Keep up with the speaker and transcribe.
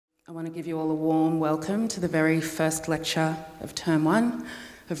I want to give you all a warm welcome to the very first lecture of Term 1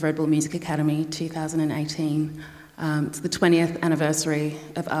 of Red Bull Music Academy 2018. It's the 20th anniversary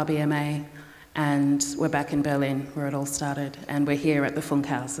of RBMA, and we're back in Berlin where it all started, and we're here at the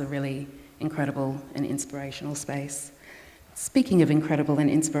Funkhaus, a really incredible and inspirational space. Speaking of incredible and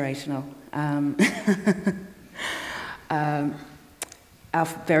inspirational, our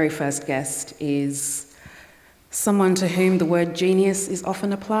very first guest is someone to whom the word genius is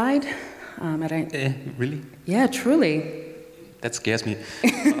often applied. Really? Yeah, truly. That scares me.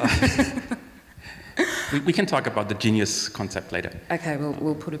 We can talk about the genius concept later. Okay,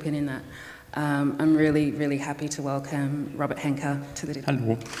 we'll put a pin in that. I'm really, really happy to welcome Robert Henke to the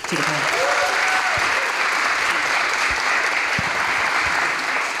Hello. To the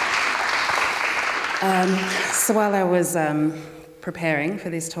panel. So while I was preparing for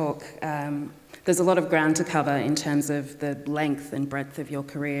this talk, there's a lot of ground to cover in terms of the length and breadth of your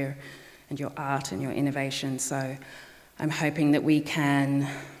career and your art and your innovation. So I'm hoping that we can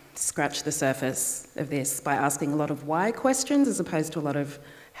scratch the surface of this by asking a lot of why questions as opposed to a lot of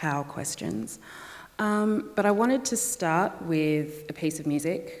how questions. But I wanted to start with a piece of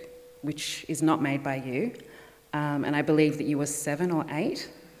music which is not made by you. And I believe that you were 7 or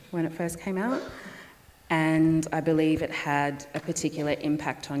 8 when it first came out. And I believe it had a particular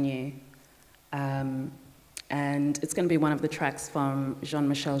impact on you. And it's going to be one of the tracks from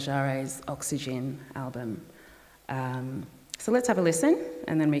Jean-Michel Jarre's Oxygen album. So let's have a listen,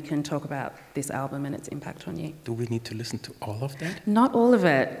 and then we can talk about this album and its impact on you. Do we need to listen to all of that? Not all of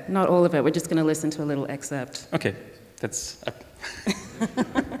it, not all of it. We're just going to listen to a little excerpt. Okay, that's...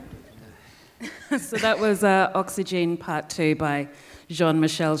 So that was Oxygen Part 2 by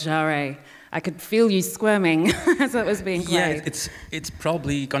Jean-Michel Jarre. I could feel you squirming as it was being played. Yeah, it's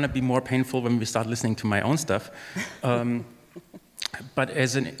probably going to be more painful when we start listening to my own stuff. But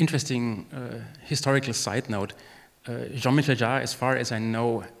as an interesting historical side note, Jean-Michel Jarre, as far as I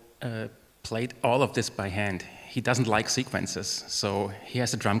know, played all of this by hand. He doesn't like sequences, so he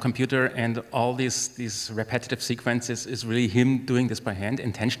has a drum computer, and all these repetitive sequences is really him doing this by hand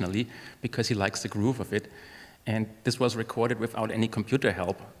intentionally because he likes the groove of it. And this was recorded without any computer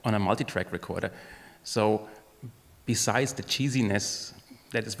help on a multi-track recorder. So besides the cheesiness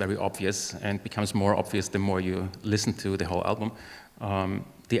that is very obvious and becomes more obvious the more you listen to the whole album,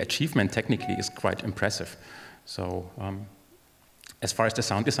 the achievement technically is quite impressive. So as far as the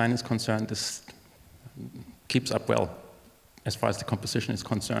sound design is concerned, this keeps up well. As far as the composition is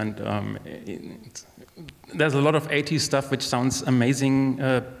concerned, there's a lot of 80s stuff which sounds amazing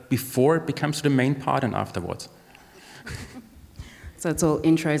before it becomes the main part and afterwards. So it's all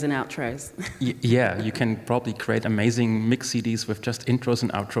intros and outros. Yeah, you can probably create amazing mix CDs with just intros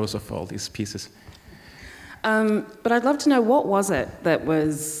and outros of all these pieces. But I'd love to know, what was it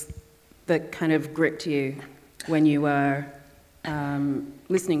that kind of gripped you when you were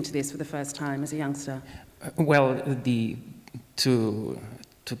listening to this for the first time as a youngster? Well, to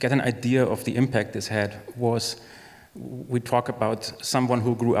get an idea of the impact this had was, we talk about someone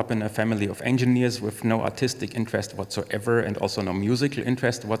who grew up in a family of engineers with no artistic interest whatsoever and also no musical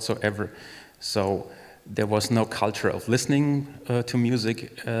interest whatsoever. So there was no culture of listening to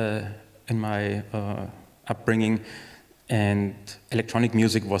music in my upbringing, and electronic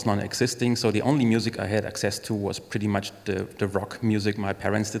music was non-existing. So the only music I had access to was pretty much the rock music my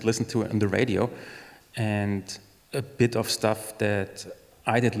parents did listen to on the radio, and a bit of stuff that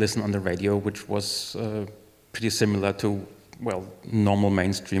I did listen on the radio, which was pretty similar to, well, normal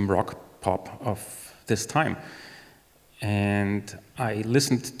mainstream rock pop of this time. And I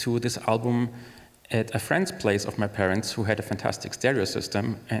listened to this album at a friend's place of my parents who had a fantastic stereo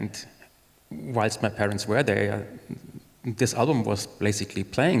system, and whilst my parents were there, this album was basically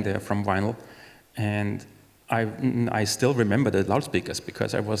playing there from vinyl, and I still remember the loudspeakers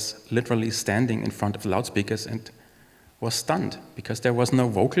because I was literally standing in front of the loudspeakers and was stunned because there was no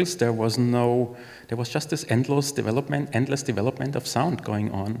vocals, there was just this endless development of sound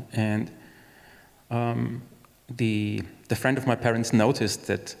going on. And the friend of my parents noticed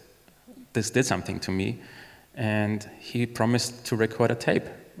that this did something to me, and he promised to record a tape,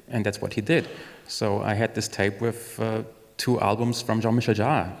 and that's what he did. So I had this tape with 2 albums from Jean-Michel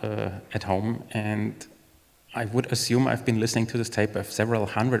Jarre at home, and I would assume I've been listening to this tape several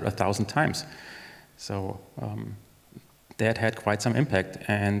hundred or 1,000 times. So that had quite some impact.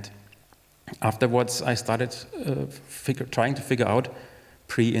 And afterwards, I started trying to figure out,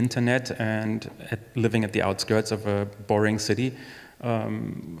 pre-internet and living at the outskirts of a boring city,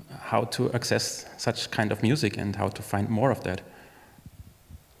 how to access such kind of music and how to find more of that.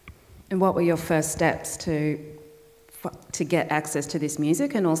 And what were your first steps to to get access to this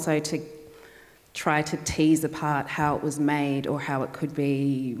music, and also to try to tease apart how it was made or how it could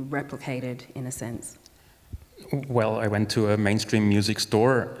be replicated in a sense? Well, I went to a mainstream music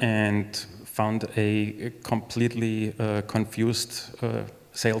store and found a completely confused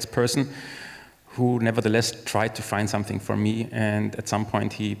salesperson who nevertheless tried to find something for me, and at some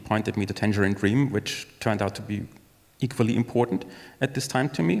point he pointed me to Tangerine Dream, which turned out to be equally important at this time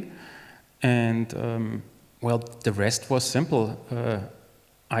to me. And well, the rest was simple.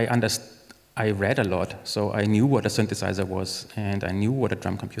 I read a lot, so I knew what a synthesizer was, and I knew what a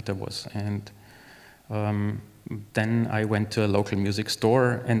drum computer was. And then I went to a local music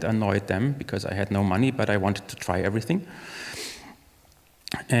store and annoyed them because I had no money, but I wanted to try everything.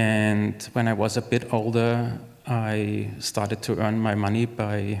 And when I was a bit older, I started to earn my money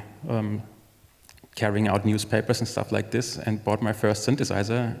by carrying out newspapers and stuff like this, and bought my first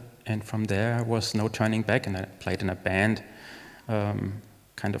synthesizer. And from there was no turning back, and I played in a band,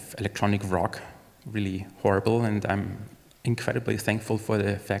 kind of electronic rock, really horrible, and I'm incredibly thankful for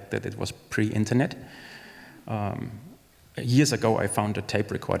the fact that it was pre-internet. Years ago I found a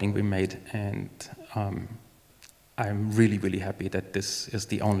tape recording we made, and I'm really, really happy that this is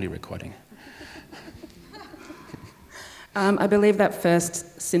the only recording. I believe that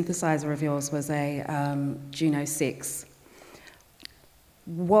first synthesizer of yours was a Juno 6.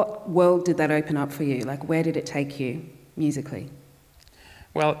 What world did that open up for you? Like, where did it take you musically?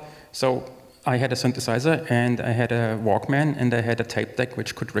 Well, so I had a synthesizer, and I had a Walkman, and I had a tape deck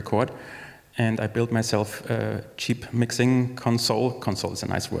which could record, and I built myself a cheap mixing console. Console is a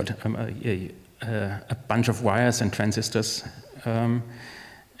nice word. A bunch of wires and transistors.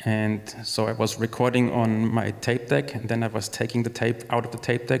 And so I was recording on my tape deck, and then I was taking the tape out of the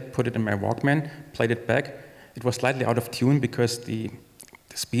tape deck, put it in my Walkman, played it back. It was slightly out of tune because the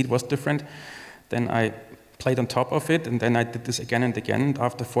speed was different. Then I played on top of it, and then I did this again and again. And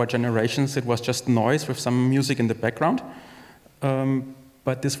after 4 generations, it was just noise with some music in the background.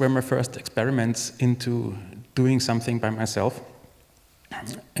 But these were my first experiments into doing something by myself.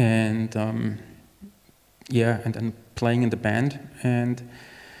 And yeah, and then playing in the band. And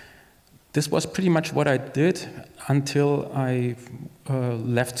this was pretty much what I did until I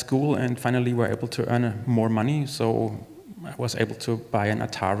left school and finally were able to earn more money. So I was able to buy an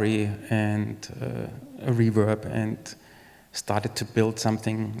Atari and a reverb, and started to build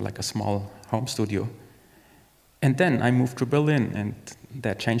something like a small home studio. And then I moved to Berlin, and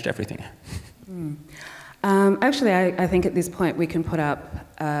that changed everything. Actually, I think at this point we can put up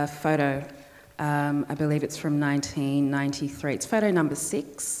a photo. I believe it's from 1993. It's photo number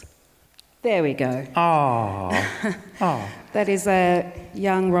 6. There we go. Oh. That is a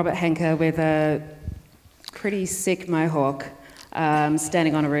young Robert Henke with a pretty sick mohawk,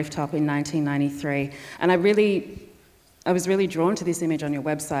 standing on a rooftop in 1993. And I was really drawn to this image on your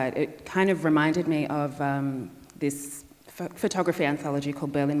website. It kind of reminded me of this photography anthology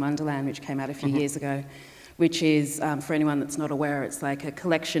called Berlin Wonderland, which came out a few years ago, which is, for anyone that's not aware, it's like a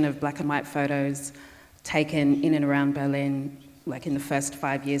collection of black and white photos taken in and around Berlin, like in the first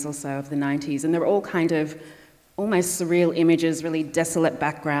 5 years or so of the 90s. And they're all kind of almost surreal images, really desolate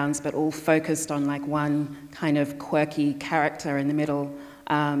backgrounds, but all focused on like one kind of quirky character in the middle.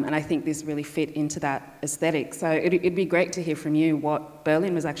 And I think this really fit into that aesthetic. So it'd be great to hear from you what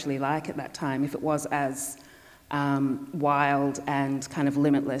Berlin was actually like at that time, if it was as wild and kind of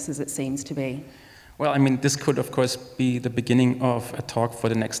limitless as it seems to be. Well, I mean, this could, of course, be the beginning of a talk for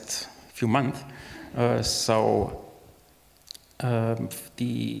the next few months.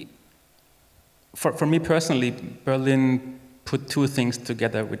 For me personally, Berlin put 2 things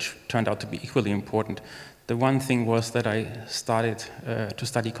together which turned out to be equally important. The one thing was that I started to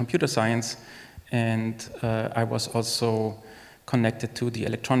study computer science, and I was also connected to the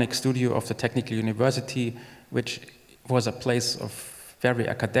electronic studio of the Technical University, which was a place of very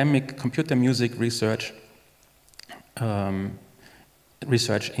academic computer music research,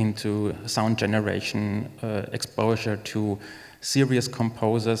 research into sound generation, exposure to serious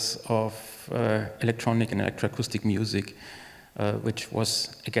composers of electronic and electroacoustic music, which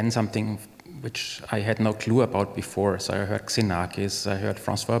was, again, something which I had no clue about before. So I heard Xenakis, I heard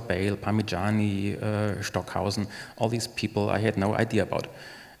François Bayle, Parmigiani, Stockhausen, all these people I had no idea about.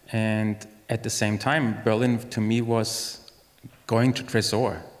 And at the same time, Berlin to me was going to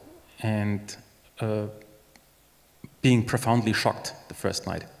Tresor and being profoundly shocked the first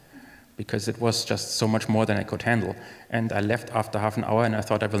night, because it was just so much more than I could handle. And I left after half an hour, and I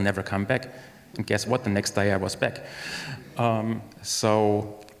thought I will never come back. And guess what? The next day I was back.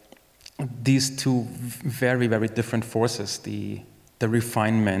 So these 2 very, very different forces, the the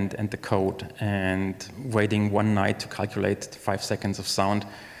refinement and the code and waiting one night to calculate 5 seconds of sound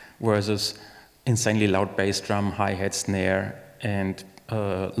versus insanely loud bass drum, hi-hat, snare, and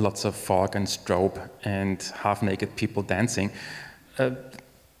lots of fog and strobe and half-naked people dancing.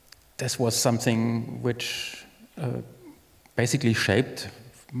 This was something which basically shaped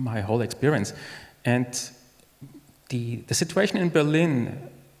my whole experience. And the situation in Berlin,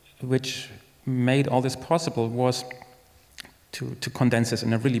 which made all this possible, was to condense this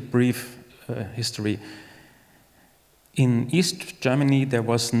in a really brief history. In East Germany, there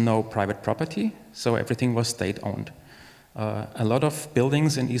was no private property, so everything was state-owned. A lot of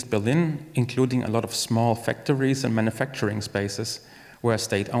buildings in East Berlin, including a lot of small factories and manufacturing spaces, were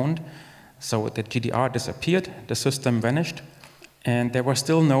state-owned. So the GDR disappeared, the system vanished, and there was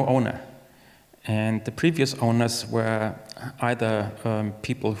still no owner. And the previous owners were either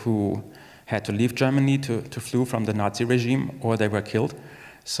people who had to leave Germany to flee from the Nazi regime, or they were killed.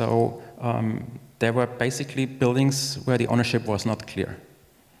 So there were basically buildings where the ownership was not clear.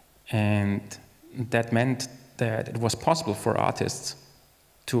 And that meant that it was possible for artists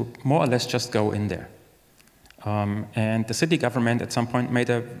to more or less just go in there. And the city government at some point made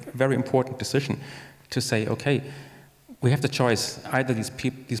a very important decision to say, okay, we have the choice. Either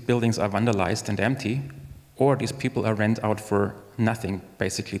these buildings are vandalized and empty, or these people are rent out for nothing,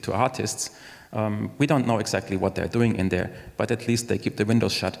 basically, to artists. We don't know exactly what they're doing in there, but at least they keep the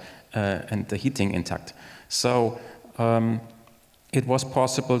windows shut and the heating intact. So it was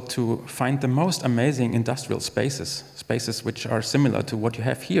possible to find the most amazing industrial spaces, spaces which are similar to what you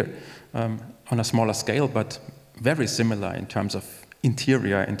have here, on a smaller scale, but very similar in terms of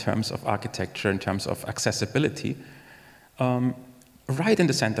interior, in terms of architecture, in terms of accessibility, right in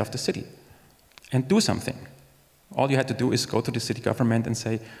the center of the city, and do something. All you had to do is go to the city government and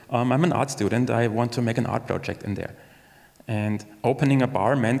say, I'm an art student, I want to make an art project in there. And opening a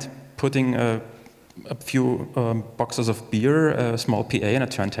bar meant putting a few boxes of beer, a small PA and a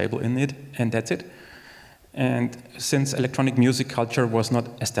turntable in it, and that's it. And since electronic music culture was not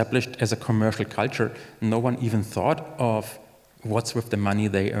established as a commercial culture, no one even thought of what's with the money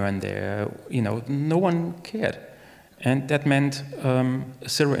they earn there. You know, no one cared. And that meant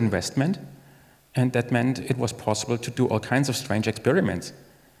zero investment, and that meant it was possible to do all kinds of strange experiments.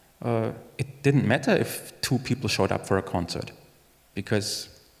 It didn't matter if 2 people showed up for a concert, because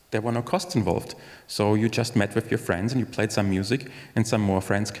there were no costs involved. So you just met with your friends and you played some music, and some more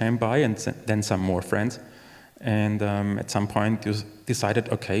friends came by, and then some more friends. And at some point you decided,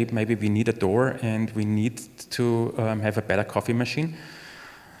 okay, maybe we need a door and we need to have a better coffee machine.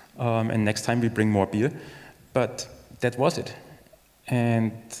 And next time we bring more beer. But that was it.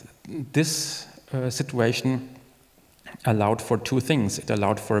 And this situation allowed for 2 things. It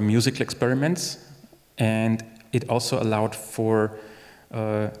allowed for musical experiments, and it also allowed for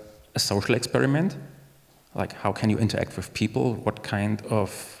a social experiment, like how can you interact with people,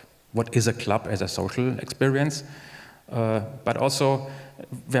 what is a club as a social experience, but also,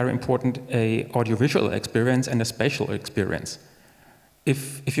 very important, a audiovisual experience and a spatial experience.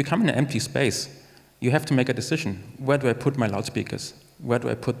 If you come in an empty space, you have to make a decision. Where do I put my loudspeakers? Where do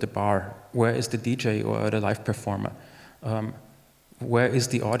I put the bar? Where is the DJ or the live performer? Where is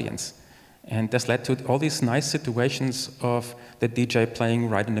the audience? And this led to all these nice situations of the DJ playing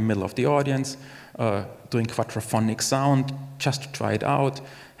right in the middle of the audience, doing quadraphonic sound just to try it out,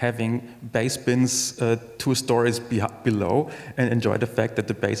 having bass bins 2 stories below, and enjoy the fact that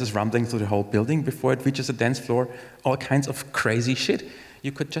the bass is rumbling through the whole building before it reaches the dance floor. All kinds of crazy shit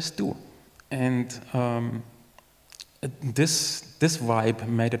you could just do. And this vibe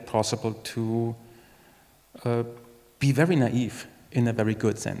made it possible to be very naive in a very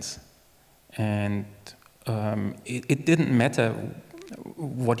good sense. And it didn't matter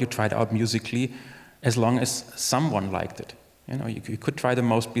what you tried out musically, as long as someone liked it. You know, you could try the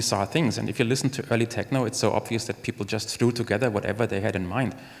most bizarre things, and if you listen to early techno, it's so obvious that people just threw together whatever they had in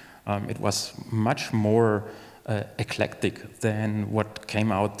mind. It was much more eclectic than what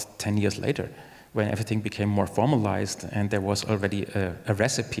came out 10 years later, when everything became more formalized and there was already a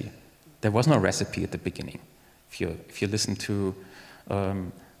recipe. There was no recipe at the beginning. If you listen to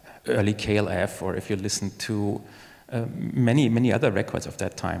early KLF, or if you listen to many other records of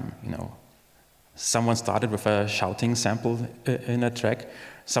that time, you know, someone started with a shouting sample in a track,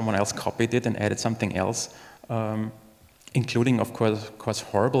 someone else copied it and added something else, including, of course,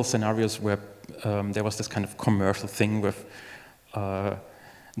 horrible scenarios where there was this kind of commercial thing with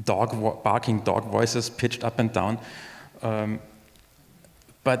barking dog voices pitched up and down.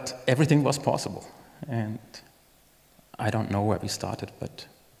 But everything was possible. And I don't know where we started, but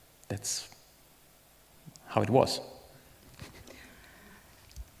that's how it was.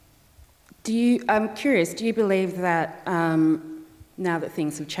 I'm curious, do you believe that now that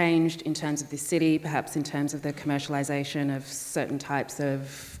things have changed in terms of this city, perhaps in terms of the commercialization of certain types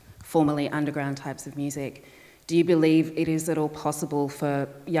of formerly underground types of music, do you believe it is at all possible for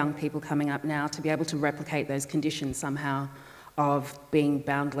young people coming up now to be able to replicate those conditions somehow of being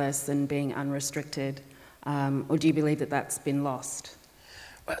boundless and being unrestricted? Or do you believe that that's been lost?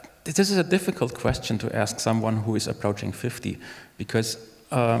 Well, this is a difficult question to ask someone who is approaching 50, because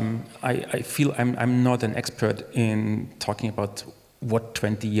I feel I'm not an expert in talking about what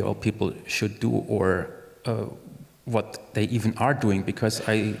 20-year-old people should do or what they even are doing, because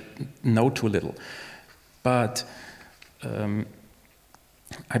I know too little. But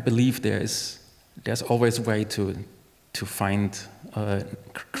I believe there's always a way to find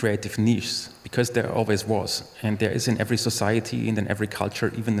creative niches, because there always was, and there is in every society and in every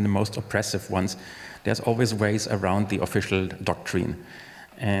culture, even in the most oppressive ones, there's always ways around the official doctrine.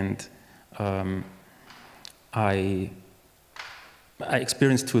 And I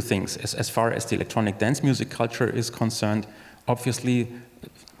experienced two things. As far as the electronic dance music culture is concerned, obviously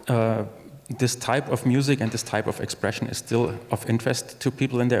this type of music and this type of expression is still of interest to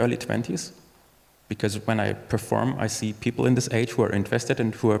people in their early 20s. Because when I perform, I see people in this age who are interested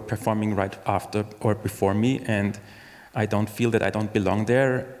and who are performing right after or before me, and I don't feel that I don't belong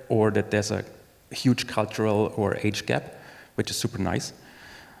there or that there's a huge cultural or age gap, which is super nice.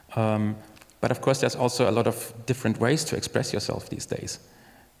 But of course, there's also a lot of different ways to express yourself these days.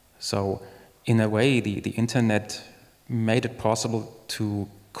 So in a way, the internet made it possible to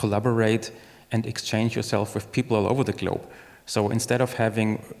collaborate and exchange yourself with people all over the globe. So instead of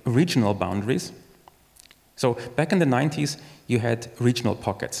having regional boundaries, so back in the 90s, you had regional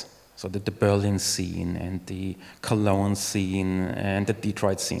pockets. So the Berlin scene and the Cologne scene and the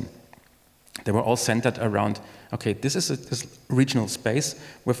Detroit scene. They were all centered around, okay, this is this regional space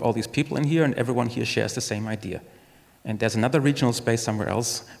with all these people in here, and everyone here shares the same idea. And there's another regional space somewhere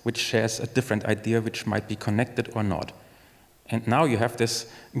else which shares a different idea which might be connected or not. And now you have this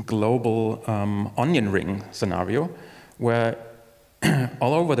global onion ring scenario where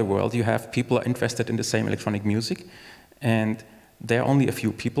all over the world you have people are interested in the same electronic music, and there are only a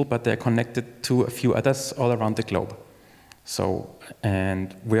few people, but they're connected to a few others all around the globe. So,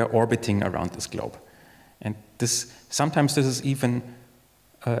 and we're orbiting around this globe. And sometimes this is even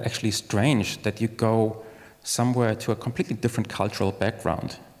actually strange that you go somewhere to a completely different cultural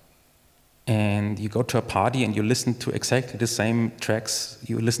background. And you go to a party and you listen to exactly the same tracks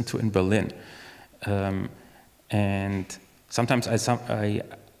you listen to in Berlin. And sometimes I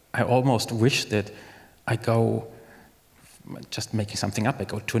almost wish that I go, just making something up, I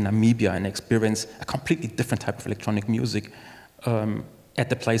go to Namibia and experience a completely different type of electronic music at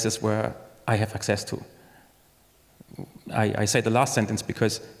the places where I have access to. I say the last sentence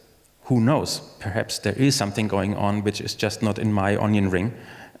because who knows, perhaps there is something going on which is just not in my onion ring,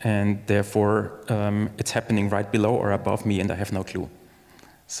 and therefore it's happening right below or above me and I have no clue.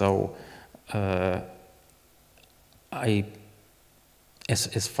 So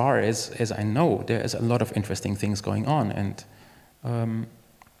as far as I know, there is a lot of interesting things going on, and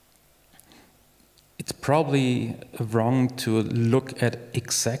it's probably wrong to look at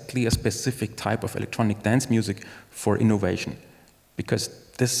exactly a specific type of electronic dance music for innovation, because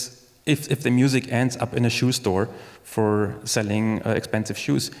if the music ends up in a shoe store for selling expensive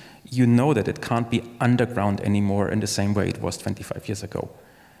shoes, you know that it can't be underground anymore in the same way it was 25 years ago.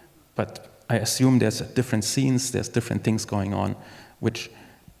 But I assume there's different scenes, there's different things going on, which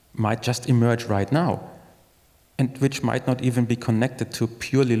might just emerge right now, and which might not even be connected to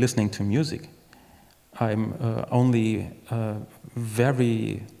purely listening to music. I'm only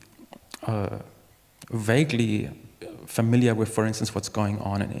very vaguely familiar with, for instance, what's going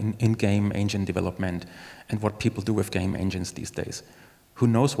on in in-game engine development and what people do with game engines these days. Who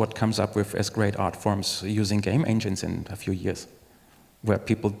knows what comes up with as great art forms using game engines in a few years, where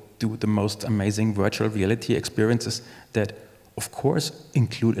people do the most amazing virtual reality experiences that, of course,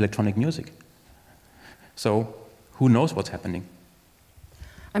 include electronic music. So who knows what's happening?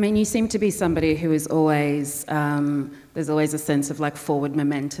 I mean, you seem to be somebody who is always, there's always a sense of like forward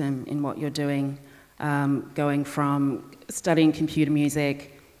momentum in what you're doing, going from studying computer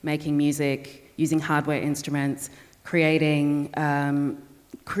music, making music, using hardware instruments, creating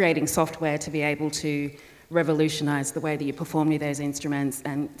software to be able to revolutionize the way that you perform with those instruments,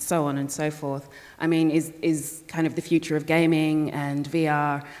 and so on and so forth. I mean, is kind of the future of gaming and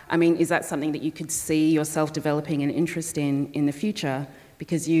VR, I mean, is that something that you could see yourself developing an interest in the future?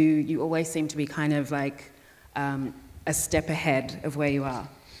 Because you always seem to be kind of like a step ahead of where you are.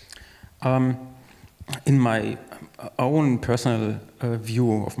 In my own personal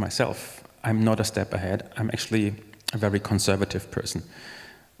view of myself, I'm not a step ahead. I'm actually a very conservative person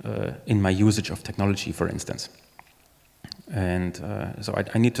in my usage of technology, for instance. And so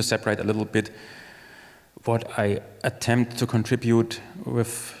I need to separate a little bit what I attempt to contribute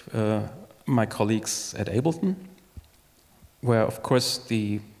with my colleagues at Ableton, where, of course,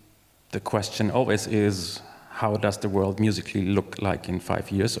 the question always is, how does the world musically look like in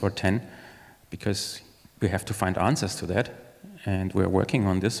 5 years or 10? Because we have to find answers to that, and we're working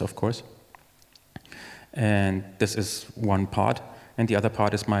on this, of course. And this is one part, and the other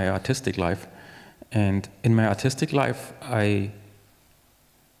part is my artistic life. And in my artistic life, I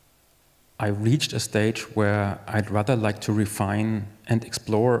reached a stage where I'd rather like to refine and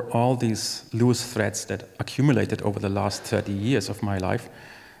explore all these loose threads that accumulated over the last 30 years of my life,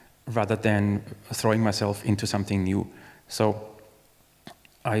 rather than throwing myself into something new. So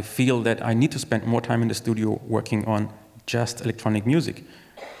I feel that I need to spend more time in the studio working on just electronic music,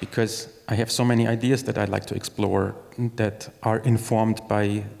 because I have so many ideas that I'd like to explore that are informed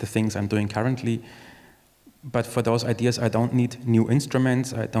by the things I'm doing currently. But for those ideas, I don't need new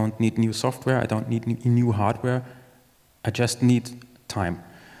instruments, I don't need new software, I don't need new hardware. I just need time.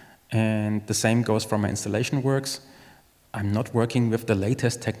 And the same goes for my installation works. I'm not working with the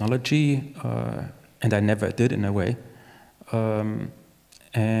latest technology, and I never did in a way.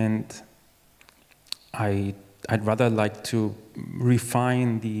 And I'd rather like to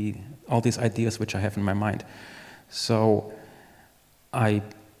refine all these ideas which I have in my mind. So I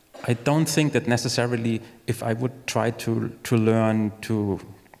don't think that necessarily if I would try to learn to,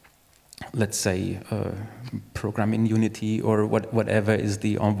 let's say, program in Unity or whatever is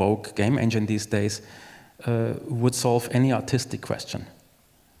the en vogue game engine these days, would solve any artistic question.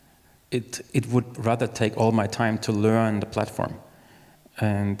 It would rather take all my time to learn the platform.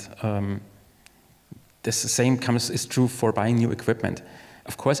 And this same is true for buying new equipment.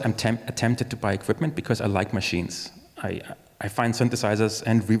 Of course, I'm tempted to buy equipment because I like machines. I find synthesizers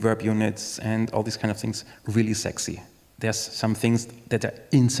and reverb units and all these kind of things really sexy. There's some things that are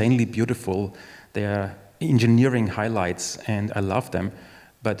insanely beautiful. They are engineering highlights, and I love them.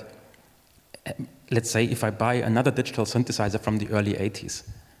 But let's say if I buy another digital synthesizer from the early 80s,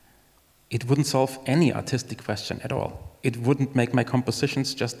 it wouldn't solve any artistic question at all. It wouldn't make my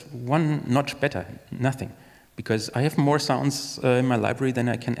compositions just one notch better, nothing. Because I have more sounds in my library than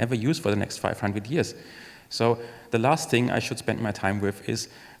I can ever use for the next 500 years. So the last thing I should spend my time with is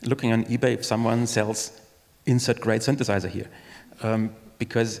looking on eBay if someone sells insert great synthesizer here,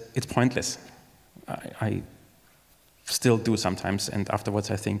 because it's pointless. I still do sometimes, and afterwards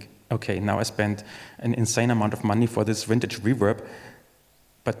I think, okay, now I spent an insane amount of money for this vintage reverb,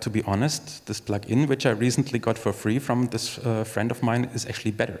 but to be honest, this plugin, which I recently got for free from this friend of mine, is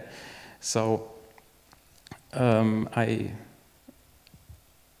actually better. So I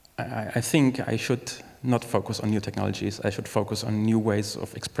think I should not focus on new technologies. I should focus on new ways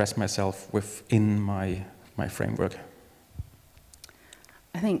of express myself within my framework.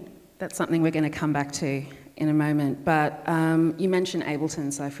 I think that's something we're going to come back to in a moment, but you mentioned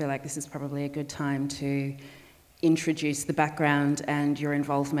Ableton, so I feel like this is probably a good time to introduce the background and your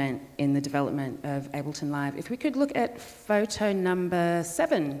involvement in the development of Ableton Live. If we could look at photo number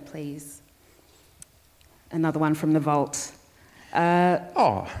 7, please. Another one from the vault.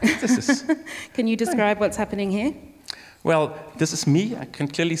 This is... Can you describe what's happening here? Well, this is me. I can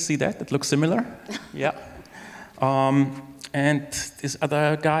clearly see that. It looks similar. Yeah. And this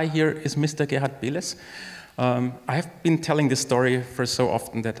other guy here is Mr. Gerhard Behles. I have been telling this story for so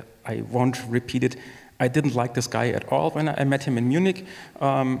often that I won't repeat it. I didn't like this guy at all when I met him in Munich.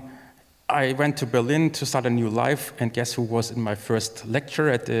 I went to Berlin to start a new life, and guess who was in my first lecture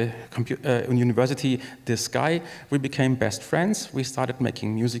at the university? This guy. We became best friends. We started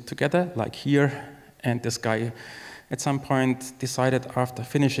making music together, like here. And this guy, at some point, decided after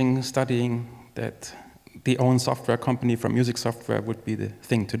finishing studying that the own software company for music software would be the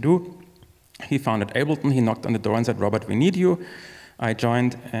thing to do. He founded Ableton. He knocked on the door and said, "Robert, we need you." I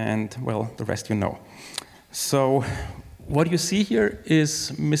joined, and, well, the rest you know. So what you see here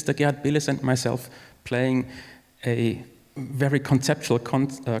is Mr. Gerhard Behles and myself playing a very conceptual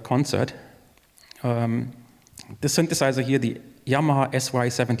concert. The synthesizer here, the Yamaha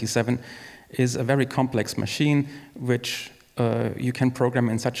SY77, is a very complex machine which you can program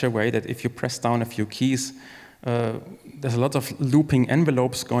in such a way that if you press down a few keys, there's a lot of looping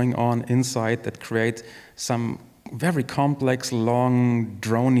envelopes going on inside that create some very complex, long,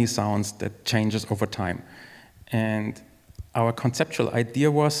 drony sounds that changes over time. And our conceptual idea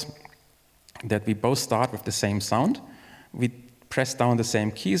was that we both start with the same sound. We press down the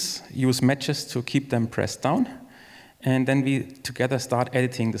same keys, use matches to keep them pressed down, and then we together start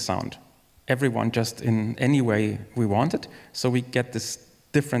editing the sound. everyone just in any way we wanted. So we get this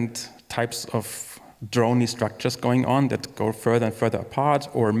different types of droney structures going on that go further and further apart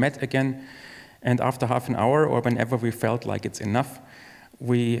or met again. And after half an hour, or whenever we felt like it's enough,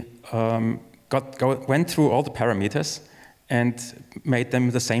 we went through all the parameters and made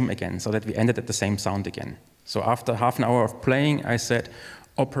them the same again, so that we ended at the same sound again. So after half an hour of playing, I said,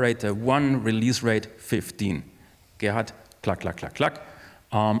 operator 1, release rate 15. Gerhard, cluck, cluck, cluck, cluck.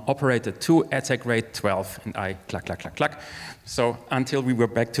 Operator 2, attack rate 12, and I, cluck, cluck, cluck, cluck. So until we were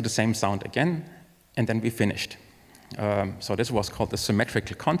back to the same sound again, and then we finished. So this was called the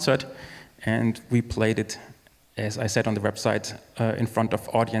symmetrical concert, and we played it, as I said on the website, in front of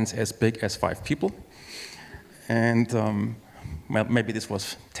audience as big as 5 people. And well, maybe this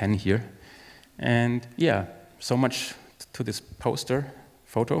was 10 here. And yeah, so much to this poster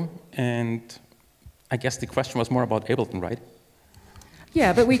photo. And I guess the question was more about Ableton, right?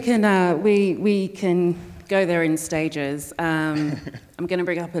 Yeah, but we can go there in stages. I'm going to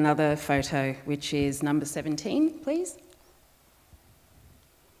bring up another photo, which is number 17, please.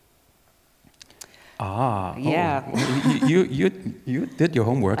 Ah, yeah. Oh, you did your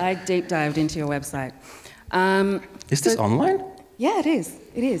homework. I deep dived into your website. Is this online? Yeah, it is.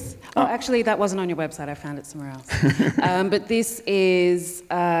 It is. Oh, actually, that wasn't on your website. I found it somewhere else. But this is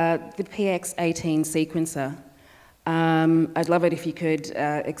the PX18 sequencer. I'd love it if you could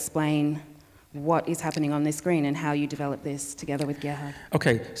explain what is happening on this screen and how you developed this together with Gerhard.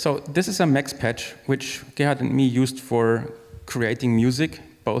 Okay, so this is a max patch which Gerhard and me used for creating music,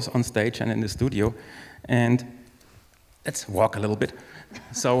 both on stage and in the studio. And let's walk a little bit.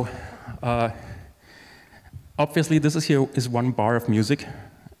 So obviously this is one bar of music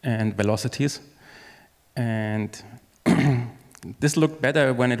and velocities. And this looked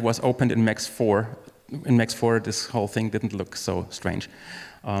better when it was opened in Max 4. In Max 4, this whole thing didn't look so strange.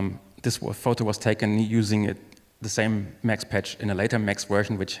 This photo was taken using the same Max patch in a later Max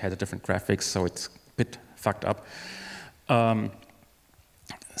version, which had a different graphics, so it's a bit fucked up.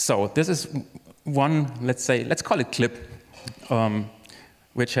 So this is one, let's call it clip,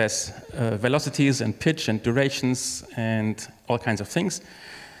 which has velocities and pitch and durations and all kinds of things.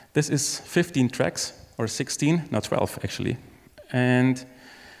 This is 15 tracks, or 16, no 12 actually. And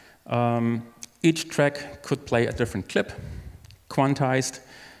each track could play a different clip, quantized,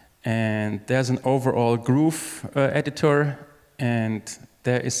 and there's an overall groove editor, and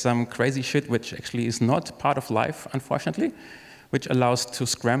there is some crazy shit which actually is not part of live, unfortunately, which allows to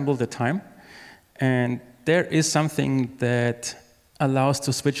scramble the time. And there is something that allows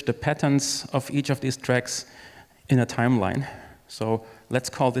to switch the patterns of each of these tracks in a timeline. So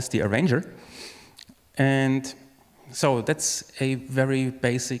let's call this the arranger. And so that's a very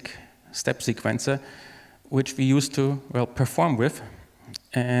basic step sequencer, which we used to, well, perform with.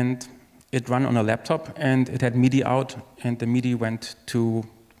 And it ran on a laptop, and it had MIDI out, and the MIDI went to,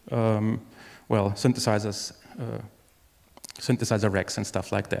 well, synthesizers, synthesizer racks and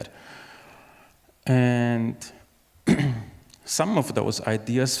stuff like that. And some of those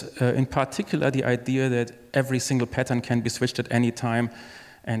ideas, in particular the idea that every single pattern can be switched at any time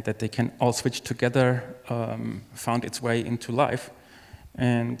and that they can all switch together, found its way into live.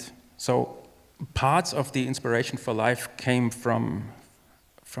 And so parts of the inspiration for live came from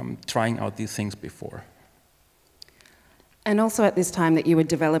trying out these things before. And also at this time that you were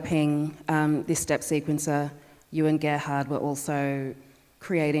developing this step sequencer, you and Gerhard were also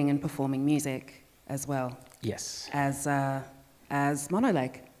creating and performing music as well. Yes. As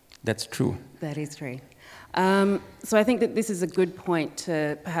Monolake. That's true. That is true. So I think that this is a good point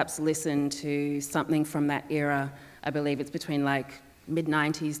to perhaps listen to something from that era. I believe it's between like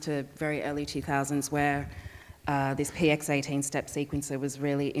mid-90s to very early 2000s, where this PX18 step sequencer was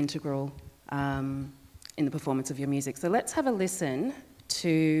really integral in the performance of your music. So let's have a listen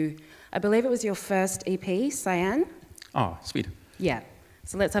to, I believe it was your first EP, Cyan. Oh, sweet. Yeah.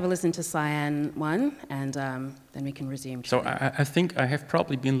 So let's have a listen to Cyan 1, and then we can resume. So I think I have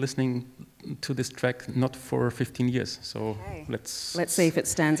probably been listening to this track not for 15 years. So okay. Let's see if it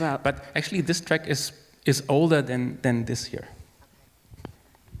stands up. But actually, this track is older than this here.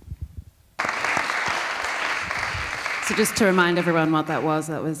 So just to remind everyone what that was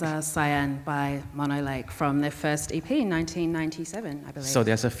Cyan by Monolake from their first EP in 1997, I believe. So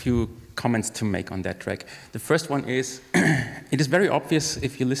there's a few comments to make on that track. The first one is, it is very obvious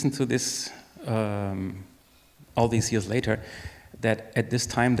if you listen to this all these years later, that at this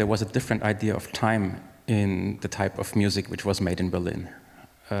time there was a different idea of time in the type of music which was made in Berlin.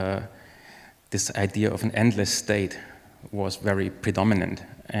 This idea of an endless state was very predominant,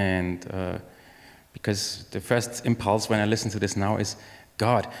 and because the first impulse when I listen to this now is,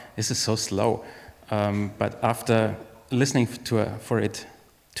 God, this is so slow. But after listening to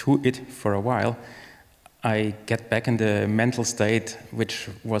it for a while, I get back in the mental state which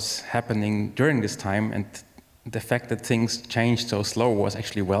was happening during this time, and the fact that things changed so slow was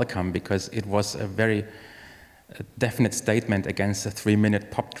actually welcome, because it was a very definite statement against a 3-minute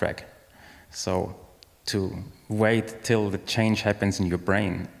pop track. So to wait till the change happens in your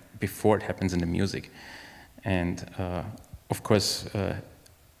brain before it happens in the music. And of course,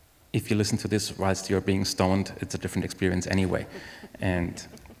 if you listen to this whilst you're being stoned, it's a different experience anyway. And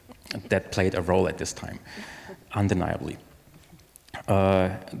that played a role at this time, undeniably.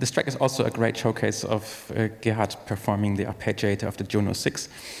 This track is also a great showcase of Gerhard performing the arpeggiator of the Juno 6.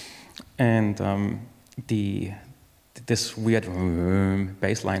 And this weird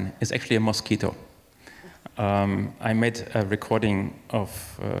bass line is actually a mosquito. I made a recording of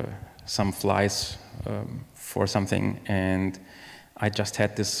some flies for something, and I just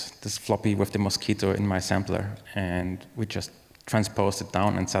had this floppy with the mosquito in my sampler, and we just transposed it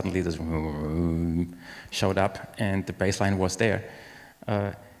down, and suddenly this showed up, and the bass line was there.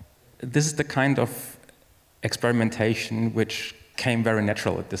 This is the kind of experimentation which came very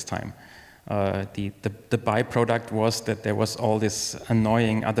natural at this time. The byproduct was that there was all this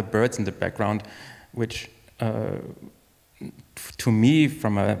annoying other birds in the background, which to me,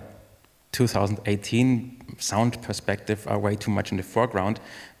 from a 2018 sound perspective, are way too much in the foreground.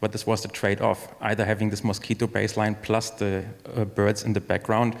 But this was the trade-off: either having this mosquito bass line plus the birds in the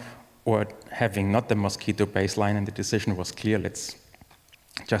background, or having not the mosquito bass line. And the decision was clear: let's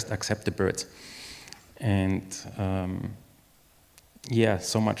just accept the birds. And yeah,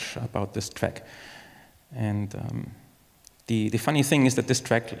 so much about this track. And the funny thing is that this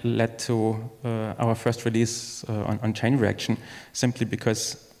track led to our first release on Chain Reaction, simply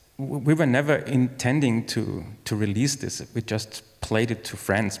because we were never intending to release this. We just played it to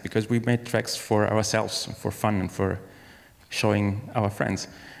friends, because we made tracks for ourselves, for fun, and for showing our friends.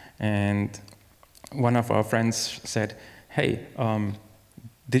 And one of our friends said, hey,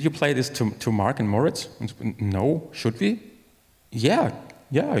 did you play this to Mark and Moritz? And no, should we? Yeah,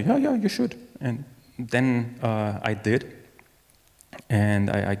 you should. And then I did. And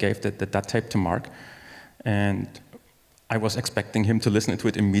I gave the DAT tape to Mark. And I was expecting him to listen to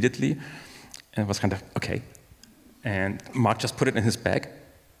it immediately. And it was kind of, okay. And Mark just put it in his bag.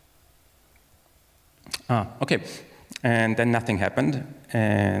 Okay. And then nothing happened.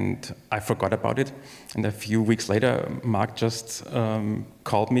 And I forgot about it. And a few weeks later, Mark just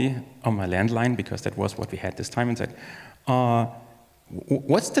called me on my landline, because that was what we had this time, and said,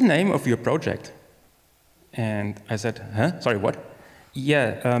 what's the name of your project? And I said, huh? Sorry, what?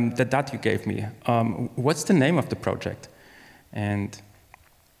 Yeah, the DAT you gave me. What's the name of the project? And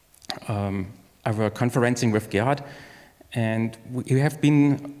I were conferencing with Gerhard, and we have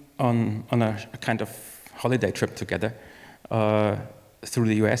been on a kind of holiday trip together through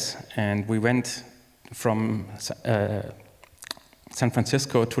the US, and we went from San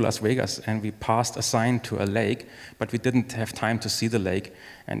Francisco to Las Vegas, and we passed a sign to a lake, but we didn't have time to see the lake,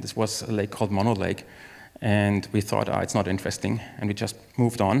 and this was a lake called Monolake. And we thought, it's not interesting, and we just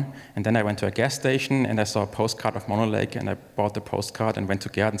moved on. And then I went to a gas station, and I saw a postcard of Monolake, and I bought the postcard and went to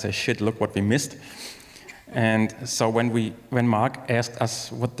Gerhard and said, shit, look what we missed. And so when Mark asked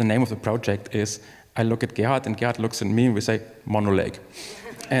us what the name of the project is, I look at Gerhard, and Gerhard looks at me, and we say, Monolake.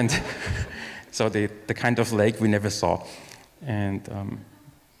 And so the kind of lake we never saw. And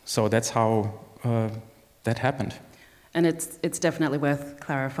so that's how that happened. And it's definitely worth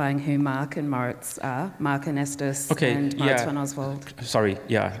clarifying who Mark and Moritz are. Mark Ernestus and Moritz van Oswald. Sorry,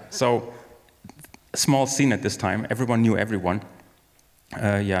 yeah. So, small scene at this time. Everyone knew everyone.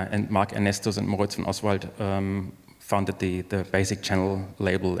 And Mark Ernestus and Moritz van Oswald founded the Basic Channel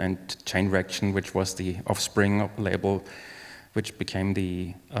label and Chain Reaction, which was the offspring label, which became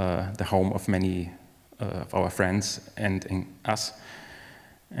the home of many of our friends and us.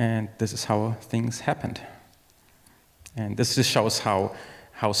 And this is how things happened. And this just shows how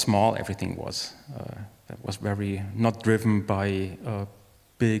small everything was. That was very not driven by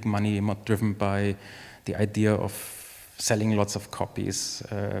big money, not driven by the idea of selling lots of copies,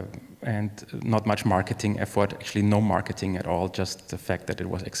 and not much marketing effort. Actually, no marketing at all. Just the fact that it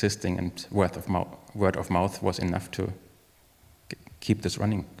was existing, and word of mouth was enough to keep this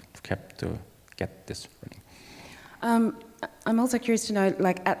running, to get this running. I'm also curious to know,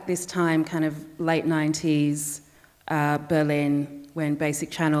 like at this time, kind of late 90s. Berlin, when Basic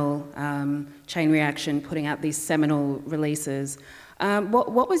Channel, Chain Reaction, putting out these seminal releases.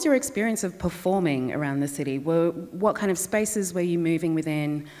 What was your experience of performing around the city? What kind of spaces were you moving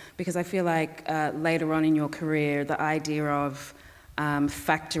within? Because I feel like later on in your career, the idea of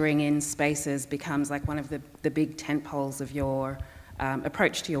factoring in spaces becomes like one of the big tentpoles of your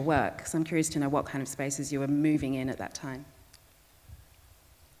approach to your work. So I'm curious to know what kind of spaces you were moving in at that time.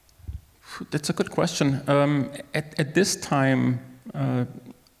 That's a good question. At this time,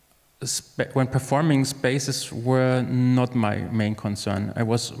 when performing, spaces were not my main concern. I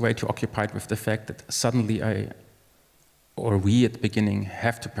was way too occupied with the fact that suddenly we at the beginning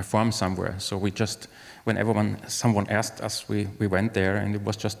have to perform somewhere. So we just, when someone asked us, we went there, and it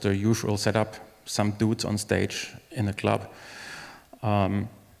was just the usual setup, some dudes on stage in a club.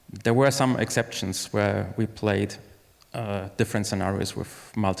 There were some exceptions where we played different scenarios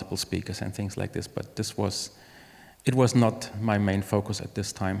with multiple speakers and things like this, but it was not my main focus at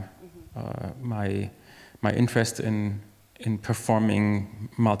this time. My interest in performing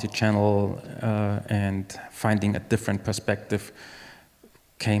multi-channel and finding a different perspective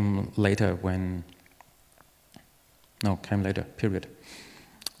came later period.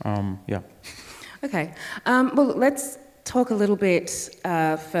 Yeah. Okay, well, let's talk a little bit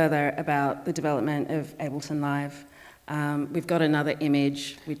further about the development of Ableton Live. We've got another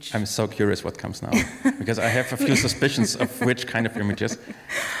image, which... I'm so curious what comes now, because I have a few suspicions of which kind of images.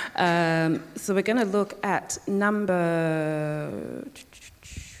 So we're going to look at number...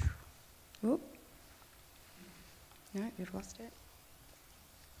 Oh. No, we've lost it.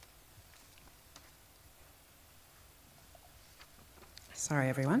 Sorry,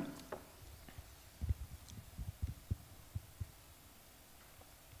 everyone.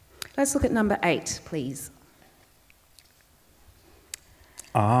 Let's look at number 8, please.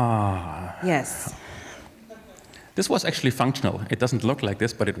 Ah. Yes. This was actually functional. It doesn't look like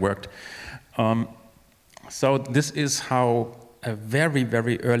this, but it worked. So this is how a very,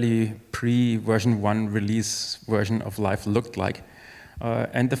 very early pre-version 1 release version of Live looked like.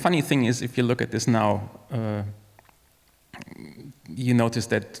 And the funny thing is, if you look at this now, you notice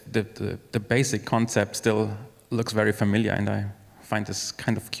that the basic concept still looks very familiar, and I find this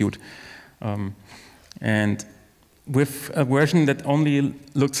kind of cute. And with a version that only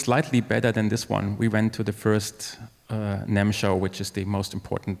looked slightly better than this one, we went to the first NAMM show, which is the most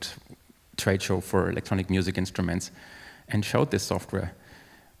important trade show for electronic music instruments, and showed this software.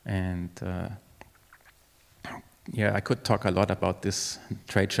 And yeah, I could talk a lot about this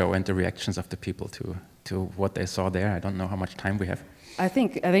trade show and the reactions of the people to what they saw there. I don't know how much time we have. I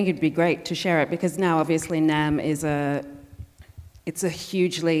think it'd be great to share it, because now obviously NAMM is it's a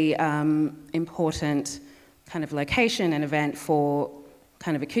hugely important kind of location and event for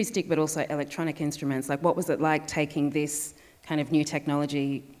kind of acoustic but also electronic instruments. Like, what was it like taking this kind of new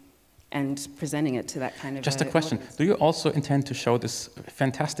technology and presenting it to that kind of... Just a question. Audience? Do you also intend to show this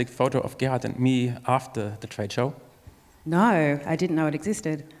fantastic photo of Gerhard and me after the trade show? No, I didn't know it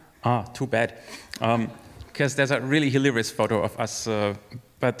existed. Ah, too bad. Because there's a really hilarious photo of us,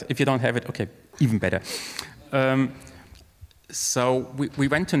 but if you don't have it, okay, even better. So we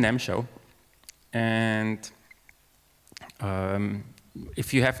went to NAMM show, and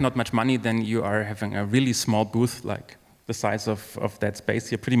if you have not much money, then you are having a really small booth, like the size of that space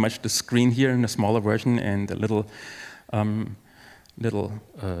here, pretty much the screen here in a smaller version, and a little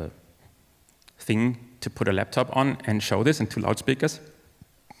thing to put a laptop on and show this, and 2 loudspeakers.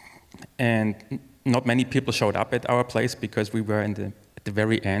 And not many people showed up at our place because we were at the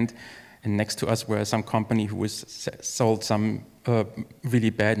very end, and next to us were some company who sold some really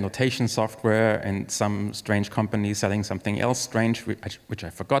bad notation software, and some strange company selling something else strange, which I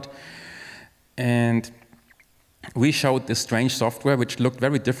forgot. And we showed this strange software which looked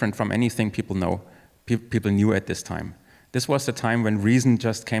very different from anything people knew at this time. This was the time when Reason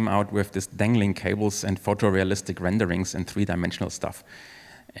just came out with this dangling cables and photorealistic renderings and 3-dimensional stuff.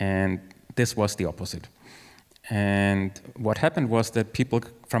 And this was the opposite. And what happened was that people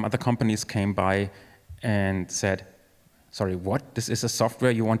from other companies came by and said, sorry, what? This is a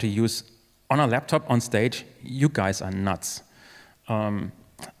software you want to use on a laptop on stage? You guys are nuts.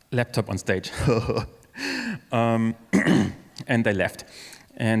 Laptop on stage. And they left.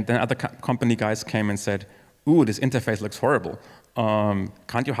 And then other company guys came and said, ooh, this interface looks horrible.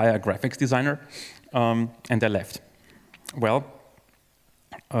 Can't you hire a graphics designer? And they left. Well,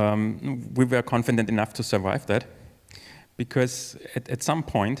 we were confident enough to survive that, because at some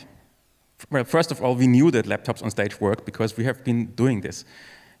point, well, first of all, we knew that laptops on stage work because we have been doing this.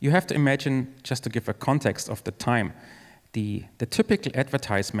 You have to imagine, just to give a context of the time, the typical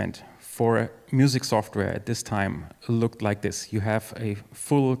advertisement for music software at this time looked like this. You have a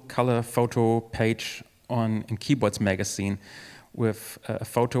full color photo page in Keyboards magazine with a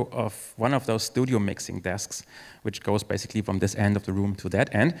photo of one of those studio mixing desks, which goes basically from this end of the room to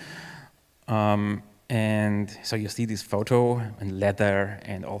that end. And so you see this photo and leather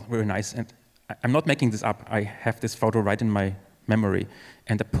and all very nice. And I'm not making this up. I have this photo right in my memory,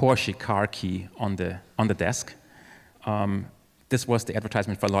 and the Porsche car key on the desk. This was the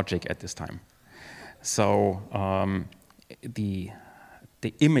advertisement for Logic at this time. So the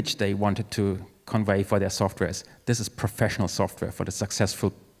image they wanted to convey for their software is, this is professional software for the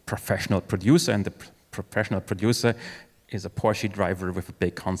successful professional producer, and the professional producer is a Porsche driver with a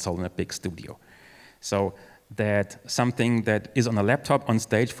big console and a big studio. So that something that is on a laptop on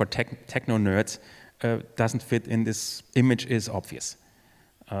stage for techno nerds doesn't fit in this image is obvious.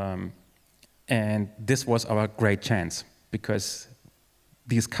 And this was our great chance, because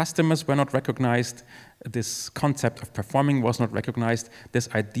these customers were not recognized, this concept of performing was not recognized, this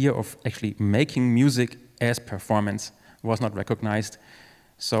idea of actually making music as performance was not recognized.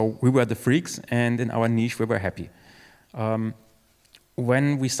 So we were the freaks, and in our niche we were happy.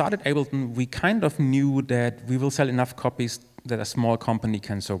 When we started Ableton, we kind of knew that we will sell enough copies that a small company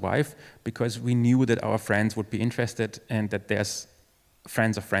can survive, because we knew that our friends would be interested and that there's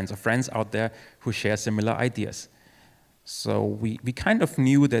friends of friends of friends out there who share similar ideas. So we kind of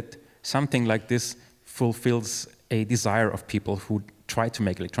knew that something like this fulfills a desire of people who try to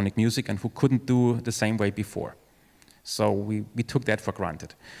make electronic music and who couldn't do the same way before. So we took that for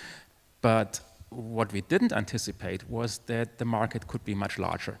granted. But what we didn't anticipate was that the market could be much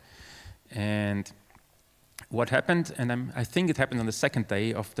larger. And what happened, and I think it happened on the second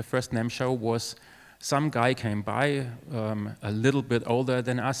day of the first NAMM show, was some guy came by, a little bit older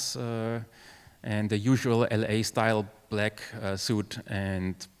than us, and the usual LA-style black suit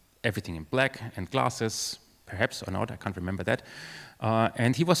and everything in black and glasses, perhaps or not, I can't remember that.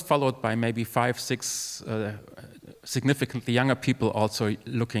 And he was followed by maybe 5, 6 significantly younger people also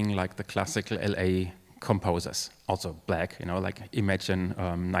looking like the classical LA composers, also black, you know, like imagine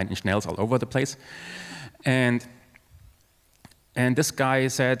 9 Inch Nails all over the place. And this guy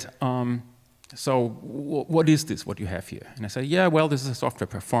said, so what is this, what you have here? And I said, yeah, well, this is a software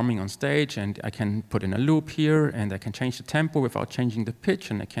performing on stage, and I can put in a loop here, and I can change the tempo without changing the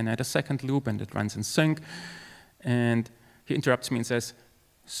pitch, and I can add a second loop, and it runs in sync. And he interrupts me and says,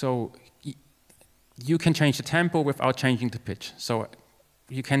 so you can change the tempo without changing the pitch. So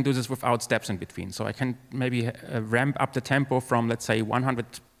you can do this without steps in between. So I can maybe ramp up the tempo from, let's say,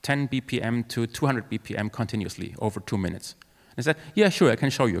 110 BPM to 200 BPM continuously over 2 minutes. I said, yeah, sure, I can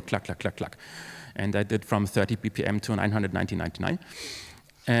show you, cluck, cluck, cluck, cluck. And I did from 30 BPM to 999.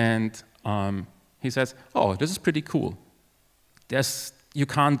 And he says, oh, this is pretty cool. You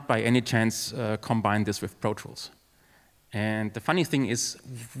can't by any chance combine this with Pro Tools. And the funny thing is,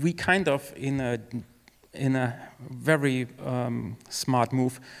 we kind of, in a very smart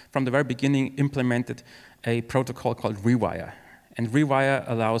move, from the very beginning implemented a protocol called Rewire. And Rewire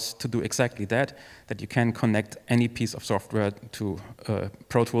allows to do exactly that you can connect any piece of software to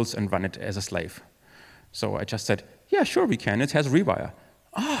Pro Tools and run it as a slave. So I just said, yeah, sure we can, it has Rewire.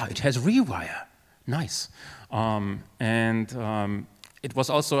 Ah, it has Rewire, nice. It was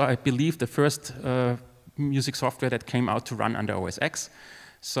also, I believe, the first music software that came out to run under OS X.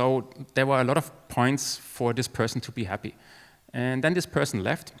 So there were a lot of points for this person to be happy. And then this person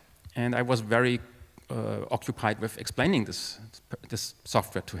left, and I was very occupied with explaining this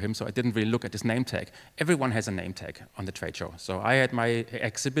software to him, so I didn't really look at his name tag. Everyone has a name tag on the trade show. So I had my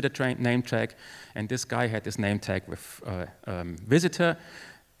exhibitor name tag, and this guy had this name tag with visitor.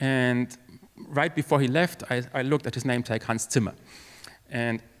 And right before he left, I looked at his name tag, Hans Zimmer.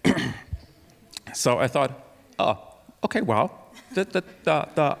 And so I thought, oh, okay, wow.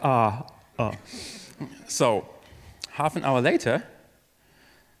 So half an hour later,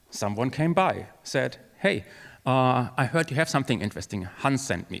 someone came by, said, hey, I heard you have something interesting. Hans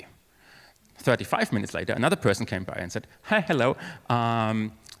sent me. 35 minutes later, another person came by and said, hi, hello.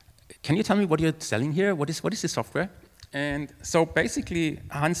 Can you tell me what you're selling here? What is this software? And so basically,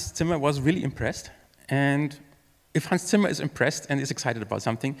 Hans Zimmer was really impressed. And if Hans Zimmer is impressed and is excited about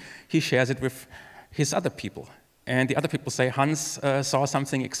something, he shares it with his other people. And the other people say, Hans saw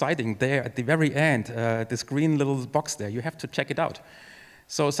something exciting there at the very end, this green little box there. You have to check it out.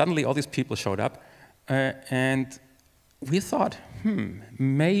 So suddenly all these people showed up, and we thought,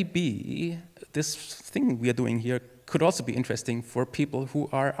 maybe this thing we are doing here could also be interesting for people who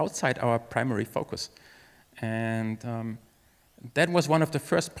are outside our primary focus. And that was one of the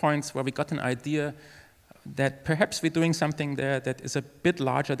first points where we got an idea that perhaps we're doing something there that is a bit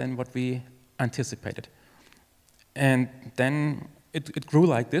larger than what we anticipated. And then it grew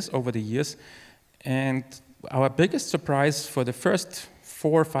like this over the years. And our biggest surprise for the first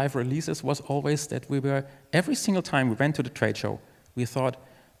 4 or 5 releases was always that we were, every single time we went to the trade show, we thought,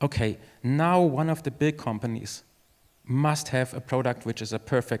 okay, now one of the big companies must have a product which is a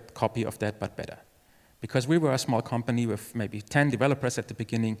perfect copy of that, but better. Because we were a small company with maybe 10 developers at the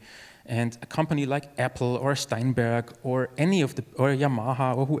beginning, and a company like Apple or Steinberg or or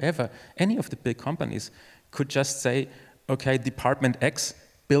Yamaha or whoever, any of the big companies could just say, okay, Department X,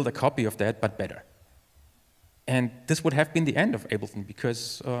 build a copy of that, but better. And this would have been the end of Ableton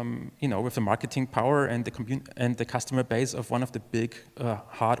because, with the marketing power and the customer base of one of the big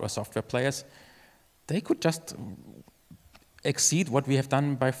hard or software players, they could just exceed what we have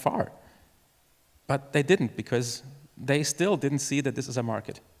done by far. But they didn't, because they still didn't see that this is a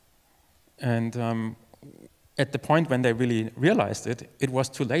market. And at the point when they really realized it, it was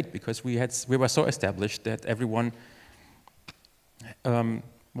too late, because we were so established that everyone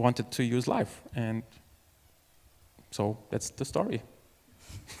wanted to use live. And so that's the story.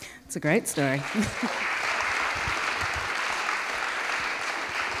 It's a great story.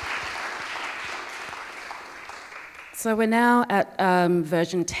 So we're now at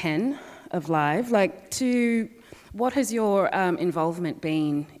version 10 of Live. What has your involvement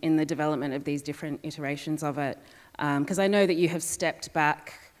been in the development of these different iterations of it? Because I know that you have stepped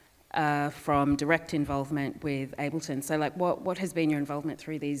back from direct involvement with Ableton. So what has been your involvement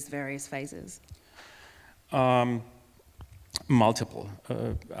through these various phases? Multiple.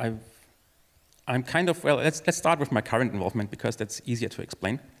 I'm kind of, well, let's start with my current involvement, because that's easier to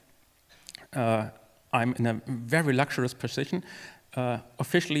explain. I'm in a very luxurious position.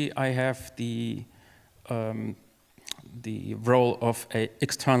 Officially, I have the role of an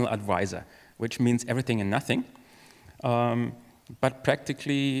external advisor, which means everything and nothing. But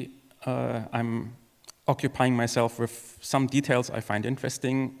practically, I'm occupying myself with some details I find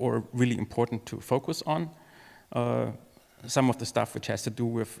interesting or really important to focus on. Some of the stuff which has to do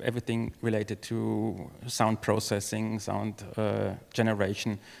with everything related to sound processing, sound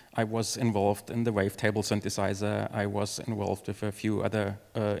generation. I was involved in the wavetable synthesizer. I was involved with a few other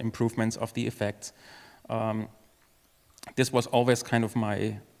improvements of the effects. This was always kind of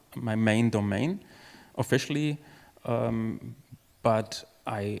my main domain, officially, but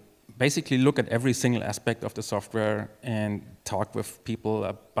I basically look at every single aspect of the software and talk with people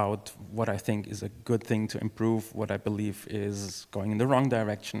about what I think is a good thing to improve, what I believe is going in the wrong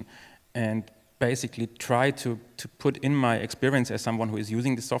direction, and basically try to put in my experience as someone who is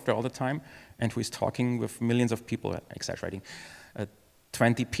using the software all the time and who is talking with millions of people, exaggerating,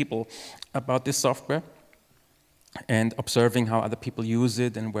 20 people about this software, and observing how other people use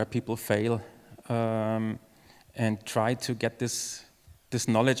it and where people fail, and try to get this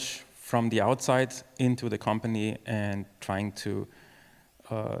knowledge from the outside into the company, and trying to,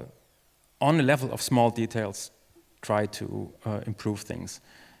 on a level of small details, try to improve things.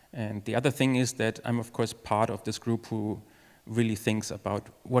 And the other thing is that I'm, of course, part of this group who really thinks about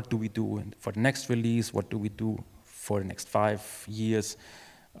what do we do for the next release, what do we do for the next 5 years.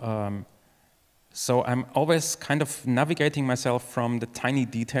 So I'm always kind of navigating myself from the tiny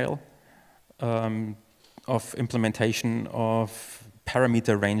detail of implementation, of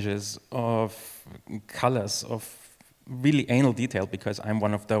parameter ranges, of colors, of really anal detail, because I'm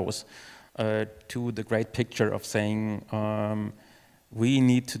one of those, to the great picture of saying we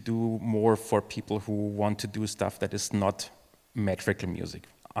need to do more for people who want to do stuff that is not metrical music.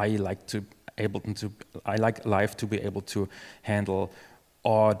 I like Live to be able to handle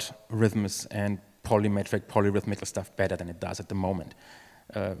odd rhythms and polyrhythmical stuff better than it does at the moment.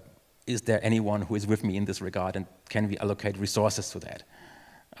 Is there anyone who is with me in this regard, and can we allocate resources to that?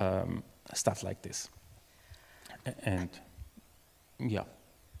 Stuff like this. And yeah.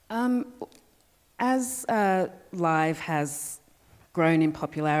 As Live has grown in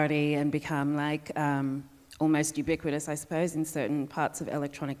popularity and become almost ubiquitous, I suppose, in certain parts of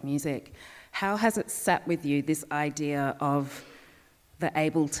electronic music, how has it sat with you, this idea of the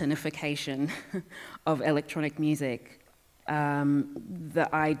Abletonification of electronic music? The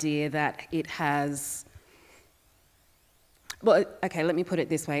idea that it has, well, okay, let me put it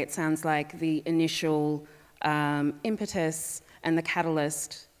this way. It sounds like the initial impetus and the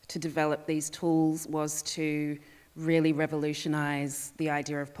catalyst to develop these tools was to really revolutionize the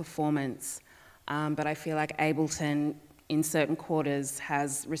idea of performance. But I feel like Ableton, in certain quarters,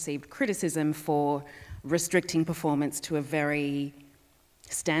 has received criticism for restricting performance to a very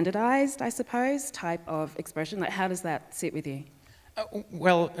standardized, I suppose, type of expression. How does that sit with you?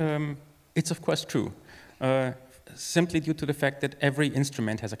 It's of course true, simply due to the fact that every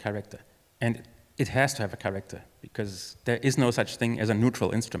instrument has a character, and it has to have a character, because there is no such thing as a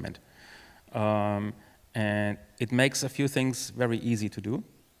neutral instrument. And it makes a few things very easy to do,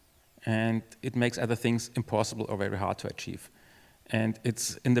 and it makes other things impossible or very hard to achieve. And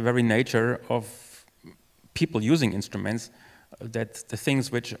it's in the very nature of people using instruments that the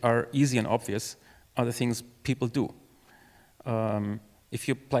things which are easy and obvious are the things people do. If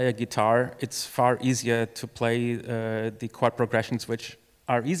you play a guitar, it's far easier to play the chord progressions which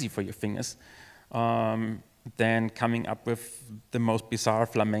are easy for your fingers than coming up with the most bizarre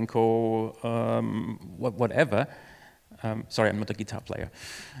flamenco, whatever. Sorry, I'm not a guitar player.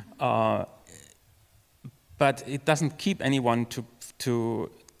 But it doesn't keep anyone to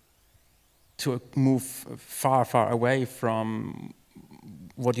move far, far away from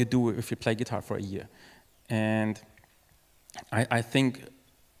what you do if you play guitar for a year. And I think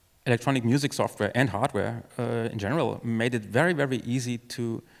electronic music software and hardware in general made it very, very easy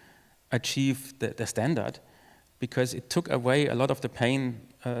to achieve the standard, because it took away a lot of the pain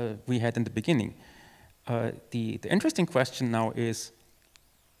we had in the beginning. The interesting question now is,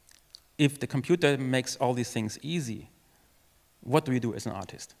 if the computer makes all these things easy, what do we do as an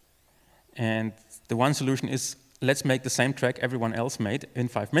artist? And the one solution is, let's make the same track everyone else made in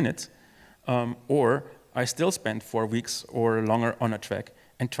 5 minutes, or I still spend 4 weeks or longer on a track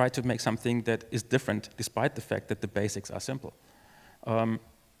and try to make something that is different despite the fact that the basics are simple.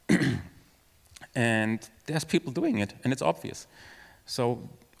 And there's people doing it, and it's obvious. So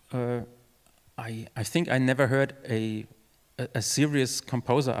I think I never heard a serious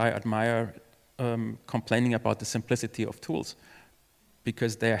composer I admire complaining about the simplicity of tools,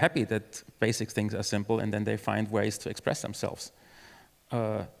 because they're happy that basic things are simple, and then they find ways to express themselves.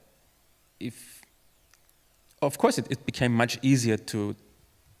 Of course, it became much easier to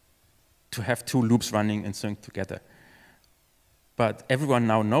have 2 loops running in sync together. But everyone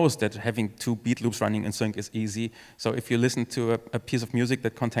now knows that having 2 beat loops running in sync is easy. So if you listen to a piece of music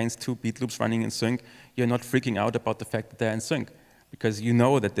that contains 2 beat loops running in sync, you're not freaking out about the fact that they're in sync, because you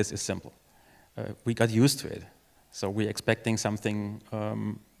know that this is simple. We got used to it. So we're expecting something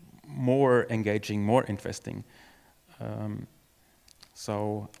more engaging, more interesting.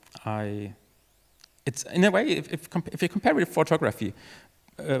 It's in a way, if you compare it with photography,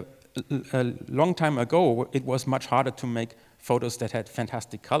 a long time ago, it was much harder to make photos that had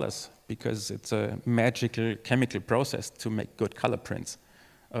fantastic colors, because it's a magical chemical process to make good color prints.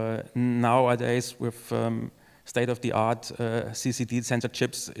 Nowadays, with state-of-the-art CCD sensor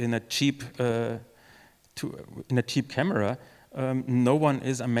chips in a cheap camera, no one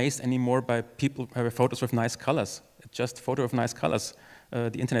is amazed anymore by photos with nice colors. It's just a photo of nice colors.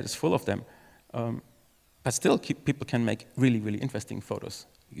 The internet is full of them. But still, people can make really, really interesting photos.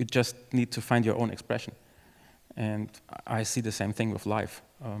 You just need to find your own expression. And I see the same thing with live.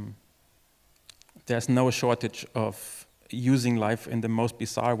 There's no shortage of using live in the most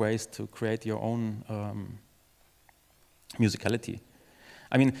bizarre ways to create your own musicality.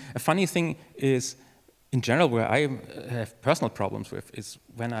 I mean, a funny thing is, in general, where I have personal problems with is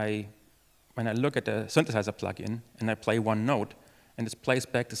when I look at a synthesizer plugin and I play one note, and it plays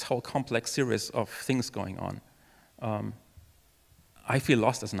back this whole complex series of things going on. I feel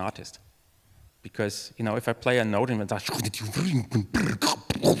lost as an artist, because if I play a note and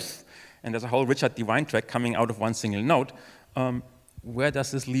there's a whole Richard Devine track coming out of one single note, where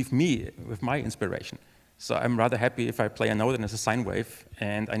does this leave me with my inspiration? So I'm rather happy if I play a note and it's a sine wave,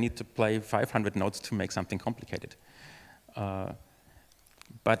 and I need to play 500 notes to make something complicated.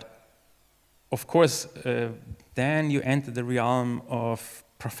 But of course, then you enter the realm of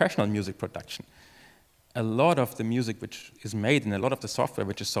professional music production. A lot of the music which is made and a lot of the software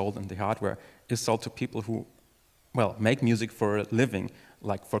which is sold and the hardware is sold to people who, well, make music for a living,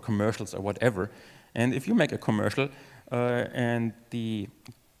 like for commercials or whatever. And if you make a commercial and the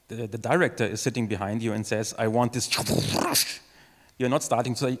director is sitting behind you and says, I want this, you're not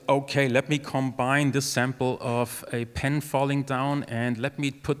starting to say, okay, let me combine this sample of a pen falling down and let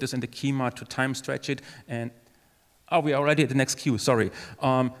me put this in the keymark to time stretch it, and oh, we're already at the next cue, sorry.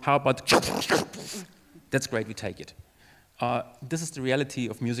 How about, that's great, we take it. This is the reality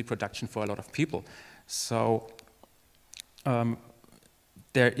of music production for a lot of people. So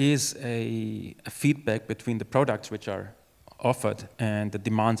there is a feedback between the products which are offered and the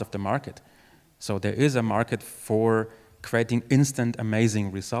demands of the market. So there is a market for creating instant,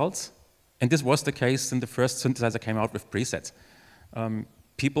 amazing results. And this was the case when the first synthesizer came out with presets.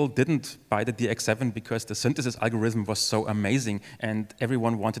 People didn't buy the DX7 because the synthesis algorithm was so amazing and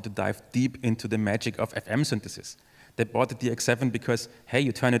everyone wanted to dive deep into the magic of FM synthesis. They bought the DX7 because, hey,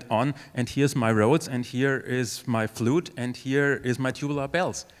 you turn it on and here's my Rhodes and here is my flute and here is my tubular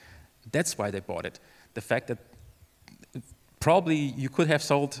bells. That's why they bought it. The fact that probably you could have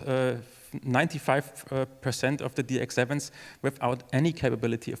sold 95% of the DX7s without any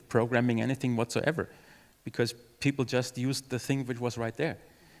capability of programming anything whatsoever. because people just used the thing which was right there.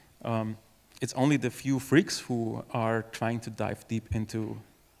 It's only the few freaks who are trying to dive deep into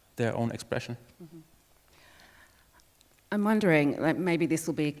their own expression. Mm-hmm. I'm wondering, like, maybe this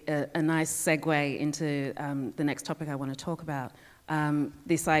will be a nice segue into the next topic I want to talk about.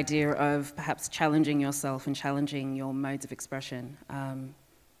 This idea of perhaps challenging yourself and challenging your modes of expression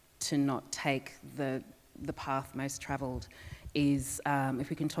to not take the path most traveled is, if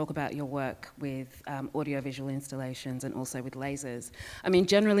we can talk about your work with audiovisual installations and also with lasers. I mean,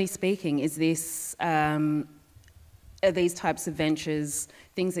 generally speaking, is this, are these types of ventures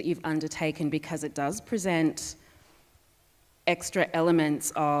things that you've undertaken because it does present extra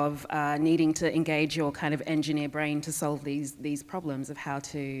elements of needing to engage your kind of engineer brain to solve these problems of how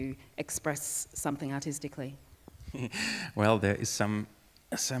to express something artistically? Well, there is some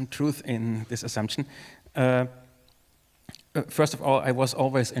truth in this assumption. First of all, I was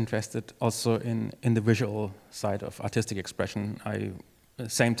always interested also in the visual side of artistic expression.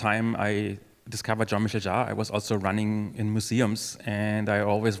 Same time I discovered Jean-Michel Jarre, I was also running in museums, and I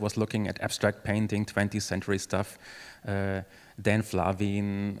always was looking at abstract painting, 20th century stuff, Dan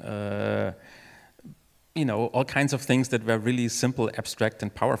Flavin, you know, all kinds of things that were really simple, abstract,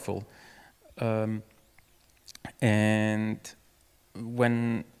 and powerful. And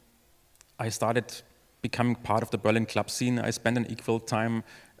when I started becoming part of the Berlin club scene, I spent an equal time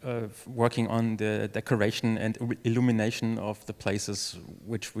working on the decoration and illumination of the places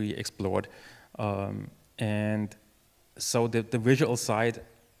which we explored. And so the visual side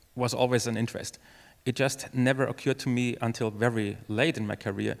was always an interest. It just never occurred to me until very late in my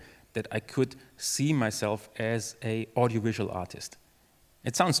career that I could see myself as an audiovisual artist.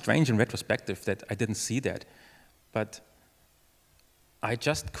 It sounds strange in retrospective that I didn't see that, but I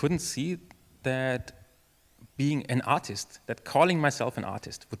just couldn't see that being an artist, that calling myself an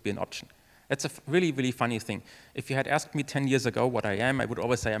artist would be an option. That's a really, really funny thing. If you had asked me 10 years ago what I am, I would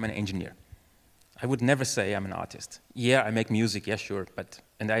always say I'm an engineer. I would never say I'm an artist. Yeah, I make music, yeah, sure,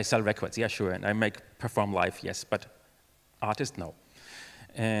 and I sell records, yeah, sure, and I perform live, yes, but artist, no.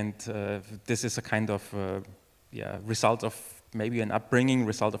 And this is a kind of result of maybe an upbringing,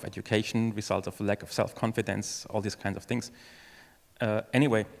 result of education, result of lack of self-confidence, all these kinds of things.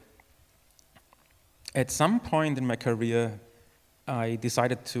 Anyway, at some point in my career, I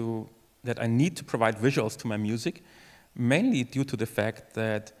decided that I need to provide visuals to my music, mainly due to the fact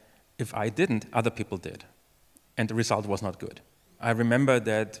that if I didn't, other people did, and the result was not good. I remember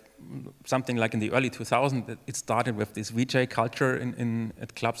that something like in the early 2000s, it started with this VJ culture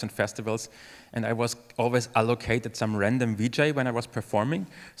at clubs and festivals, and I was always allocated some random VJ when I was performing.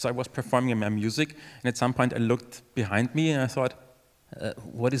 So I was performing my music, and at some point I looked behind me and I thought,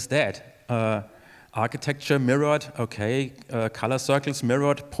 what is that? Architecture mirrored, okay, color circles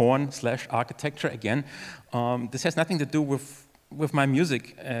mirrored, porn/architecture again. This has nothing to do with my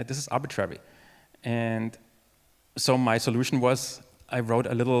music. This is arbitrary. And so my solution was I wrote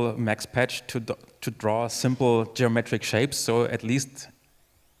a little max patch to draw simple geometric shapes, so at least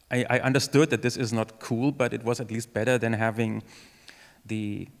I understood that this is not cool, but it was at least better than having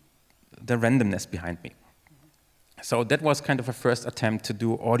the randomness behind me. So that was kind of a first attempt to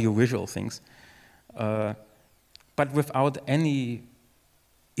do audiovisual things, but without any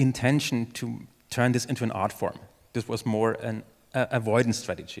intention to turn this into an art form. This was more an avoidance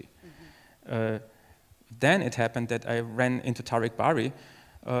strategy. Mm-hmm. Then it happened that I ran into Tariq Bari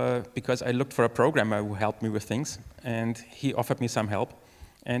because I looked for a programmer who helped me with things, and he offered me some help,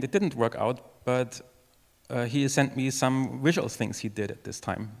 and it didn't work out, but he sent me some visual things he did at this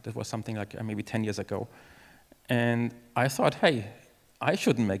time. That was something like maybe 10 years ago. And I thought, hey, I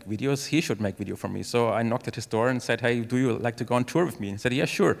shouldn't make videos, he should make video for me. So I knocked at his door and said, hey, do you like to go on tour with me? And he said, yeah,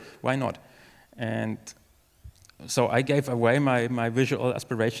 sure, why not? And so I gave away my visual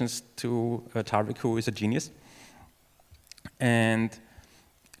aspirations to Tariq, who is a genius. And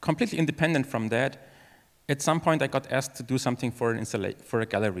completely independent from that, at some point I got asked to do something for a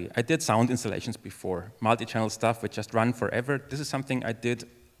gallery. I did sound installations before, multi-channel stuff which just run forever. This is something I did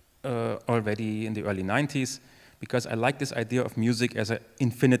already in the early 90s, because I like this idea of music as an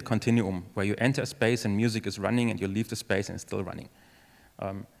infinite continuum, where you enter a space and music is running, and you leave the space and it's still running.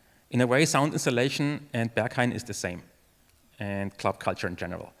 In a way, sound installation and Berghain is the same, and club culture in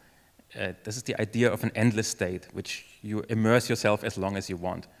general. This is the idea of an endless state, which you immerse yourself as long as you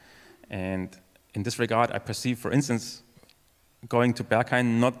want. And in this regard, I perceive, for instance, going to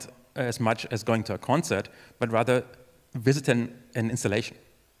Berghain not as much as going to a concert, but rather visiting an installation.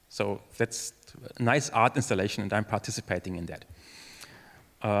 So that's a nice art installation, and I'm participating in that.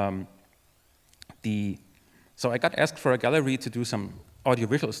 So I got asked for a gallery to do some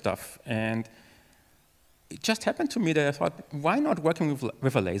audiovisual stuff, and it just happened to me that I thought, why not working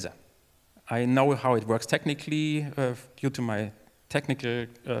with a laser? I know how it works technically due to my technical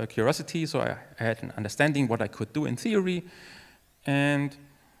curiosity, so I had an understanding what I could do in theory. And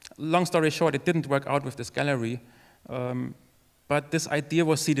long story short, it didn't work out with this gallery, but this idea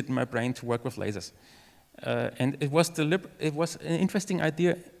was seeded in my brain to work with lasers. And it was an interesting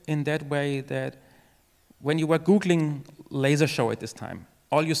idea in that way that when you were Googling laser show at this time,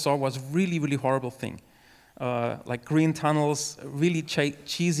 all you saw was really, really horrible thing. Like green tunnels, really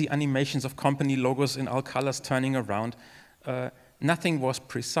cheesy animations of company logos in all colors turning around. Nothing was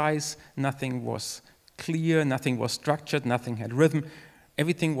precise, nothing was clear, nothing was structured, nothing had rhythm.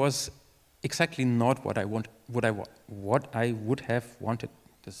 Everything was exactly not what I would have wanted.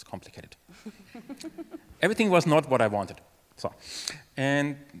 This is complicated. Everything was not what I wanted. So,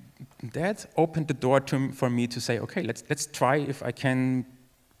 and that opened the door for me to say, okay, let's try if I can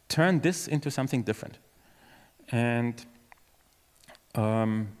turn this into something different. And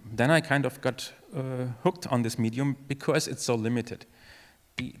then I kind of got hooked on this medium because it's so limited.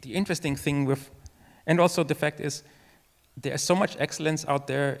 The interesting thing with, and also the fact is, there's so much excellence out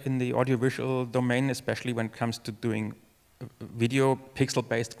there in the audiovisual domain, especially when it comes to doing video,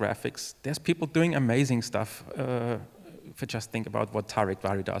 pixel-based graphics. There's people doing amazing stuff. If you just think about what Tarek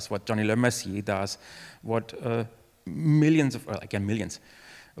Vari does, what Johnny Le Mercier does, what billions,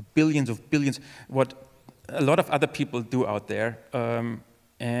 what a lot of other people do out there.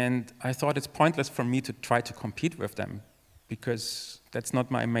 And I thought it's pointless for me to try to compete with them because that's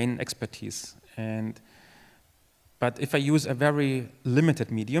not my main expertise. But if I use a very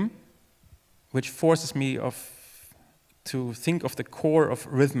limited medium, which forces me to think of the core of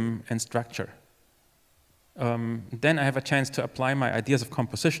rhythm and structure, then I have a chance to apply my ideas of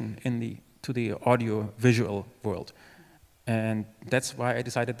composition to the audio-visual world. And that's why I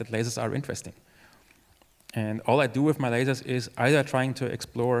decided that lasers are interesting. And all I do with my lasers is either trying to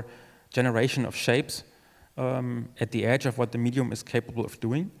explore generation of shapes at the edge of what the medium is capable of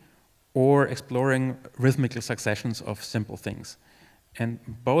doing, or exploring rhythmical successions of simple things. And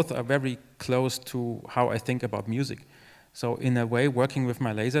both are very close to how I think about music. So in a way, working with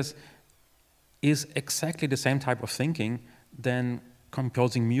my lasers is exactly the same type of thinking than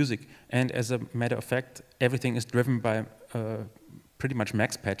composing music. And as a matter of fact, everything is driven by pretty much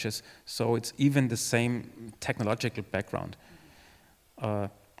max patches, so it's even the same technological background.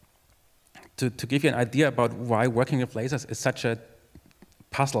 To give you an idea about why working with lasers is such a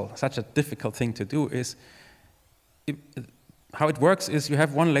puzzle, such a difficult thing to do, is how it works is you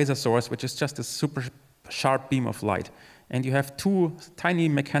have one laser source, which is just a super sharp beam of light, and you have two tiny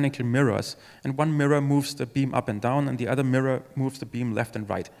mechanical mirrors, and one mirror moves the beam up and down, and the other mirror moves the beam left and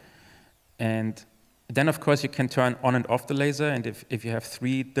right. And then, of course, you can turn on and off the laser, and if you have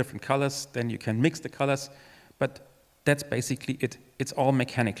 3 different colors, then you can mix the colors, but that's basically it. It's all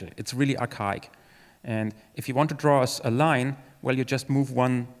mechanical. It's really archaic. And if you want to draw a line, well, you just move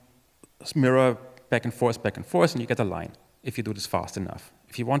one mirror back and forth, and you get a line, if you do this fast enough.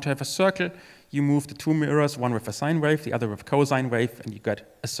 If you want to have a circle, you move the 2 mirrors, one with a sine wave, the other with a cosine wave, and you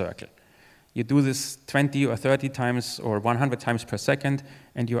get a circle. You do this 20 or 30 times or 100 times per second,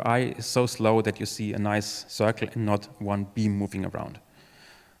 and your eye is so slow that you see a nice circle and not one beam moving around.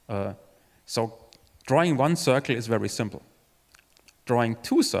 So drawing one circle is very simple. Drawing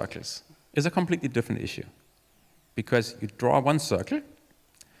 2 circles is a completely different issue, because you draw one circle,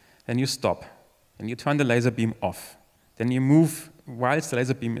 then you stop, and you turn the laser beam off. Then you move, whilst the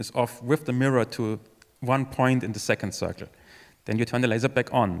laser beam is off, with the mirror to one point in the second circle. Then you turn the laser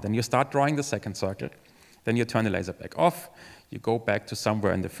back on. Then you start drawing the second circle. Then you turn the laser back off. You go back to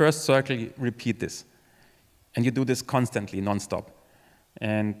somewhere in the first circle. You repeat this. And you do this constantly, non-stop.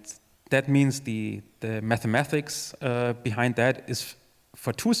 And that means the mathematics behind that is,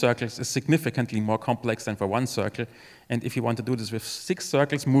 for 2 circles, is significantly more complex than for 1 circle. And if you want to do this with 6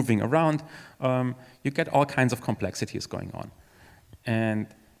 circles moving around, you get all kinds of complexities going on. And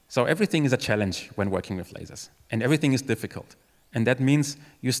so everything is a challenge when working with lasers. And everything is difficult. And that means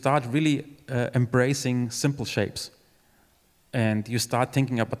you start really embracing simple shapes. And you start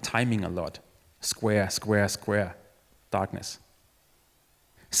thinking about timing a lot. Square, square, square. Darkness.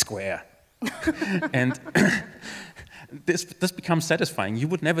 Square. And this becomes satisfying. You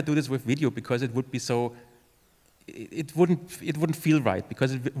would never do this with video because it would be so, it wouldn't feel right,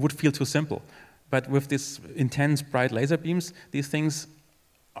 because it would feel too simple. But with this intense bright laser beams, these things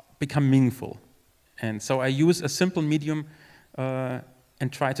become meaningful. And so I use a simple medium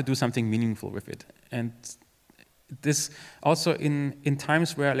and try to do something meaningful with it. And this also in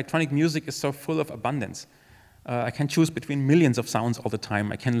times where electronic music is so full of abundance. I can choose between millions of sounds all the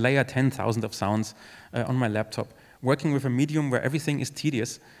time. I can layer 10,000 of sounds on my laptop. Working with a medium where everything is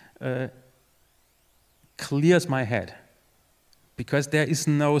tedious clears my head, because there is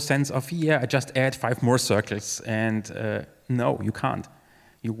no sense of, yeah, I just add 5 more circles, and no, you can't.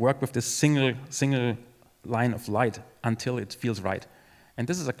 You work with this single line of light until it feels right. And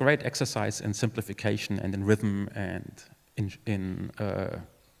this is a great exercise in simplification and in rhythm and in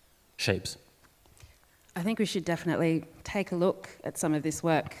shapes. I think we should definitely take a look at some of this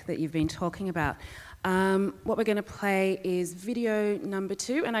work that you've been talking about. What we're going to play is video number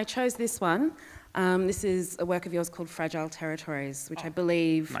 2, and I chose this one. This is a work of yours called Fragile Territories, which I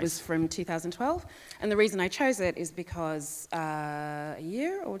believe was from 2012. And the reason I chose it is because a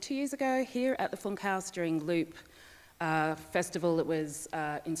year or 2 years ago, here at the Funkhaus during Loop Festival, it was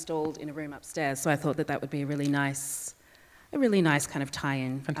installed in a room upstairs. So I thought that that would be a really nice kind of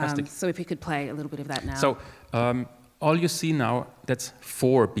tie-in. Fantastic. So if you could play a little bit of that now. So all you see now, that's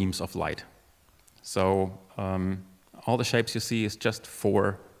 4 beams of light. So all the shapes you see is just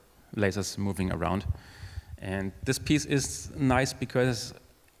 4 lasers moving around. And this piece is nice because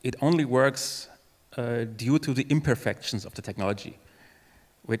it only works due to the imperfections of the technology,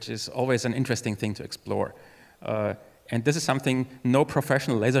 which is always an interesting thing to explore. And this is something no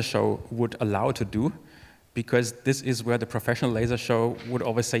professional laser show would allow to do, because this is where the professional laser show would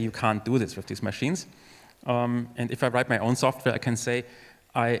always say you can't do this with these machines. And if I write my own software, I can say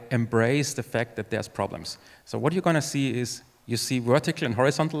I embrace the fact that there's problems. So what you're going to see is you see vertical and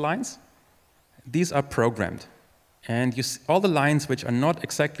horizontal lines. These are programmed. And you see all the lines which are not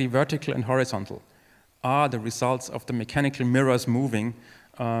exactly vertical and horizontal are the results of the mechanical mirrors moving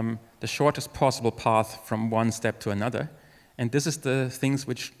the shortest possible path from one step to another. And this is the things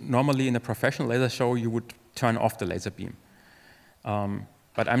which normally in a professional laser show you would turn off the laser beam.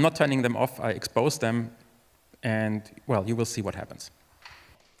 But I'm not turning them off, I expose them, and well, you will see what happens.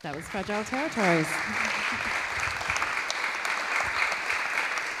 That was Fragile Territories.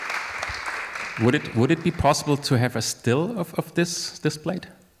 Would it be possible to have a still of this displayed?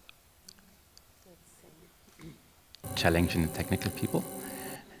 Challenging the technical people.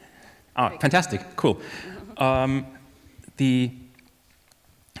 Ah, fantastic, cool. A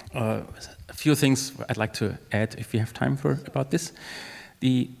few things I'd like to add, if you have time for about this.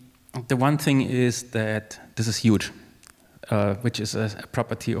 The one thing is that this is huge, which is a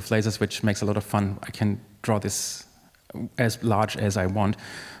property of lasers which makes a lot of fun. I can draw this as large as I want.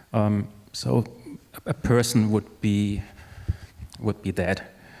 So a person would be dead.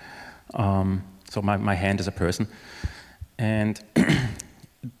 So my hand is a person. And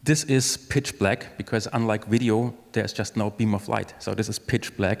this is pitch black, because unlike video, there's just no beam of light. So this is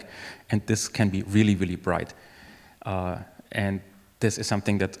pitch black, and this can be really, really bright. And this is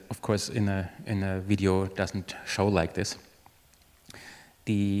something that, of course, in a video doesn't show like this.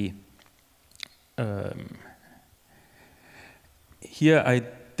 Here I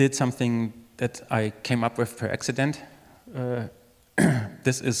did something that I came up with per accident.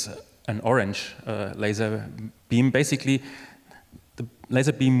 This is an orange laser beam. Basically, the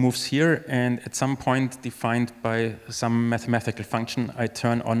laser beam moves here, and at some point defined by some mathematical function, I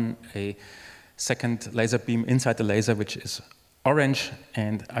turn on a second laser beam inside the laser, which is orange,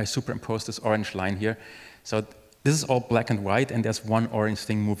 and I superimpose this orange line here. So this is all black and white, and there's one orange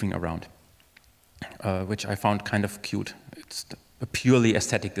thing moving around, which I found kind of cute. It's a purely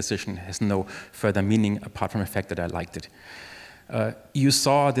aesthetic decision. It has no further meaning apart from the fact that I liked it. You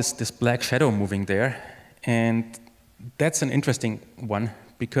saw this black shadow moving there, and that's an interesting one,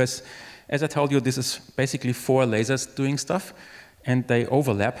 because as I told you, this is basically 4 lasers doing stuff, and they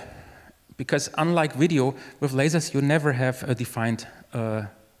overlap. Because unlike video, with lasers you never have a defined,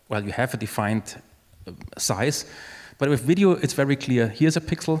 well, you have a defined size, but with video it's very clear. Here's a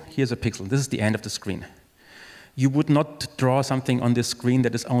pixel, here's a pixel. This is the end of the screen. You would not draw something on this screen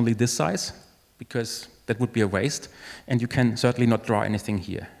that is only this size, because that would be a waste, and you can certainly not draw anything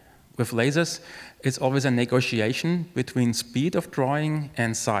here. With lasers, it's always a negotiation between speed of drawing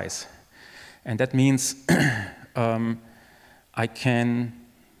and size. And that means I can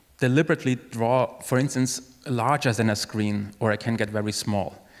deliberately draw, for instance, larger than a screen, or I can get very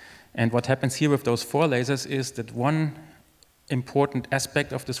small. And what happens here with those 4 lasers is that one important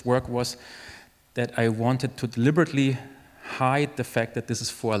aspect of this work was that I wanted to deliberately hide the fact that this is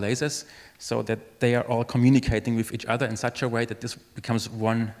 4 lasers, so that they are all communicating with each other in such a way that this becomes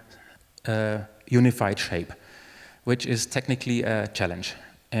one unified shape, which is technically a challenge.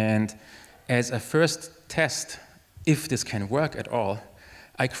 And as a first test, if this can work at all,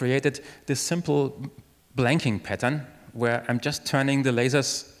 I created this simple blanking pattern where I'm just turning the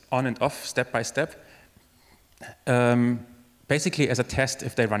lasers on and off step by step. basically as a test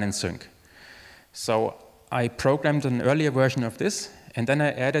if they run in sync. So I programmed an earlier version of this, and then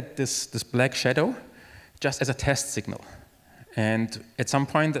I added this black shadow just as a test signal. And at some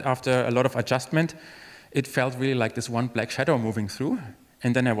point, after a lot of adjustment, it felt really like this one black shadow moving through.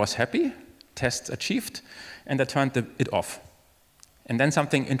 And then I was happy, test achieved, and I turned it off. And then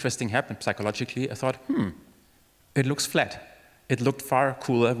something interesting happened psychologically. I thought, it looks flat. It looked far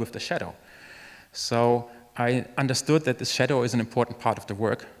cooler with the shadow. So I understood that this shadow is an important part of the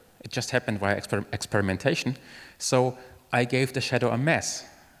work. It just happened via experimentation. So I gave the shadow a mass.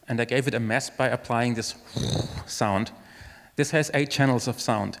 And I gave it a mass by applying this sound. This has 8 channels of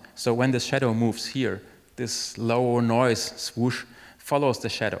sound. So when the shadow moves here, this low noise swoosh follows the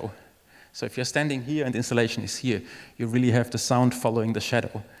shadow. So if you're standing here and the installation is here, you really have the sound following the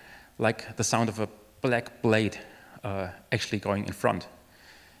shadow, like the sound of a black blade actually going in front.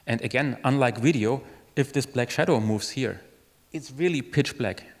 And again, unlike video, if this black shadow moves here, it's really pitch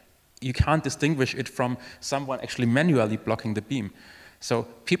black. You can't distinguish it from someone actually manually blocking the beam. So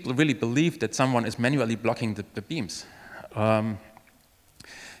people really believe that someone is manually blocking the beams. And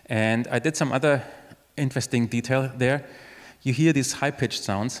I did some other interesting detail there. You hear these high-pitched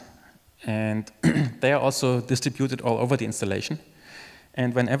sounds, and they are also distributed all over the installation.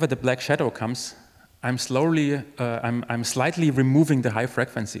 And whenever the black shadow comes, I'm slightly removing the high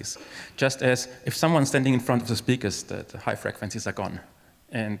frequencies, just as if someone's standing in front of the speakers, the high frequencies are gone.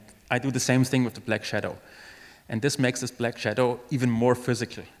 And I do the same thing with the black shadow. And this makes this black shadow even more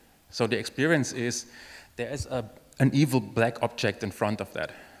physical. So the experience is there is an evil black object in front of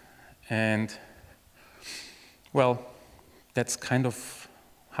that. And, well, that's kind of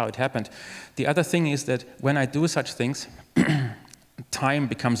how it happened. The other thing is that when I do such things, time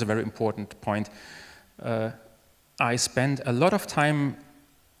becomes a very important point. I spend a lot of time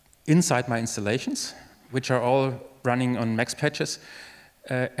inside my installations, which are all running on max patches,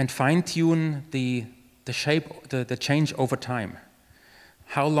 and fine-tune the shape, the change over time.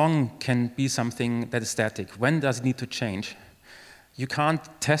 How long can be something that is static? When does it need to change? You can't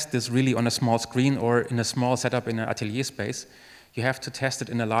test this really on a small screen or in a small setup in an atelier space. You have to test it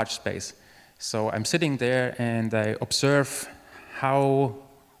in a large space. So I'm sitting there and I observe how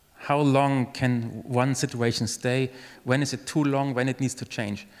long can one situation stay, when is it too long, when it needs to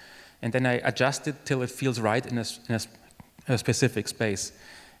change. And then I adjust it till it feels right in a specific space.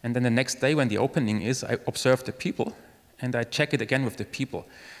 And then the next day when the opening is, I observe the people and I check it again with the people.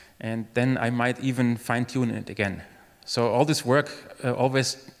 And then I might even fine-tune it again. So all this work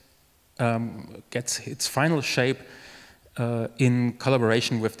always gets its final shape in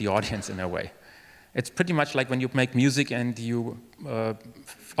collaboration with the audience in a way. It's pretty much like when you make music and you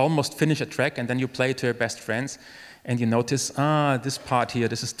almost finish a track and then you play it to your best friends and you notice, this part here,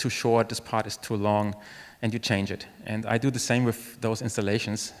 this is too short, this part is too long, and you change it. And I do the same with those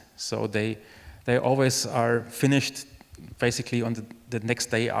installations. So they always are finished basically on the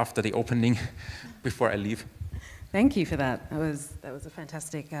next day after the opening before I leave. Thank you for that. That was a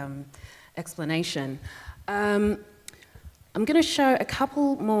fantastic explanation. I'm going to show a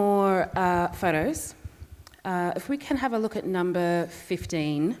couple more photos. If we can have a look at number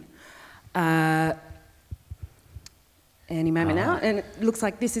 15. Any moment now. And it looks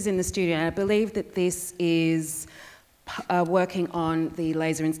like this is in the studio. And I believe that this is working on the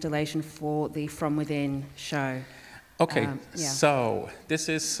laser installation for the From Within show. Okay, so this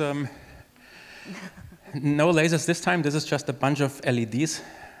is no lasers this time. This is just a bunch of LEDs.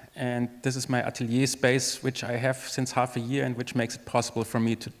 And this is my atelier space, which I have since half a year and which makes it possible for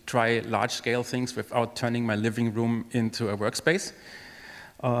me to try large-scale things without turning my living room into a workspace.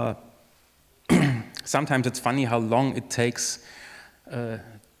 Sometimes it's funny how long it takes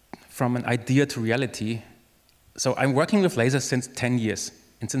from an idea to reality. So I'm working with lasers since 10 years.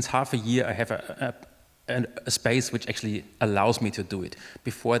 And since half a year, I have a space which actually allows me to do it.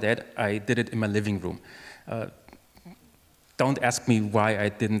 Before that, I did it in my living room. Don't ask me why I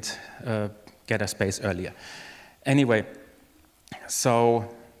didn't get a space earlier. Anyway, so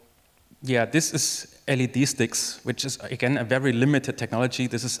yeah, this is LED sticks, which is, again, a very limited technology.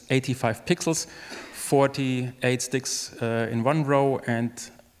 This is 85 pixels, 48 sticks in one row, and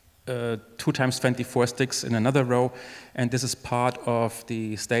 2 times 24 sticks in another row. And this is part of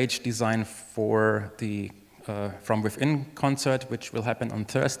the stage design for the From Within concert, which will happen on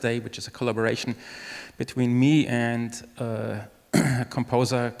Thursday, which is a collaboration between me and a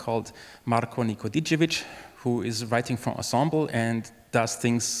composer called Marko Nikodicevic, who is writing for ensemble and does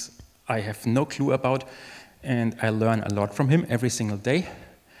things I have no clue about, and I learn a lot from him every single day.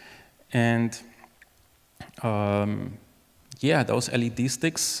 And yeah, those LED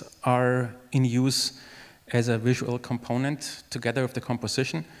sticks are in use as a visual component together with the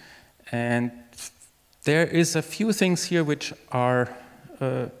composition. And there is a few things here which are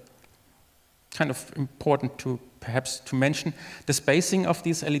kind of important to perhaps to mention. The spacing of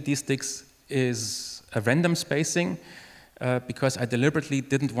these LED sticks is a random spacing because I deliberately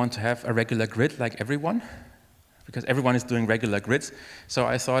didn't want to have a regular grid like everyone, because everyone is doing regular grids. So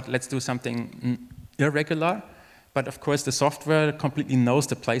I thought, let's do something irregular. But of course, the software completely knows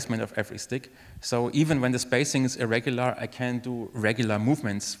the placement of every stick. So even when the spacing is irregular, I can do regular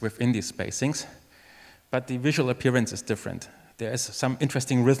movements within these spacings. But the visual appearance is different. There is some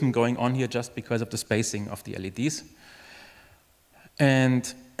interesting rhythm going on here just because of the spacing of the LEDs.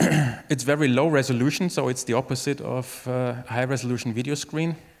 And it's very low resolution, so it's the opposite of a high resolution video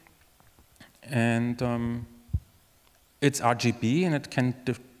screen. And it's RGB, and it can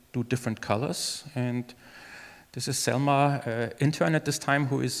do different colors. And this is Selma, intern at this time,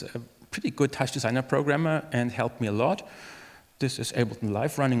 who is a pretty good touch designer programmer and helped me a lot. This is Ableton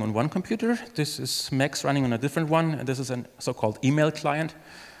Live running on one computer. This is Max running on a different one. And this is a so-called email client.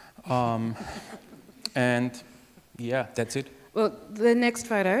 And yeah, that's it. Well, the next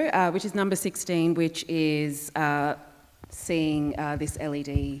photo, which is number 16, which is seeing this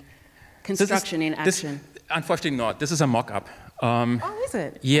LED construction in action. Unfortunately not. This is a mock-up. Oh, is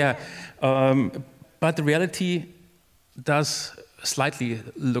it? Yeah. But the reality does slightly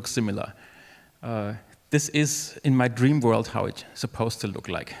look similar. This is, in my dream world, how it's supposed to look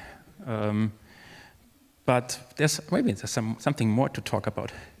like. But maybe there's something more to talk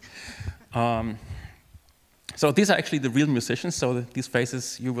about. So these are actually the real musicians, so these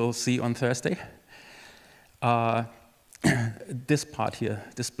faces you will see on Thursday. This part here,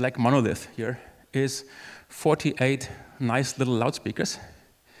 this black monolith here, is 48 nice little loudspeakers.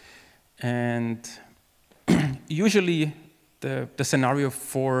 And usually the scenario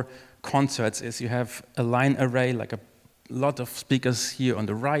for concerts is you have a line array, like a lot of speakers here on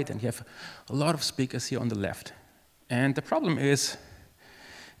the right, and you have a lot of speakers here on the left. And the problem is,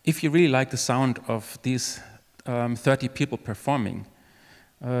 if you really like the sound of these 30 people performing,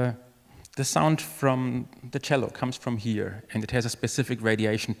 the sound from the cello comes from here, and it has a specific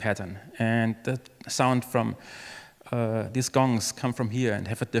radiation pattern. And the sound from these gongs come from here and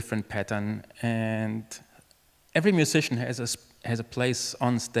have a different pattern. And every musician has a place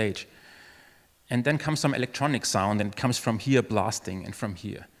on stage. And then comes some electronic sound, and it comes from here blasting and from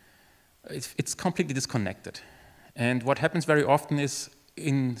here. It's completely disconnected. And what happens very often is,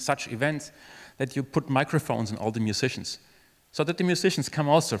 in such events, that you put microphones on all the musicians, so that the musicians come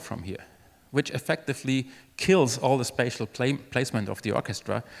also from here, which effectively kills all the spatial placement of the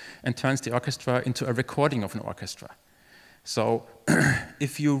orchestra and turns the orchestra into a recording of an orchestra. So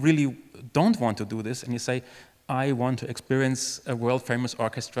if you really don't want to do this and you say, I want to experience a world-famous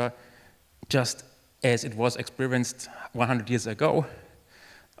orchestra just as it was experienced 100 years ago,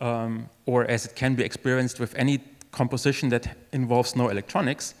 or as it can be experienced with any composition that involves no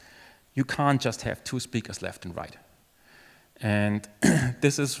electronics, you can't just have two speakers left and right. And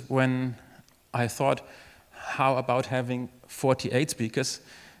this is when I thought, how about having 48 speakers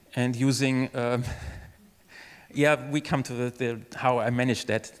and using, yeah, we come to how I managed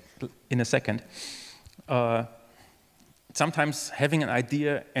that in a second. Sometimes having an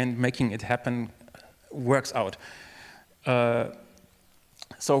idea and making it happen works out.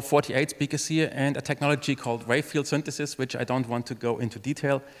 So 48 speakers here, and a technology called wave field synthesis, which I don't want to go into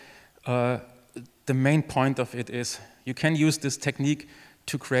detail. The main point of it is you can use this technique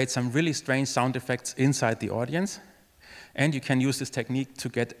to create some really strange sound effects inside the audience, and you can use this technique to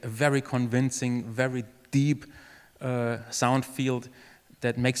get a very convincing, very deep sound field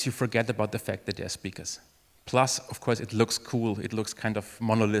that makes you forget about the fact that they're speakers. Plus, of course, it looks cool. It looks kind of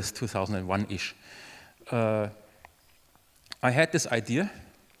Monolith 2001-ish. I had this idea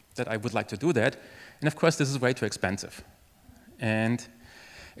that I would like to do that, and of course, this is way too expensive. And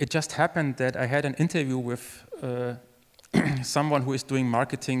it just happened that I had an interview with someone who is doing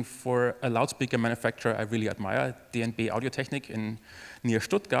marketing for a loudspeaker manufacturer I really admire, DNB Audiotechnik near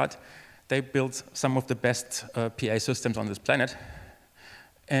Stuttgart. They build some of the best PA systems on this planet.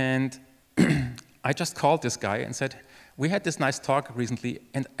 And I just called this guy and said, we had this nice talk recently,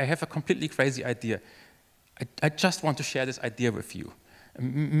 and I have a completely crazy idea. I just want to share this idea with you.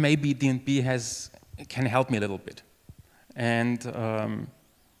 Maybe DNB can help me a little bit. And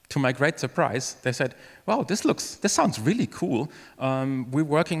to my great surprise, they said, wow, this sounds really cool. We're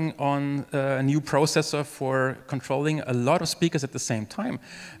working on a new processor for controlling a lot of speakers at the same time.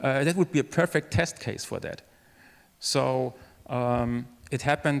 That would be a perfect test case for that. So it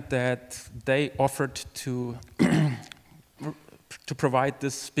happened that they offered to provide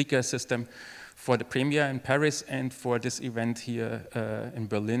this speaker system for the premiere in Paris and for this event here in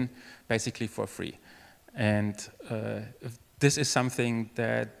Berlin, basically for free. And this is something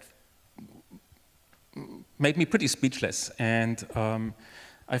that made me pretty speechless, and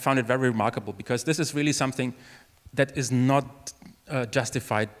I found it very remarkable, because this is really something that is not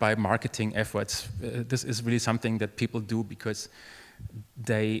justified by marketing efforts. This is really something that people do because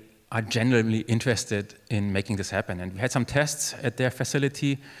they are genuinely interested in making this happen. And we had some tests at their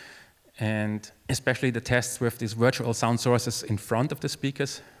facility, and especially the tests with these virtual sound sources in front of the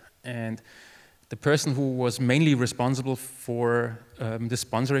speakers. And the person who was mainly responsible for the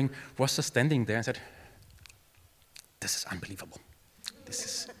sponsoring was just standing there and said, "This is unbelievable.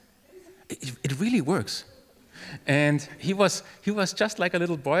 It really works." And he was just like a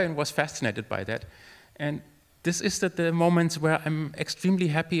little boy and was fascinated by that. And this is the moments where I'm extremely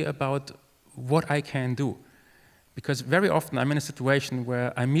happy about what I can do. Because very often I'm in a situation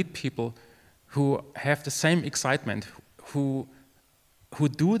where I meet people who have the same excitement, who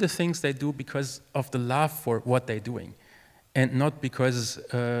do the things they do because of the love for what they're doing, and not because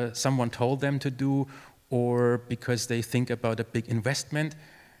someone told them to do, or because they think about a big investment.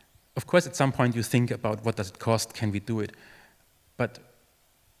 Of course, at some point you think about what does it cost, can we do it? But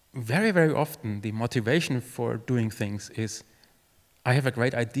very, very often the motivation for doing things is, I have a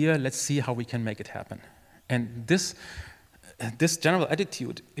great idea, let's see how we can make it happen. And this general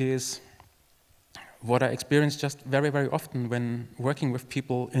attitude is what I experience just very, very often when working with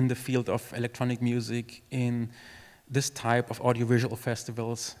people in the field of electronic music, in this type of audiovisual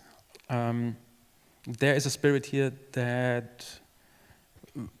festivals. There is a spirit here that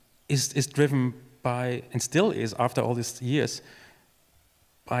is driven by, and still is after all these years,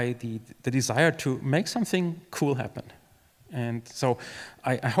 by the desire to make something cool happen. And so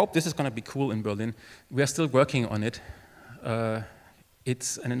I hope this is going to be cool in Berlin. We are still working on it.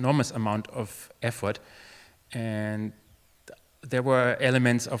 It's an enormous amount of effort. And there were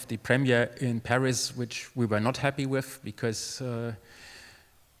elements of the premiere in Paris which we were not happy with, because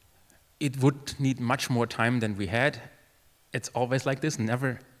it would need much more time than we had. It's always like this.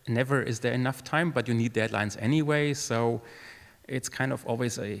 Never is there enough time, but you need deadlines anyway. So it's kind of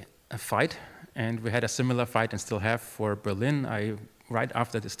always a fight. And we had a similar fight, and still have, for Berlin. Right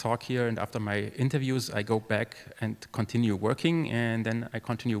after this talk here and after my interviews, I go back and continue working, and then I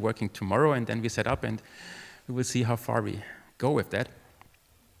continue working tomorrow, and then we set up, and we will see how far we go with that.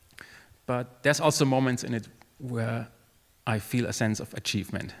 But there's also moments in it where I feel a sense of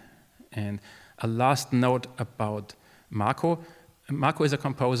achievement. And a last note about Marco. Marco is a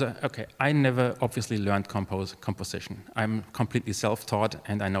composer. Okay, I never obviously learned composition. I'm completely self-taught,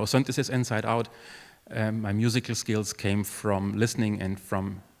 and I know synthesis inside out. My musical skills came from listening and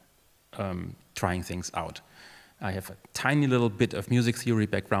from trying things out. I have a tiny little bit of music theory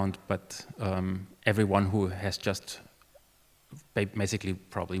background, but everyone who has just basically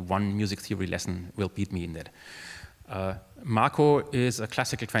probably one music theory lesson will beat me in that. Marco is a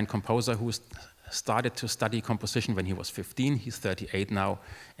classical trained composer who started to study composition when he was 15. He's 38 now,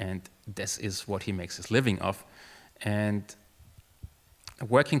 and this is what he makes his living of. And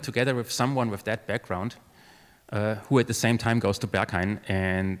working together with someone with that background, who at the same time goes to Berghain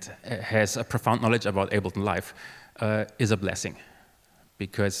and has a profound knowledge about Ableton Live, is a blessing.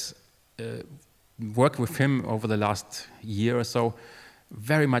 Because work with him over the last year or so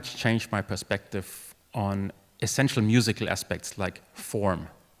very much changed my perspective on essential musical aspects like form,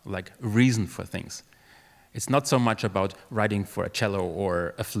 like reason for things. It's not so much about writing for a cello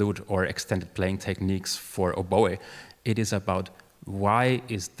or a flute or extended playing techniques for oboe. It is about, why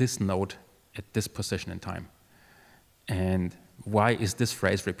is this note at this position in time? And why is this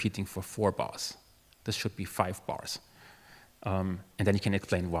phrase repeating for 4 bars? This should be 5 bars. And then you can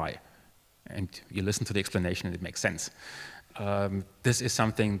explain why. And you listen to the explanation and it makes sense. This is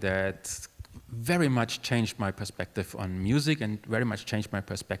something that very much changed my perspective on music, and very much changed my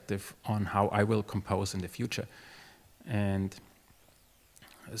perspective on how I will compose in the future. And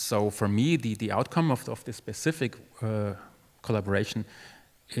so for me, the outcome of this specific collaboration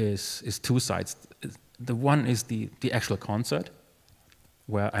is 2 sides. The one is the actual concert,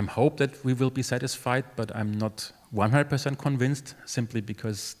 where I hope that we will be satisfied, but I'm not 100% convinced, simply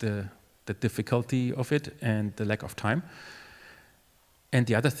because the difficulty of it and the lack of time. And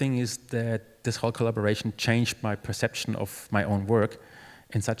the other thing is that this whole collaboration changed my perception of my own work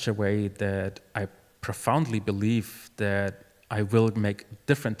in such a way that I profoundly believe that I will make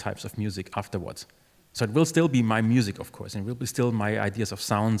different types of music afterwards. So it will still be my music, of course, and it will be still my ideas of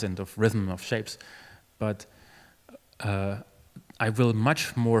sounds and of rhythm, of shapes, but I will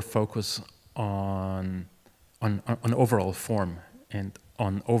much more focus on overall form and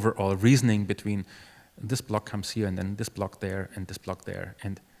on overall reasoning between this block comes here and then this block there and this block there,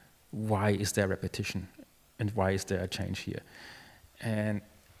 and why is there repetition and why is there a change here. And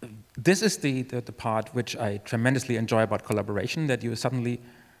this is the part which I tremendously enjoy about collaboration, that you suddenly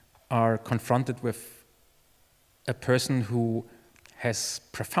are confronted with a person who has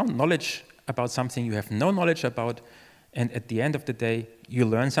profound knowledge about something you have no knowledge about, and at the end of the day, you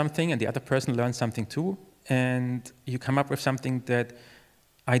learn something and the other person learns something too, and you come up with something that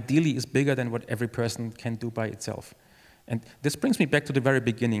ideally is bigger than what every person can do by itself. And this brings me back to the very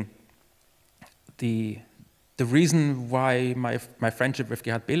beginning. The reason why my friendship with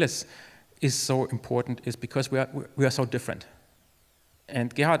Gerhard Behles is so important is because we are so different.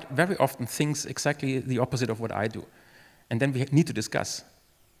 And Gerhard very often thinks exactly the opposite of what I do. And then we need to discuss.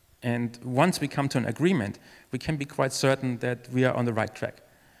 And once we come to an agreement, we can be quite certain that we are on the right track.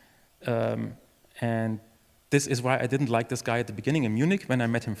 And this is why I didn't like this guy at the beginning in Munich when I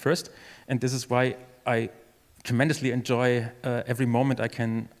met him first. And this is why I tremendously enjoy every moment I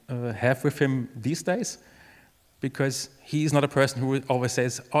can have with him these days, because he is not a person who always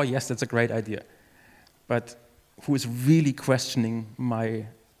says, oh yes, that's a great idea, but who is really questioning my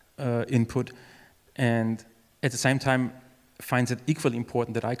input, and at the same time finds it equally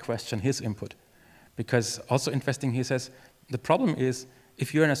important that I question his input. Because also interesting, he says, the problem is,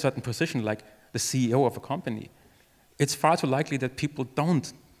 if you're in a certain position, like the CEO of a company, it's far too likely that people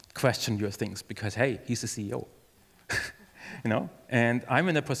don't question your things because, hey, he's the CEO. You know? And I'm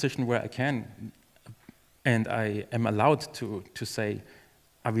in a position where I can, and I am allowed to say,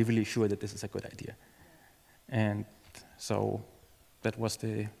 are we really sure that this is a good idea? And so that was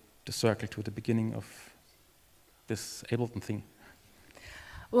the circle to the beginning of this Ableton thing.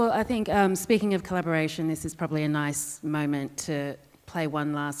 Well, I think speaking of collaboration, this is probably a nice moment to play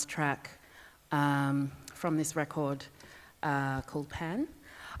one last track from this record called Pan.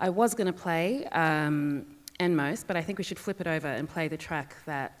 I was going to play Enmos, but I think we should flip it over and play the track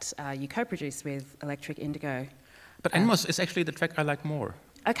that you co-produced with Electric Indigo. But Enmos is actually the track I like more.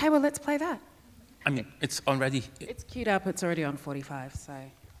 Okay, well, let's play that. I mean, it's already... It's queued up, it's already on 45, so...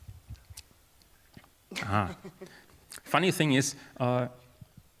 Funny thing is, on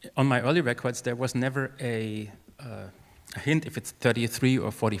my early records, there was never a hint if it's 33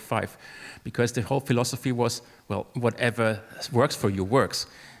 or 45, because the whole philosophy was, well, whatever works for you works.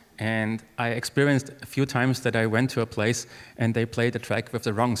 And I experienced a few times that I went to a place and they played a track with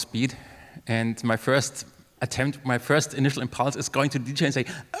the wrong speed, and my first attempt, my first initial impulse is going to the DJ and say,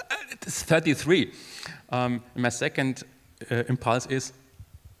 it's 33. And my second impulse is,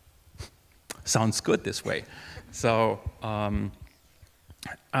 sounds good this way. So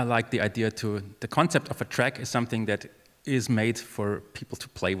I like the idea the concept of a track is something that is made for people to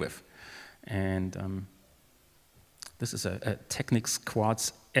play with. And this is a Technics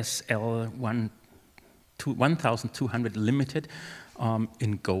Quartz SL 1200 Limited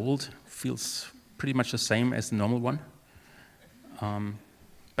in gold. Feels pretty much the same as the normal one,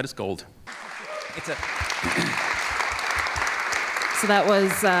 but it's gold. It's a So that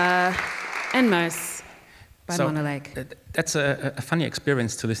was Enmos by Monolake. That's a funny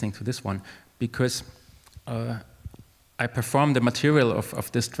experience to listening to this one, because I perform the material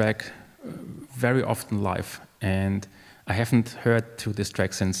of this track very often live, and I haven't heard to this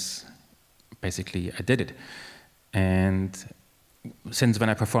track since basically I did it. And since when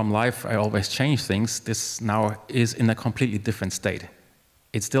I perform live, I always change things, this now is in a completely different state.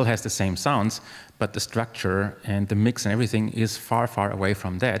 It still has the same sounds, but the structure and the mix and everything is far, far away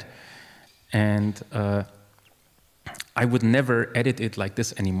from that. And I would never edit it like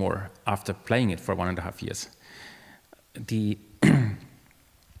this anymore after playing it for 1.5 years. The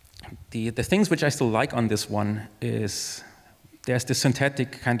things which I still like on this one is there's this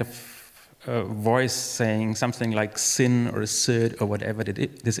synthetic kind of voice saying something like sin or sid or whatever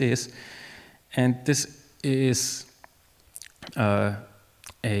this is. And this is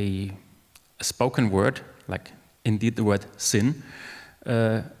a spoken word, like indeed the word sin,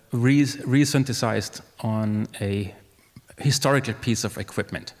 re-synthesized on a historical piece of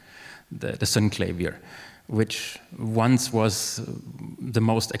equipment, the synclavier, which once was the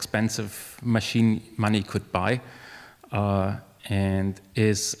most expensive machine money could buy, and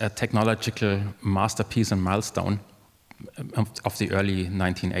is a technological masterpiece and milestone of the early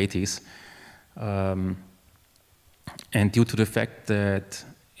 1980s. And due to the fact that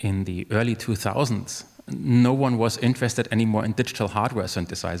in the early 2000s, no one was interested anymore in digital hardware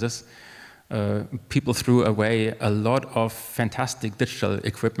synthesizers, people threw away a lot of fantastic digital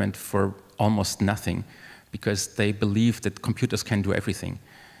equipment for almost nothing, because they believed that computers can do everything.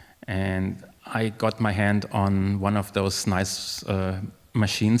 And I got my hand on one of those nice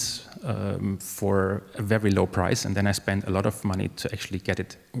machines for a very low price, and then I spent a lot of money to actually get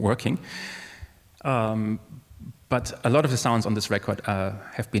it working. But a lot of the sounds on this record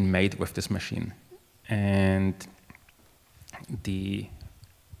have been made with this machine. And the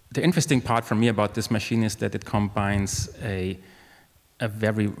interesting part for me about this machine is that it combines a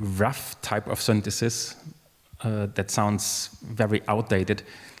very rough type of synthesis that sounds very outdated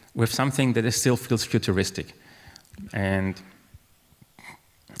with something that still feels futuristic. And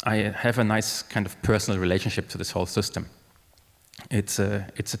I have a nice kind of personal relationship to this whole system. It's a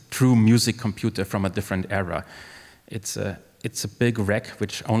true music computer from a different era. It's a big rack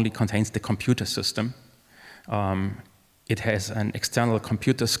which only contains the computer system. It has an external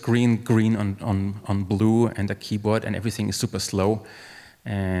computer screen, green on blue, and a keyboard, and everything is super slow.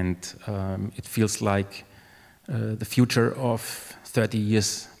 And it feels like the future of 30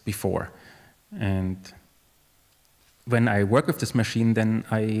 years before. And when I work with this machine, then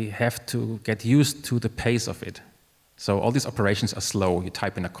I have to get used to the pace of it. So all these operations are slow. You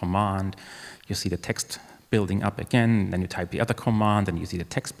type in a command, you see the text building up again, then you type the other command, and you see the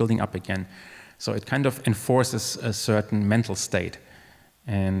text building up again. So it kind of enforces a certain mental state.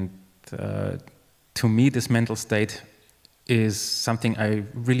 And to me, this mental state is something I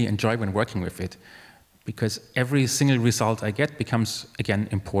really enjoy when working with it, because every single result I get becomes, again,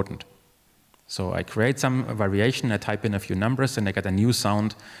 important. So I create some variation, I type in a few numbers, and I get a new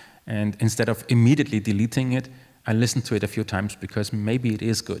sound. And instead of immediately deleting it, I listen to it a few times because maybe it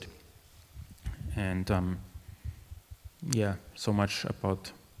is good. And yeah, so much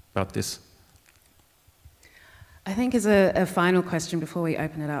about this. I think as a final question before we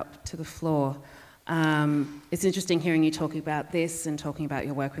open it up to the floor, it's interesting hearing you talking about this and talking about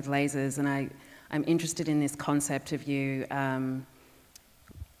your work with lasers, and I'm interested in this concept of you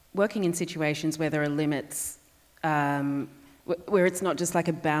working in situations where there are limits, where it's not just like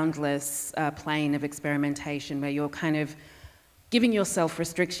a boundless plane of experimentation, where you're kind of giving yourself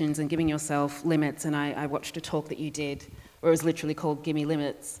restrictions and giving yourself limits. And I watched a talk that you did where it was literally called Gimme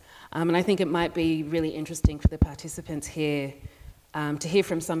Limits. And I think it might be really interesting for the participants here to hear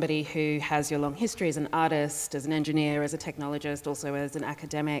from somebody who has your long history as an artist, as an engineer, as a technologist, also as an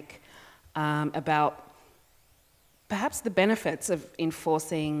academic, about perhaps the benefits of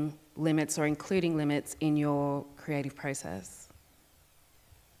enforcing limits or including limits in your creative process.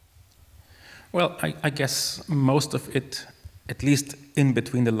 Well, I guess most of it, at least in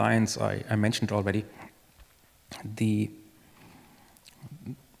between the lines I mentioned already,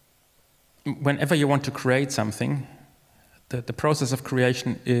 whenever you want to create something, the process of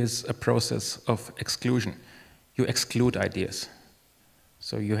creation is a process of exclusion. You exclude ideas.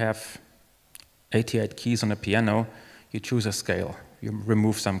 So you have 88 keys on a piano, you choose a scale, you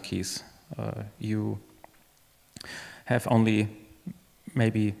remove some keys. You have only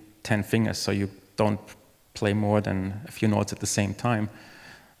maybe 10 fingers, so you don't play more than a few notes at the same time.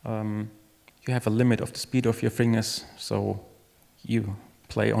 You have a limit of the speed of your fingers, so you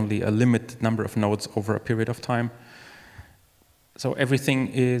play only a limited number of notes over a period of time. So every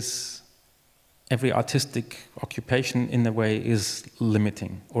artistic occupation in a way is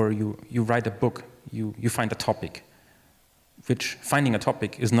limiting. Or you write a book, you find a topic, which finding a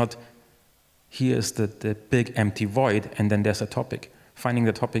topic is not, here's the big empty void and then there's a topic. Finding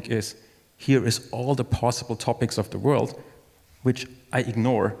the topic is, here is all the possible topics of the world, which I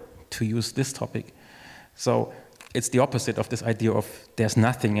ignore to use this topic. So it's the opposite of this idea of there's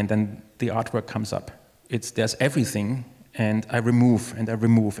nothing and then the artwork comes up. It's there's everything and I remove and I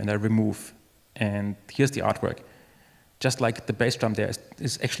remove and I remove. And here's the artwork. Just like the bass drum there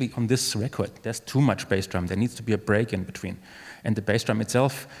is actually on this record, there's too much bass drum. There needs to be a break in between. And the bass drum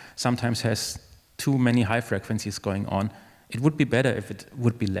itself sometimes has too many high frequencies going on. It would be better if it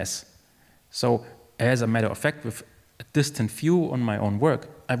would be less. So as a matter of fact, with a distant view on my own work,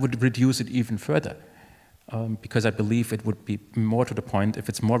 I would reduce it even further. Because I believe it would be more to the point if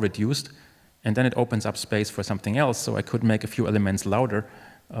it's more reduced, and then it opens up space for something else, so I could make a few elements louder,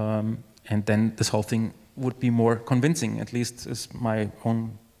 and then this whole thing would be more convincing, at least is my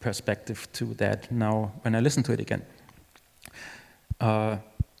own perspective to that now when I listen to it again.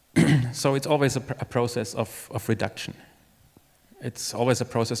 So it's always a process of reduction. It's always a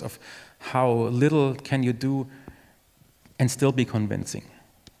process of how little can you do and still be convincing.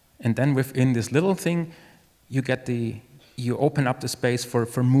 And then within this little thing, you open up the space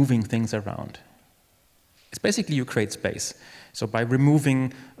for moving things around. It's basically you create space. So by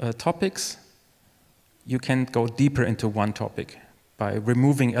removing topics, you can go deeper into one topic. By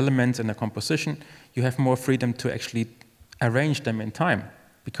removing elements in a composition, you have more freedom to actually arrange them in time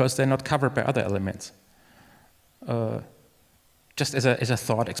because they're not covered by other elements. just as a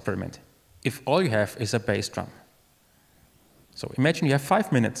thought experiment, if all you have is a bass drum, so imagine you have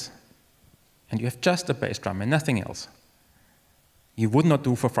 5 minutes and you have just a bass drum and nothing else. You would not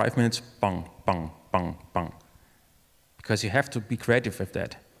do for 5 minutes bang, bang, bang, bang, because you have to be creative with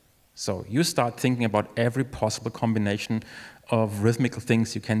that. So you start thinking about every possible combination of rhythmical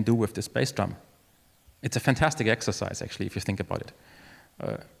things you can do with this bass drum. It's a fantastic exercise, actually, if you think about it.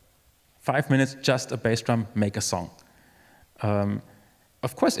 5 minutes, just a bass drum, make a song.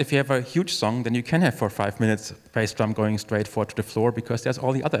 Of course, if you have a huge song, then you can have for 5 minutes bass drum going straight forward to the floor because there's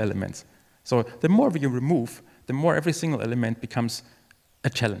all the other elements. So the more you remove, the more every single element becomes a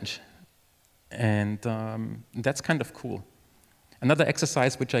challenge. And that's kind of cool. Another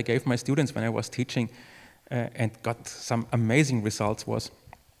exercise which I gave my students when I was teaching and got some amazing results was,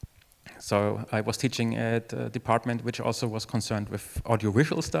 so I was teaching at a department which also was concerned with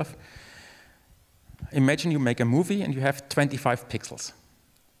audiovisual stuff. Imagine you make a movie and you have 25 pixels.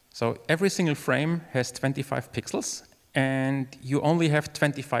 So every single frame has 25 pixels and you only have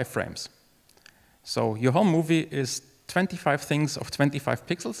 25 frames. So your whole movie is 25 things of 25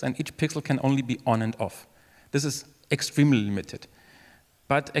 pixels and each pixel can only be on and off. This is extremely limited.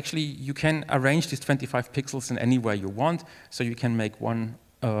 But actually you can arrange these 25 pixels in any way you want. So you can make one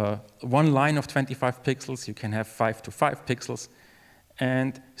line of 25 pixels, you can have 5 to 5 pixels.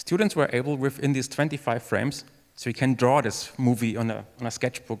 And students were able, within these 25 frames, so you can draw this movie on a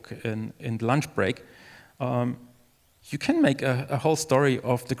sketchbook in the lunch break, you can make a whole story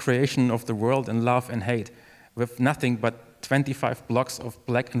of the creation of the world and love and hate with nothing but 25 blocks of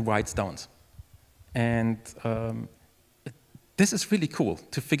black and white stones. And this is really cool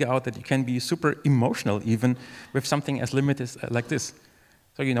to figure out that you can be super emotional even with something as limited as, like this.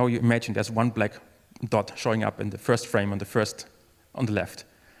 So you imagine there's one black dot showing up in the first frame on the left.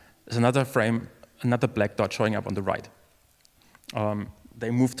 There's another frame, another black dot showing up on the right.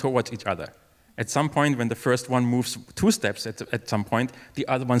 They move towards each other. At some point, when the first one moves 2 steps at some point, the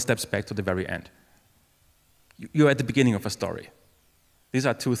other one steps back to the very end. You're at the beginning of a story. These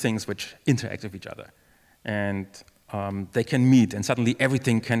are 2 things which interact with each other. And they can meet, and suddenly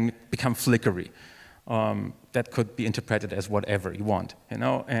everything can become flickery. That could be interpreted as whatever you want,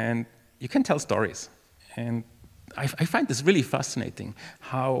 and you can tell stories. And I find this really fascinating,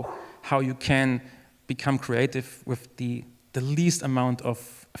 how you can become creative with the least amount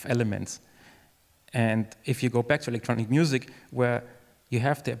of elements. And if you go back to electronic music, where you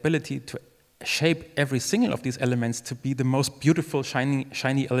have the ability to shape every single of these elements to be the most beautiful,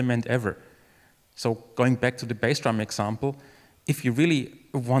 shiny element ever. So going back to the bass drum example, if you really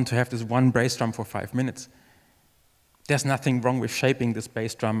want to have this one bass drum for 5 minutes, there's nothing wrong with shaping this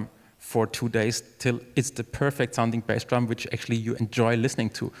bass drum for 2 days till it's the perfect sounding bass drum which actually you enjoy listening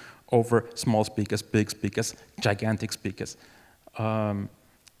to over small speakers, big speakers, gigantic speakers.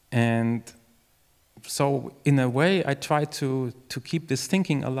 And so in a way I try to keep this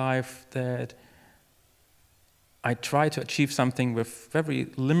thinking alive, that I try to achieve something with very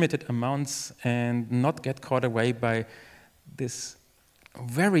limited amounts and not get caught away by this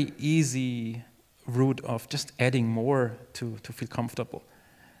very easy route of just adding more to feel comfortable.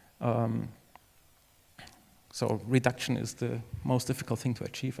 So reduction is the most difficult thing to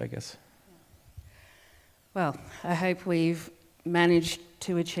achieve, I guess. Well, I hope we've managed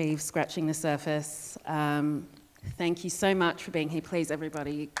to achieve scratching the surface. Thank you so much for being here. Please,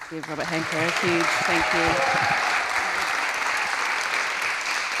 everybody, give Robert Henke a huge thank you.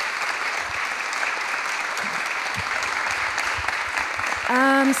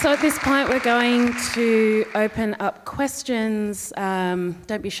 So at this point, we're going to open up questions.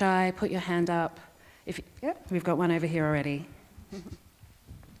 Don't be shy, put your hand up. We've got one over here already.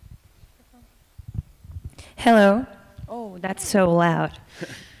 Hello. Oh, that's so loud.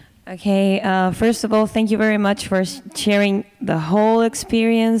 Okay, first of all, thank you very much for sharing the whole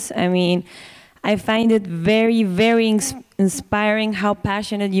experience. I mean, I find it very, very inspiring how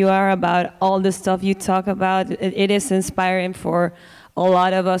passionate you are about all the stuff you talk about. It is inspiring for a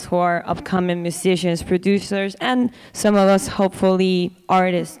lot of us who are upcoming musicians, producers, and some of us, hopefully,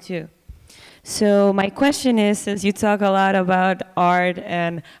 artists too. So my question is, since you talk a lot about art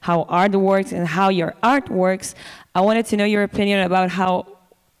and how art works and how your art works, I wanted to know your opinion about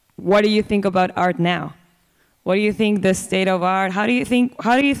what do you think about art now? What do you think the state of art? What do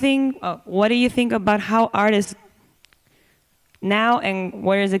you think about how art is now and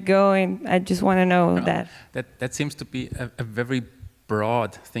where is it going? I just want to know that. That seems to be a very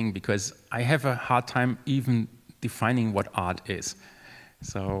broad thing, because I have a hard time even defining what art is.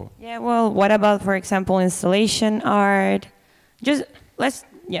 So yeah, well, what about, for example, installation art? Just let's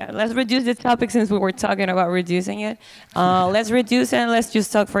let's reduce the topic since we were talking about reducing it. Let's reduce it and let's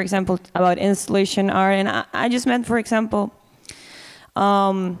just talk, for example, about installation art. And I just meant, for example,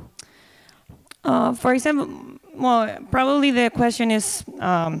 well, probably the question is,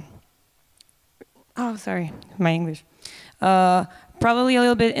 oh, sorry, my English. Probably a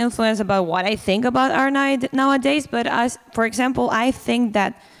little bit influenced about what I think about art nowadays, but as, for example, I think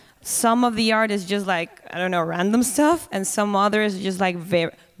that some of the art is just like, I don't know, random stuff, and some others just like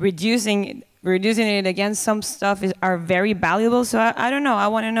reducing it again. Some stuff are very valuable, so I don't know, I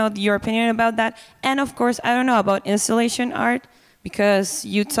want to know your opinion about that. And of course, I don't know about installation art, because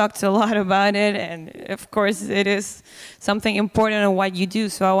you talked a lot about it, and of course it is something important in what you do,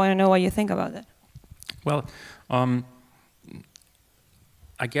 so I want to know what you think about that. Well,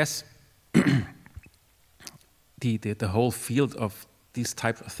 I guess the whole field of these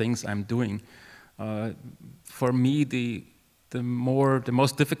type of things I'm doing, for me the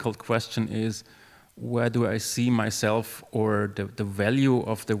most difficult question is, where do I see myself or the value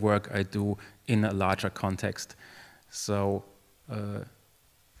of the work I do in a larger context? So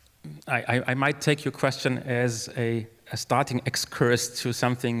I might take your question as a starting excursus to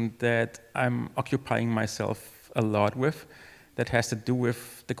something that I'm occupying myself a lot with, that has to do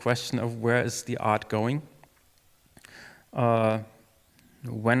with the question of where is the art going.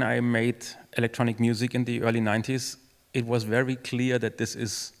 When I made electronic music in the early 90s, it was very clear that this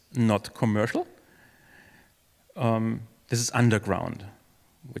is not commercial. This is underground,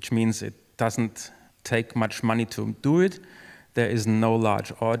 which means it doesn't take much money to do it. There is no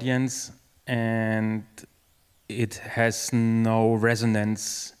large audience, and it has no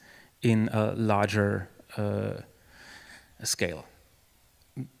resonance in a larger scale.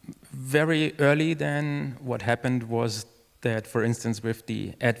 Very early then, what happened was that, for instance, with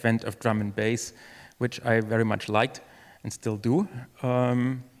the advent of drum and bass, which I very much liked and still do,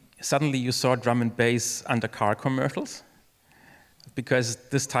 suddenly you saw drum and bass under car commercials, because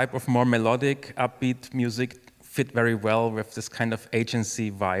this type of more melodic, upbeat music fit very well with this kind of agency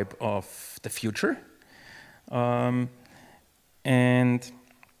vibe of the future. And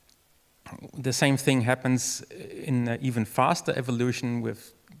the same thing happens in an even faster evolution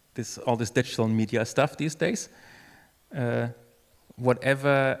with all this digital media stuff these days.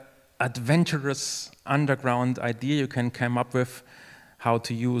 Whatever adventurous underground idea you can come up with, how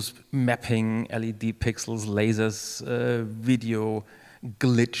to use mapping, LED pixels, lasers, video,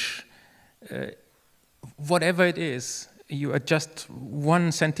 glitch, whatever it is, you are just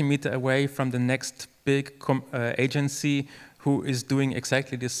 1 centimeter away from the next big agency who is doing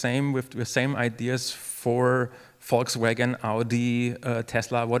exactly the same with the same ideas for Volkswagen, Audi,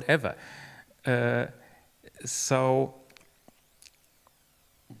 Tesla, whatever.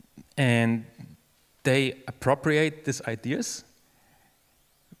 And they appropriate these ideas,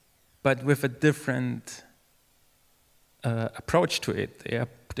 but with a different approach to it.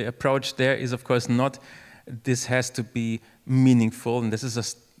 The approach there is, of course, not this has to be meaningful and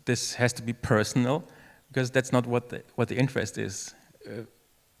this has to be personal, because that's not what the interest is.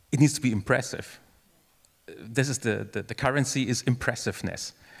 It needs to be impressive. This is the currency is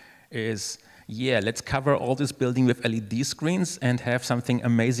impressiveness. Yeah, let's cover all this building with LED screens and have something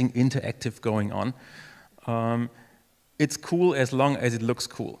amazing interactive going on. It's cool as long as it looks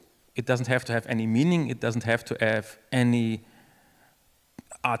cool. It doesn't have to have any meaning. It doesn't have to have any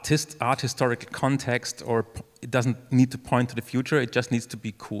art historical context, or it doesn't need to point to the future. It just needs to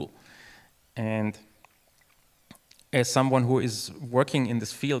be cool. And as someone who is working in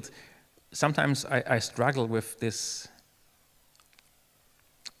this field, sometimes I struggle with this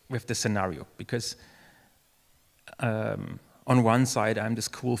scenario, because on one side I'm this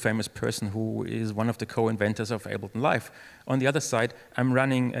cool famous person who is one of the co-inventors of Ableton Live. On the other side, I'm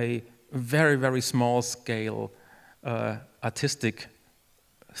running a very, very small scale artistic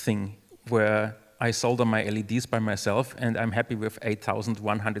thing where I solder my LEDs by myself and I'm happy with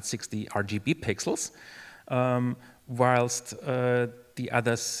 8,160 RGB pixels, whilst the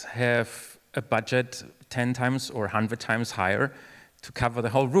others have a budget 10 times or 100 times higher to cover the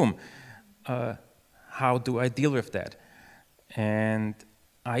whole room. How do I deal with that? And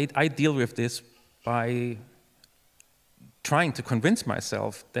I deal with this by trying to convince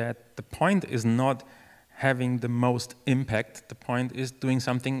myself that the point is not having the most impact, the point is doing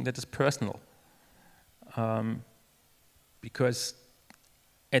something that is personal. Because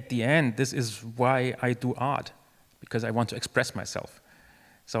at the end, this is why I do art, because I want to express myself.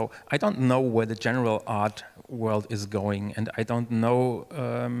 So I don't know where the general art world is going, and I don't know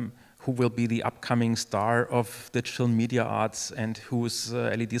who will be the upcoming star of digital media arts and whose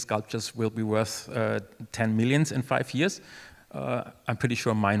LED sculptures will be worth 10 millions in 5 years. I'm pretty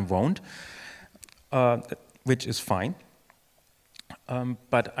sure mine won't, which is fine.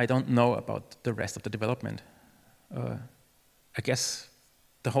 But I don't know about the rest of the development. I guess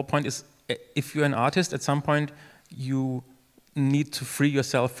the whole point is, if you're an artist, at some point you need to free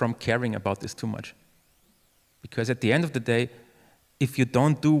yourself from caring about this too much. Because at the end of the day, if you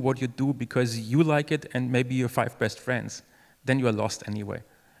don't do what you do because you like it and maybe your 5 best friends, then you are lost anyway.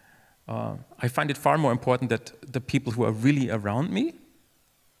 I find it far more important that the people who are really around me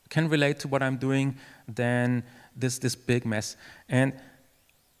can relate to what I'm doing than this big mess. And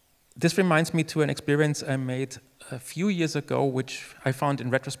this reminds me to an experience I made a few years ago, which I found in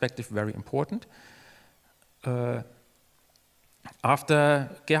retrospective very important. After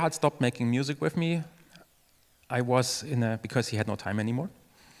Gerhard stopped making music with me, I was because he had no time anymore,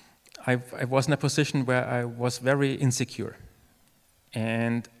 I was in a position where I was very insecure.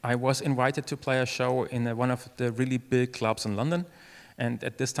 And I was invited to play a show in one of the really big clubs in London. And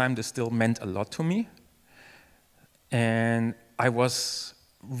at this time, this still meant a lot to me. And I was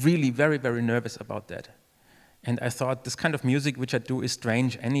really very, very nervous about that. And I thought, this kind of music which I do is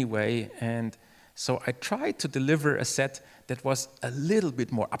strange anyway. And so I tried to deliver a set that was a little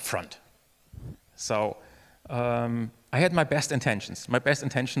bit more upfront. So I had my best intentions. My best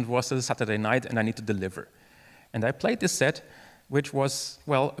intention was a Saturday night, and I need to deliver. And I played this set, which was,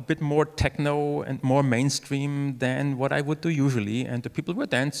 well, a bit more techno and more mainstream than what I would do usually. And the people were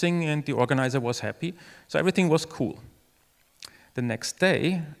dancing, and the organizer was happy. So everything was cool. The next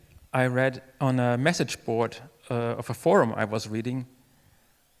day, I read on a message board of a forum I was reading,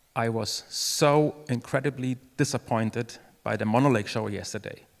 I was so incredibly disappointed by the Monolake show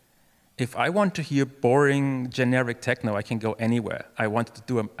yesterday. If I want to hear boring, generic techno, I can go anywhere. I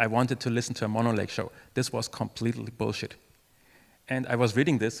wanted to listen to a Monolake show. This was completely bullshit. And I was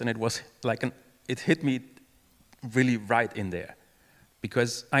reading this, and it was like it hit me really right in there,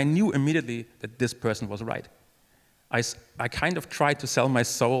 because I knew immediately that this person was right. I kind of tried to sell my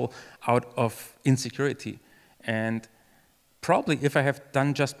soul out of insecurity, and probably if I have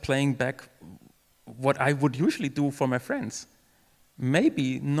done just playing back what I would usually do for my friends,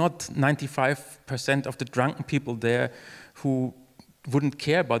 maybe not 95% of the drunken people there who wouldn't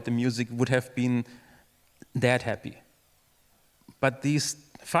care about the music would have been that happy. But these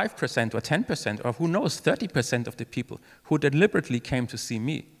 5% or 10%, or who knows, 30% of the people who deliberately came to see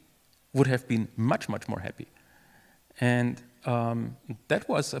me would have been much, much more happy. And that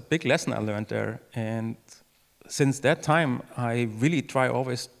was a big lesson I learned there. And since that time, I really try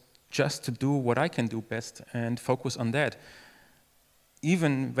always just to do what I can do best and focus on that.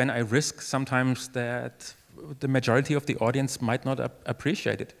 Even when I risk sometimes that the majority of the audience might not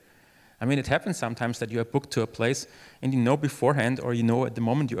appreciate it. I mean, it happens sometimes that you are booked to a place and you know beforehand, or you know at the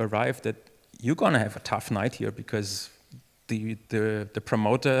moment you arrive, that you're going to have a tough night here because the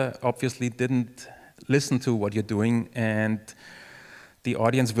promoter obviously didn't listen to what you're doing and the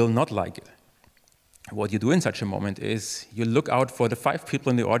audience will not like it. What you do in such a moment is you look out for the 5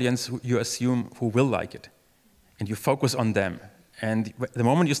 people in the audience who you assume who will like it, and you focus on them. And the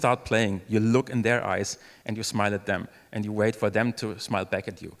moment you start playing, you look in their eyes and you smile at them, and you wait for them to smile back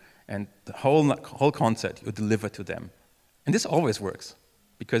at you. And the whole concert you deliver to them. And this always works,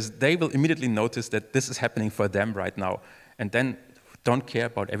 because they will immediately notice that this is happening for them right now, and then don't care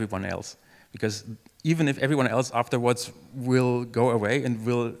about everyone else. Because even if everyone else afterwards will go away and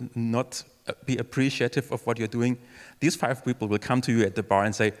will not be appreciative of what you're doing, these 5 people will come to you at the bar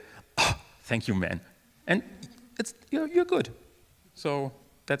and say, "Oh, thank you, man." And you're good. So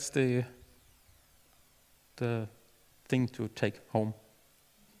that's the thing to take home.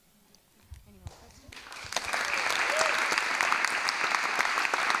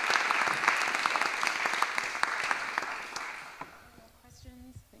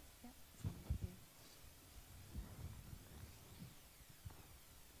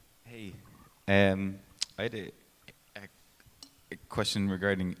 Hey, I had a question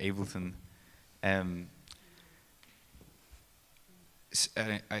regarding Ableton.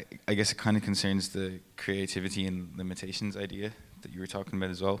 I guess it kind of concerns the creativity and limitations idea that you were talking about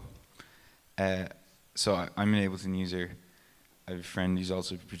as well. So I'm an Ableton user. I have a friend who's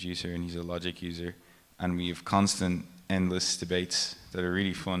also a producer, and he's a Logic user. And we have constant, endless debates that are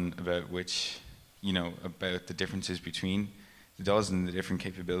really fun about about the differences between the DAWs and the different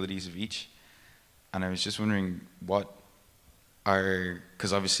capabilities of each. And I was just wondering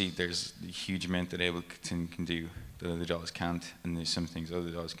because obviously there's a huge amount that Ableton can do that other DAWs can't, and there's some things other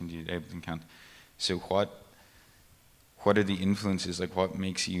DAWs can do that Ableton can't. So what are the influences, like what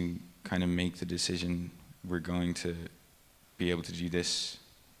makes you kind of make the decision, we're going to be able to do this,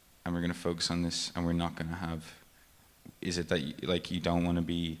 and we're going to focus on this, and we're not going to have is it that you don't want to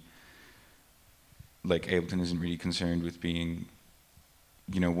be, like, Ableton isn't really concerned with being,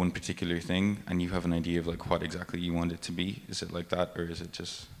 one particular thing, and you have an idea of like what exactly you want it to be? Is it like that, or is it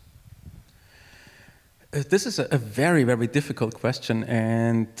just? This is a very, very difficult question,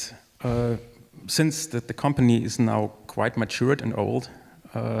 and since the company is now quite matured and old,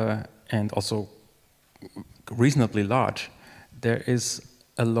 and also reasonably large, there is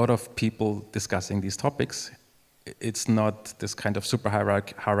a lot of people discussing these topics. It's not this kind of super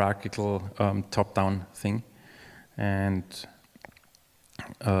hierarchical top-down thing, and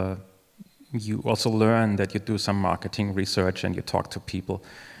you also learn that you do some marketing research and you talk to people,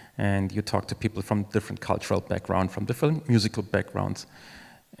 and you talk to people from different cultural backgrounds, from different musical backgrounds,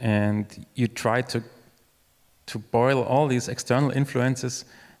 and you try to boil all these external influences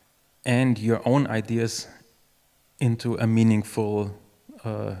and your own ideas into a meaningful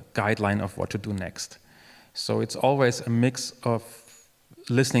guideline of what to do next. So it's always a mix of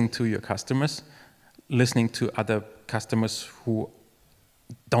listening to your customers, listening to other customers who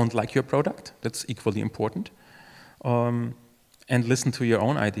don't like your product, that's equally important, and listen to your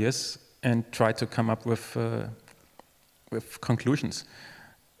own ideas and try to come up with conclusions.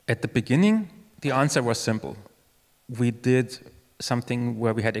 At the beginning, the answer was simple. We did something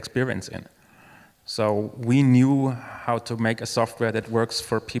where we had experience in. So we knew how to make a software that works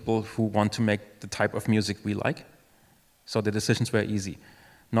for people who want to make the type of music we like. So the decisions were easy.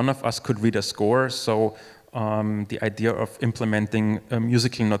 None of us could read a score, so the idea of implementing a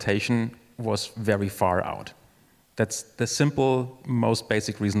musical notation was very far out. That's the simple, most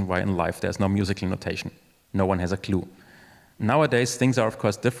basic reason why in life there's no musical notation. No one has a clue. Nowadays, things are of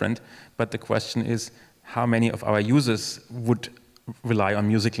course different, but the question is how many of our users would rely on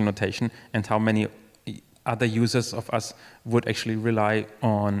musical notation and how many other users of us would actually rely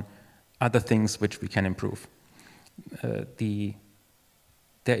on other things which we can improve.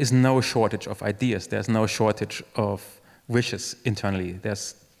 There is no shortage of ideas. There's no shortage of wishes internally.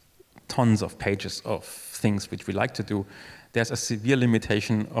 There's tons of pages of things which we like to do. There's a severe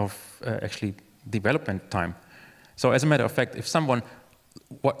limitation of actually development time. So as a matter of fact, if someone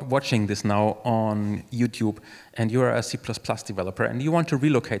watching this now on YouTube and you're a C++ developer and you want to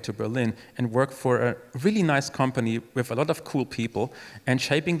relocate to Berlin and work for a really nice company with a lot of cool people and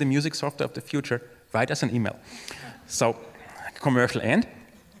shaping the music software of the future, write us an email. So, commercial end.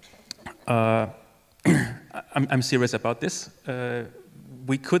 I'm serious about this.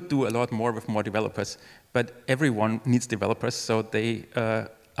 We could do a lot more with more developers, but everyone needs developers, so they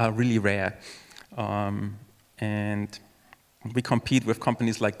are really rare. And we compete with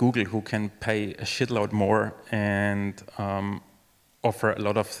companies like Google who can pay a shitload more and offer a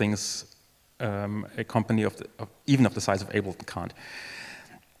lot of things a company even of the size of Ableton can't.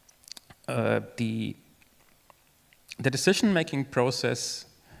 The decision-making process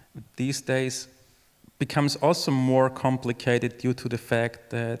these days becomes also more complicated due to the fact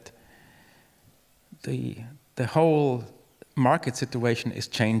that the whole market situation is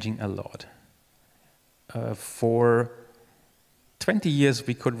changing a lot. For 20 years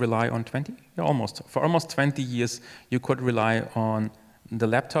we could rely on for almost 20 years you could rely on the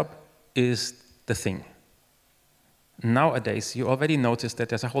laptop is the thing. Nowadays you already notice that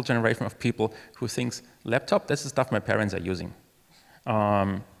there's a whole generation of people who thinks laptop, that's the stuff my parents are using.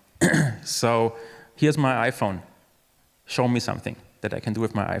 So here's my iPhone, show me something that I can do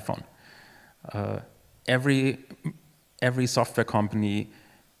with my iPhone. Every software company,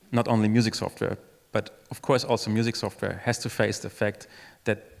 not only music software, but of course also music software, has to face the fact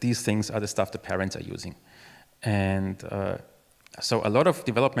that these things are the stuff the parents are using. And so a lot of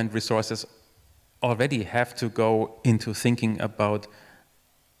development resources already have to go into thinking about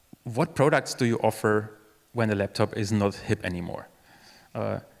what products do you offer when the laptop is not hip anymore.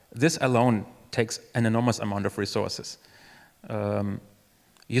 This alone takes an enormous amount of resources.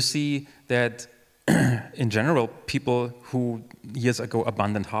 You see that in general, people who years ago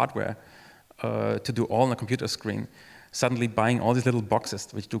abandoned hardware to do all on a computer screen, suddenly buying all these little boxes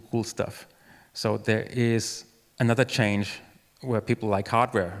which do cool stuff. So there is another change where people like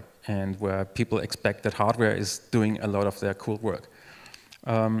hardware and where people expect that hardware is doing a lot of their cool work.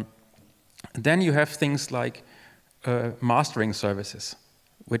 Then you have things like mastering services,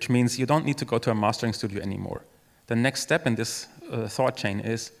 which means you don't need to go to a mastering studio anymore. The next step in this thought chain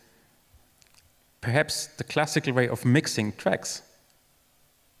is perhaps the classical way of mixing tracks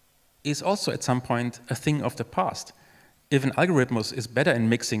is also at some point a thing of the past. If an algorithm is better in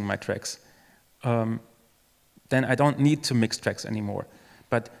mixing my tracks, then I don't need to mix tracks anymore.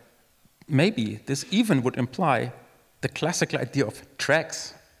 But maybe this even would imply the classical idea of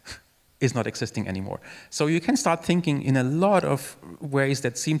tracks is not existing anymore. So you can start thinking in a lot of ways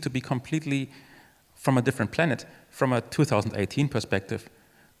that seem to be completely from a different planet, from a 2018 perspective,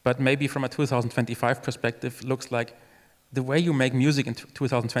 but maybe from a 2025 perspective looks like the way you make music in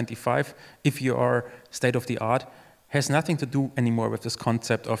 2025, if you are state of the art, has nothing to do anymore with this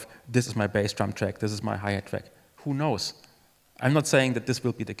concept of this is my bass drum track, this is my hi-hat track. Who knows? I'm not saying that this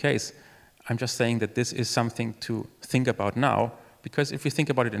will be the case. I'm just saying that this is something to think about now, because if you think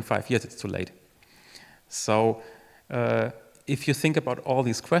about it in 5 years, it's too late. So if you think about all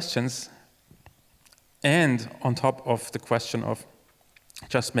these questions, and on top of the question of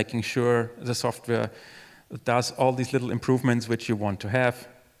just making sure the software does all these little improvements which you want to have,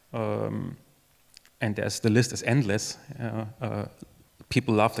 and the list is endless.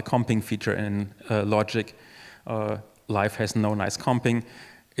 People love the comping feature in Logic. Live has no nice comping.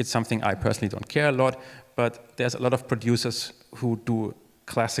 It's something I personally don't care a lot, but there's a lot of producers who do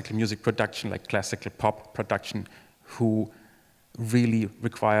classical music production, like classical pop production, who really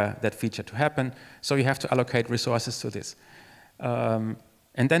require that feature to happen. So you have to allocate resources to this.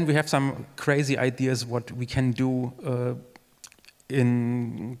 And then we have some crazy ideas what we can do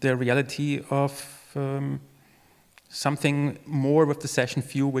in the reality of something more with the session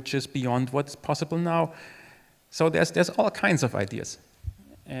view, which is beyond what's possible now. So there's all kinds of ideas.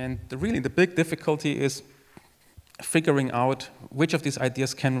 And really the big difficulty is figuring out which of these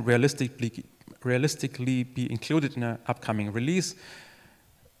ideas can realistically be included in an upcoming release.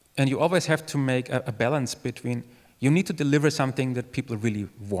 And you always have to make a balance between, you need to deliver something that people really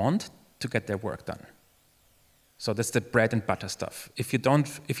want to get their work done. So that's the bread and butter stuff. If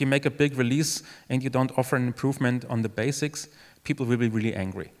you make a big release and you don't offer an improvement on the basics, people will be really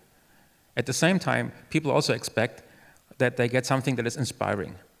angry. At the same time, people also expect that they get something that is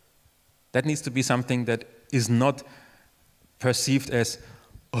inspiring. That needs to be something that is not perceived as,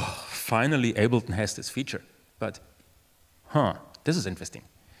 oh, finally Ableton has this feature, but, this is interesting.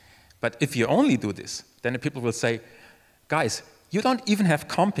 But if you only do this, then the people will say, guys, you don't even have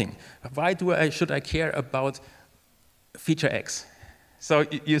comping. Why should I care about feature X? So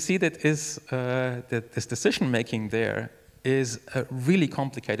you see that this decision-making there is a really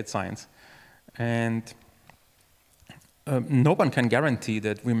complicated science. And no one can guarantee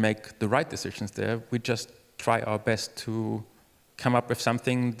that we make the right decisions there. We just try our best to come up with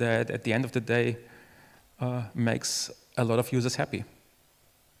something that at the end of the day makes a lot of users happy.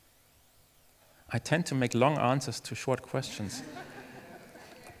 I tend to make long answers to short questions.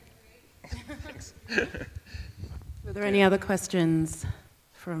 Thanks. Were there any other questions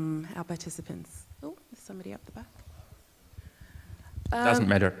from our participants? Oh, there's somebody up the back. Doesn't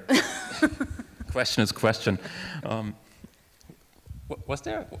matter. Question is question. Was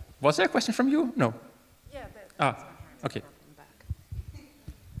there a question from you? No. Yeah. Okay.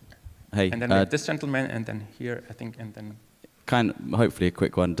 Hey. And then we have this gentleman, and then here, I think, and then. Hopefully a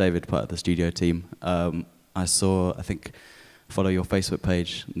quick one. David, part of the studio team. I follow your Facebook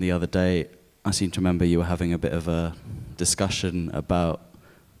page the other day. I seem to remember you were having a bit of a discussion about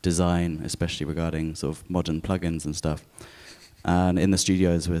design, especially regarding sort of modern plugins and stuff. And in the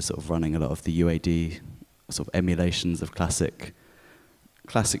studios, we're sort of running a lot of the UAD sort of emulations of classic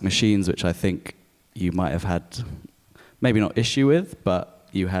machines, which I think you might have had maybe not issue with, but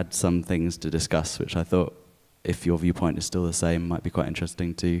you had some things to discuss, which I thought, if your viewpoint is still the same, might be quite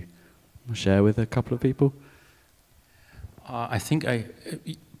interesting to share with a couple of people. I think I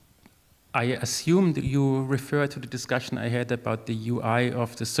assumed you refer to the discussion I had about the UI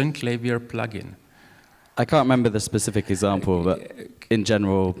of the Synclavier plugin. I can't remember the specific example, but in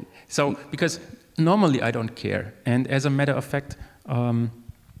general. So, because normally I don't care, and as a matter of fact,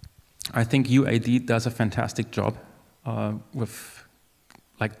 I think UAD does a fantastic job with,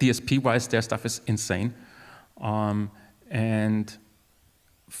 like DSP-wise, their stuff is insane. And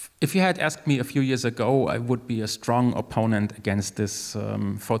if you had asked me a few years ago, I would be a strong opponent against this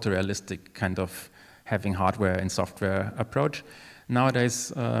photorealistic kind of having hardware and software approach.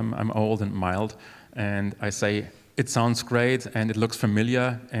 Nowadays, I'm old and mild, and I say, it sounds great and it looks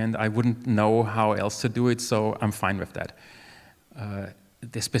familiar, and I wouldn't know how else to do it, so I'm fine with that.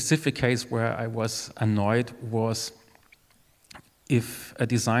 The specific case where I was annoyed was if a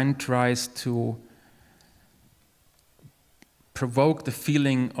design tries to provoke the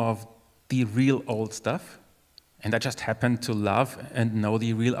feeling of the real old stuff, and I just happen to love and know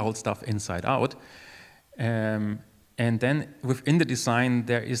the real old stuff inside out. And then within the design,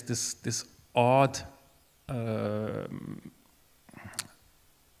 there is this odd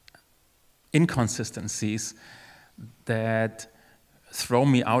inconsistencies that throw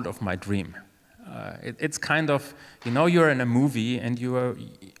me out of my dream. It's kind of, you're in a movie and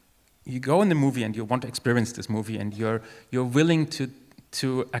you go in the movie and you want to experience this movie, and you're willing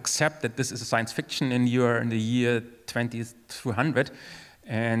to accept that this is a science fiction and you're in the year 2200,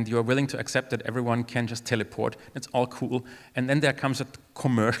 and you're willing to accept that everyone can just teleport. It's all cool. And then there comes a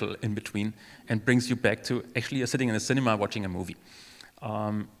commercial in between and brings you back to actually you're sitting in a cinema watching a movie.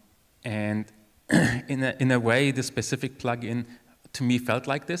 And in a way, this specific plugin to me felt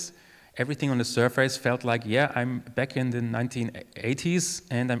like this. Everything on the surface felt like, yeah, I'm back in the 1980s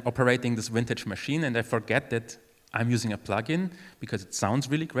and I'm operating this vintage machine, and I forget that I'm using a plugin because it sounds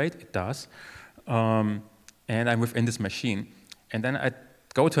really great, it does, and I'm within this machine. And then I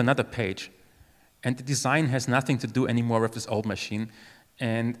go to another page, and the design has nothing to do anymore with this old machine.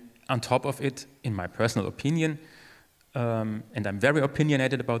 And on top of it, in my personal opinion, and I'm very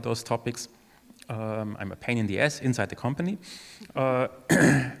opinionated about those topics, I'm a pain in the ass inside the company,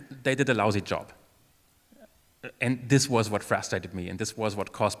 they did a lousy job. And this was what frustrated me, and this was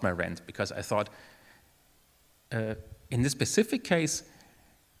what caused my rant, because I thought, in this specific case,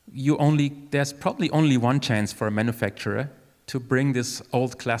 there's probably only one chance for a manufacturer to bring this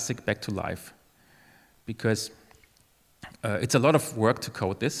old classic back to life, because it's a lot of work to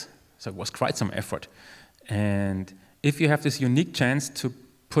code this, so it was quite some effort. And if you have this unique chance to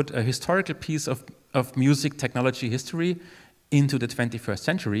put a historical piece of music technology history into the 21st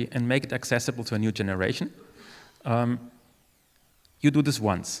century and make it accessible to a new generation, you do this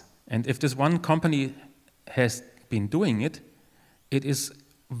once. And if this one company has been doing it, it is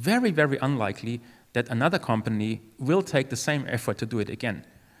very, very unlikely that another company will take the same effort to do it again.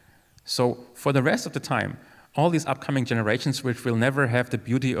 So for the rest of the time, all these upcoming generations, which will never have the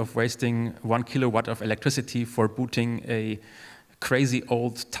beauty of wasting 1 kilowatt of electricity for booting a crazy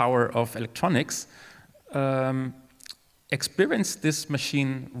old tower of electronics, experience this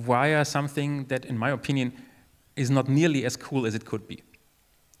machine via something that, in my opinion, is not nearly as cool as it could be.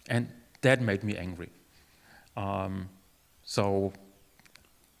 And that made me angry. So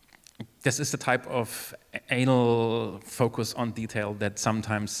this is the type of anal focus on detail that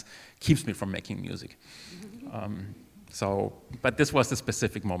sometimes keeps me from making music. But this was the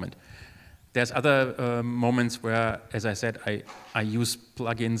specific moment. There's other moments where, as I said, I use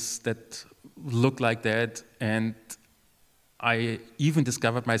plugins that look like that, and I even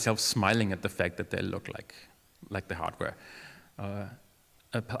discovered myself smiling at the fact that they look like the hardware.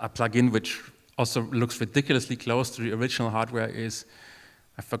 A plugin which also looks ridiculously close to the original hardware is,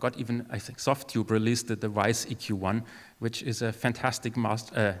 I forgot even, I think Softtube released the device EQ1, which is a fantastic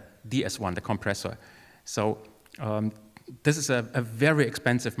DS1, the compressor. So this is a very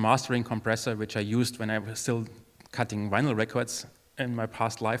expensive mastering compressor, which I used when I was still cutting vinyl records in my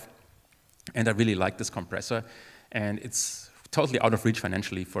past life. And I really like this compressor. And it's totally out of reach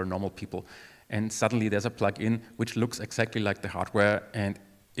financially for normal people. And suddenly there's a plug-in which looks exactly like the hardware. And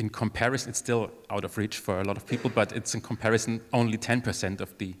in comparison, it's still out of reach for a lot of people, but it's in comparison only 10%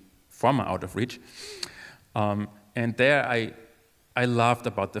 of the former out of reach. And there I laughed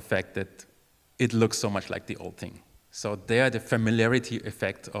about the fact that it looks so much like the old thing. So there the familiarity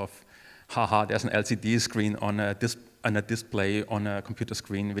effect of, haha, there's an LCD screen on a display on a computer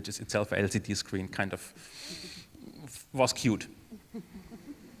screen, which is itself an LCD screen, kind of was cute.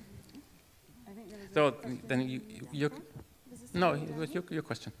 So then your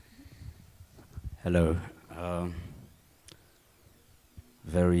question. Hello.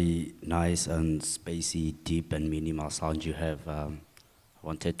 Very nice and spacey, deep and minimal sound you have. I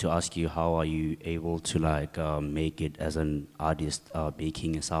wanted to ask you, how are you able to make it as an artist,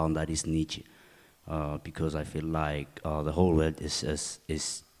 making a sound that is niche? Because I feel like the whole world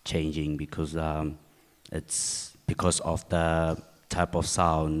is changing because it's because of the type of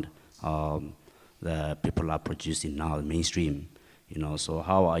sound that people are producing now, the mainstream. So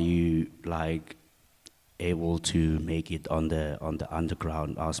how are you able to make it on the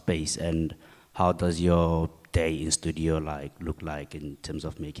underground space, and how does your day in studio look like in terms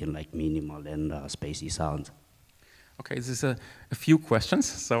of making minimal and spacey sounds? Okay, this is a few questions,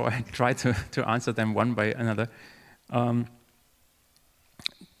 so I try to answer them one by another.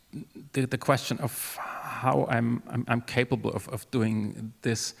 The question of how I'm capable of doing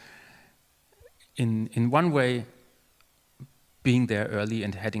this, in one way, being there early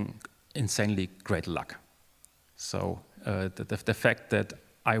and having insanely great luck. So the fact that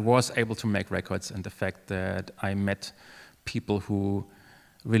I was able to make records and the fact that I met people who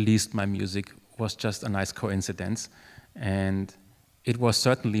released my music was just a nice coincidence. And it was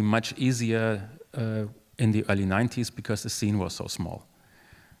certainly much easier in the early 90s because the scene was so small.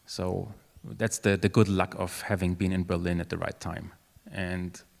 So that's the good luck of having been in Berlin at the right time.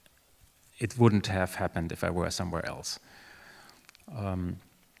 And it wouldn't have happened if I were somewhere else.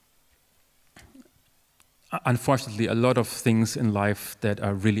 unfortunately, a lot of things in life that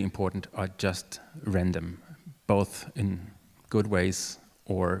are really important are just random, both in good ways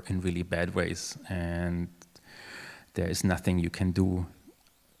or in really bad ways. And there is nothing you can do,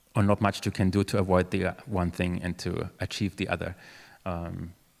 or not much you can do to avoid the one thing and to achieve the other.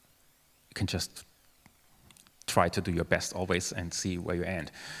 You can just try to do your best always and see where you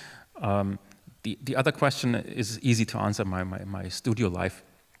end. The other question is easy to answer. My studio life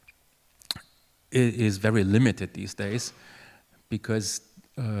is very limited these days because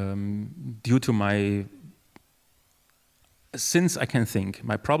due to since I can think,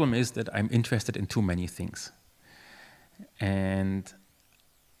 my problem is that I'm interested in too many things. And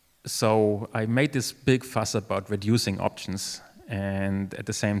so I made this big fuss about reducing options, and at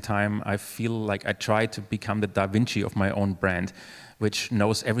the same time I feel like I try to become the Da Vinci of my own brand, which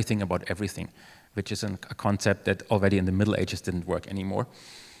knows everything about everything, which is a concept that already in the Middle Ages didn't work anymore.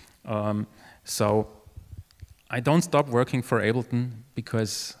 So I don't stop working for Ableton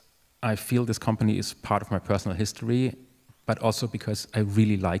because I feel this company is part of my personal history, but also because I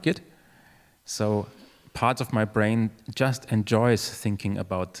really like it. So parts of my brain just enjoys thinking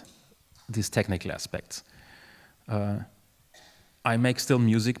about these technical aspects. I make still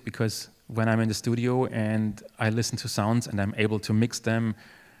music because when I'm in the studio and I listen to sounds and I'm able to mix them,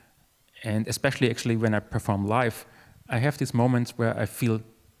 and especially actually when I perform live, I have these moments where I feel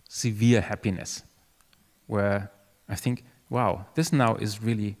severe happiness, where I think, wow, this now is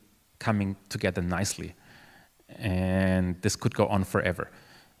really coming together nicely, and this could go on forever.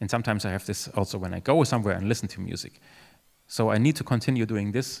 And sometimes I have this also when I go somewhere and listen to music. So I need to continue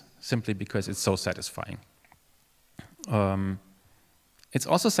doing this simply because it's so satisfying. It's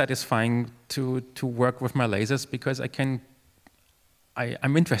also satisfying to work with my lasers because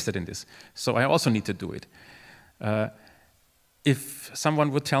I'm interested in this. So I also need to do it. If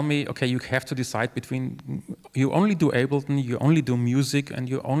someone would tell me, okay, you have to decide between, you only do Ableton, you only do music, and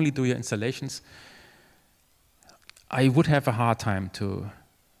you only do your installations, I would have a hard time to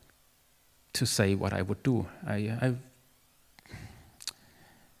say what I would do.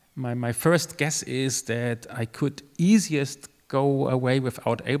 My first guess is that I could easiest go away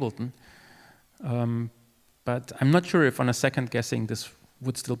without Ableton, but I'm not sure if on a second guessing this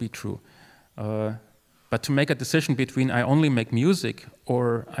would still be true. But to make a decision between I only make music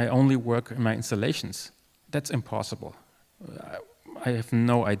or I only work in my installations, that's impossible. I have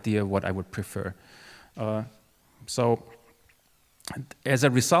no idea what I would prefer. So as a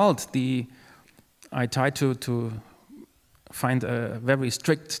result, I try to find a very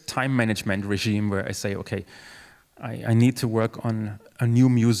strict time management regime where I say, okay, I need to work on a new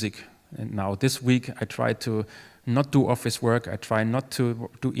music. And now this week I try to not do office work, I try not to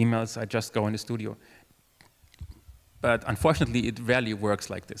do emails, I just go in the studio. But unfortunately, it rarely works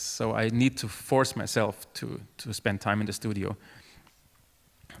like this. So I need to force myself to spend time in the studio.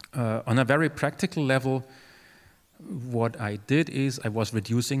 On a very practical level, what I did is I was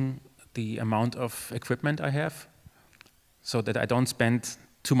reducing the amount of equipment I have so that I don't spend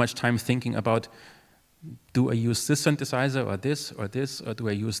too much time thinking about, do I use this synthesizer or this, or do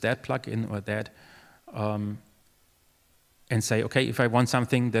I use that plugin or that? And say, okay, if I want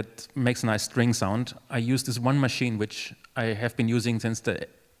something that makes a nice string sound, I use this one machine which I have been using since the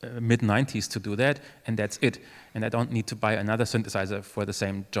mid-90s to do that, and that's it. And I don't need to buy another synthesizer for the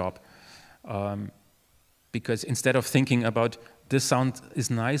same job. Because instead of thinking about this sound is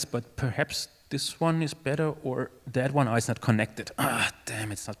nice, but perhaps this one is better, or that one, it's not connected.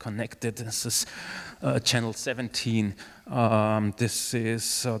 Damn, it's not connected. This is channel 17. This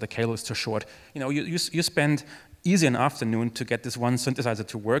is, the cable is too short. You know, you spend easy an afternoon to get this one synthesizer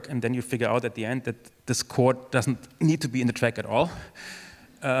to work, and then you figure out at the end that this chord doesn't need to be in the track at all,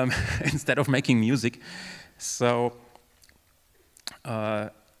 instead of making music. So I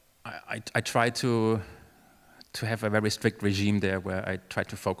try to have a very strict regime there where I try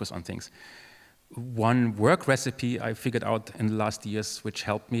to focus on things. One work recipe I figured out in the last years which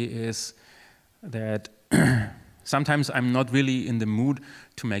helped me is that sometimes I'm not really in the mood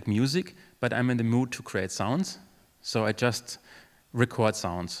to make music, but I'm in the mood to create sounds. So I just record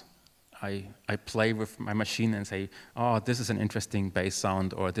sounds. I play with my machine and say, oh, this is an interesting bass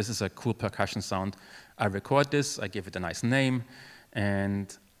sound, or this is a cool percussion sound. I record this, I give it a nice name,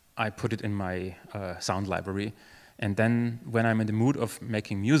 and I put it in my sound library. And then when I'm in the mood of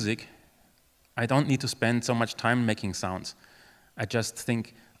making music, I don't need to spend so much time making sounds. I just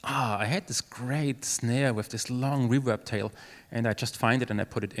think, I had this great snare with this long reverb tail, and I just find it and I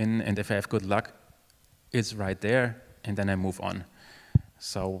put it in, and if I have good luck, it's right there, and then I move on.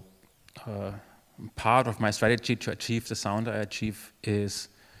 So part of my strategy to achieve the sound I achieve is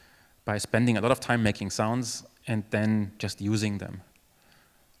by spending a lot of time making sounds and then just using them.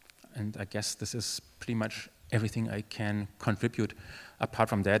 And I guess this is pretty much everything I can contribute. Apart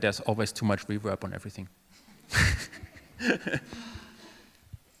from that, there's always too much reverb on everything.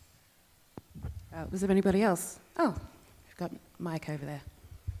 Was there anybody else? Oh, we've got Mike over there.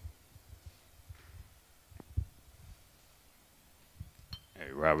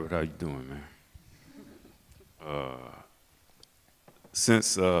 Hey, Robert, how you doing, man?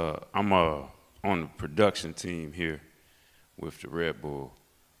 Since I'm on the production team here with the Red Bull,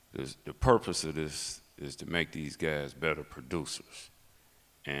 the purpose of this is to make these guys better producers.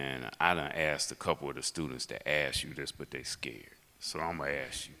 And I done asked a couple of the students to ask you this, but they scared. So I'm gonna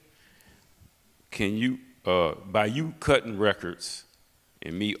ask you. Can you, by you cutting records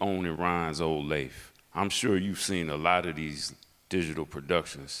and me owning Ryan's old lathe, I'm sure you've seen a lot of these digital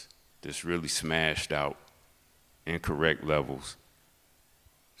productions that's really smashed out, incorrect levels.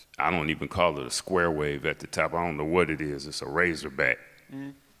 I don't even call it a square wave at the top. I don't know what it is. It's a Razorback.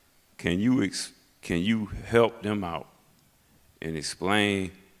 Mm. Can you help them out and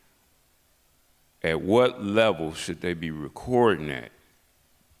explain at what level should they be recording at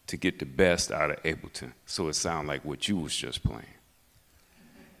to get the best out of Ableton so it sounds like what you was just playing?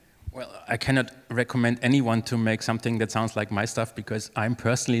 Well, I cannot recommend anyone to make something that sounds like my stuff because I'm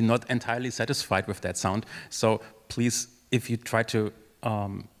personally not entirely satisfied with that sound. So please, if you try to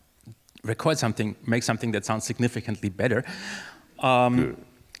record something, make something that sounds significantly better.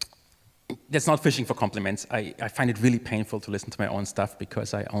 That's not fishing for compliments. I find it really painful to listen to my own stuff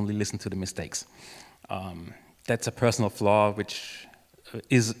because I only listen to the mistakes. That's a personal flaw which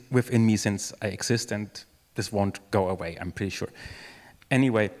is within me since I exist, and this won't go away, I'm pretty sure.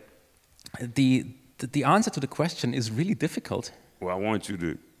 Anyway, the answer to the question is really difficult. Well, I want you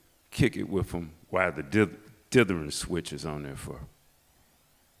to kick it with them while the dithering switch is on there for.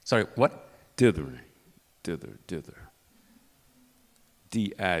 Sorry, what? Dithering. Dither.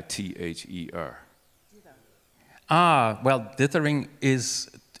 D-I-T-H-E-R. Ah, well, dithering is,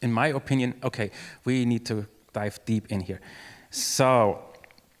 in my opinion, okay, we need to dive deep in here. So,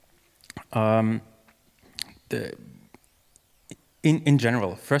 in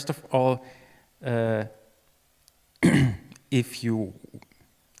general, first of all, if you,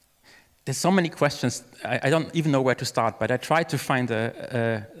 there's so many questions, I don't even know where to start, but I tried to find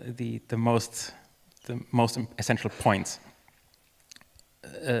the most essential points.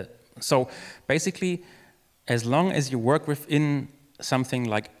 So basically, as long as you work within something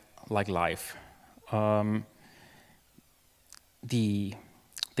like live, the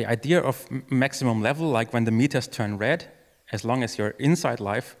idea of maximum level, like when the meters turn red, as long as you're inside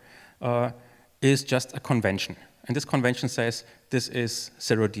live, is just a convention. And this convention says this is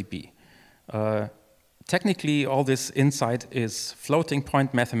 0 dB. Technically, all this inside is floating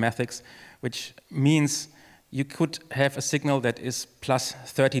point mathematics, which means you could have a signal that is plus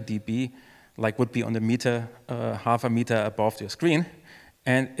 30 dB, like would be on the meter, half a meter above your screen,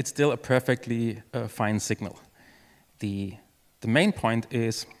 and it's still a perfectly fine signal. The main point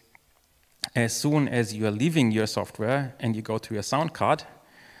is, as soon as you are leaving your software and you go to your sound card,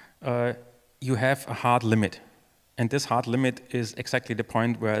 you have a hard limit. And this hard limit is exactly the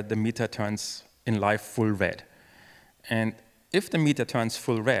point where the meter turns in live full red. And if the meter turns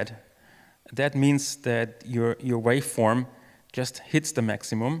full red, that means that your waveform just hits the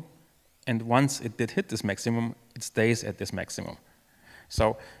maximum, and once it did hit this maximum, it stays at this maximum.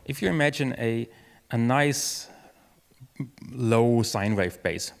 So if you imagine a nice low sine wave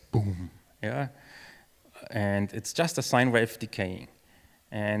bass, boom, yeah, and it's just a sine wave decaying,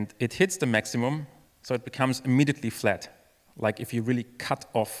 and it hits the maximum, so it becomes immediately flat, like if you really cut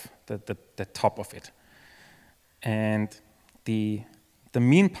off the top of it. And the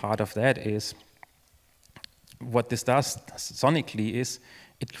mean part of that is, what this does sonically is,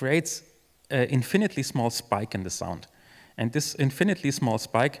 it creates an infinitely small spike in the sound. And this infinitely small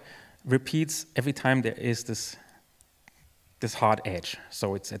spike repeats every time there is this hard edge.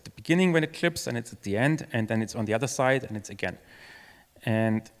 So it's at the beginning when it clips, and it's at the end, and then it's on the other side, and it's again.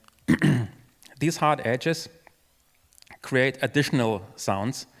 And these hard edges create additional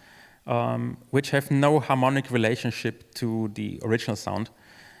sounds which have no harmonic relationship to the original sound.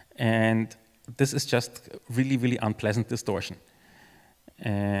 And this is just really, really unpleasant distortion.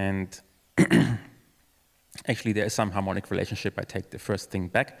 And actually, there is some harmonic relationship. I take the first thing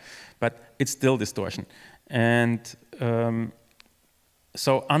back, but it's still distortion. And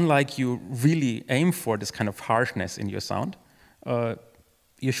so unlike you really aim for this kind of harshness in your sound,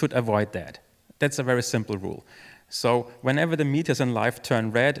 you should avoid that. That's a very simple rule. So whenever the meters in live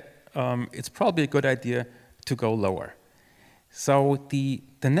turn red, it's probably a good idea to go lower. So the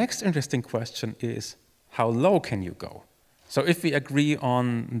next interesting question is, how low can you go? So if we agree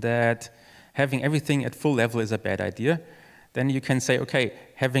on that having everything at full level is a bad idea, then you can say, okay,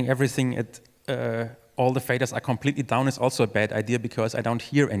 having everything at all the faders are completely down is also a bad idea because I don't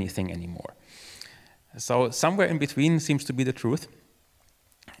hear anything anymore. So somewhere in between seems to be the truth.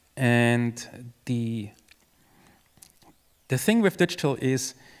 And the thing with digital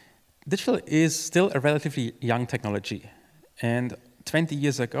is still a relatively young technology. And 20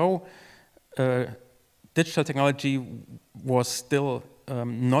 years ago, digital technology was still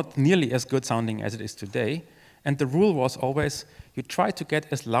not nearly as good sounding as it is today. And the rule was always, you try to get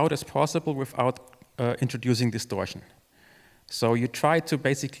as loud as possible without introducing distortion. So you try to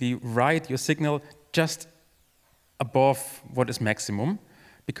basically ride your signal just above what is maximum,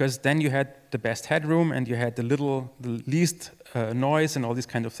 because then you had the best headroom and you had the least noise and all these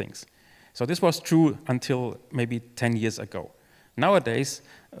kind of things. So this was true until maybe 10 years ago. Nowadays,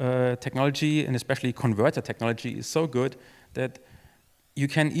 technology, and especially converter technology, is so good that you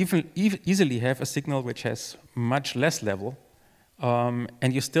can easily have a signal which has much less level,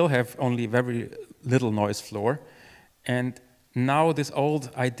 and you still have only very little noise floor. And now this old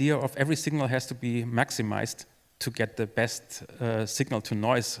idea of every signal has to be maximized to get the best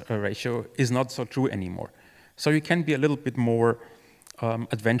signal-to-noise ratio is not so true anymore. So you can be a little bit more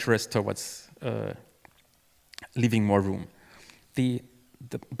adventurous towards leaving more room.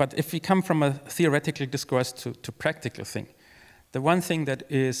 But if we come from a theoretical discourse to practical thing, the one thing that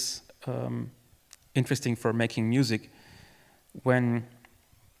is interesting for making music,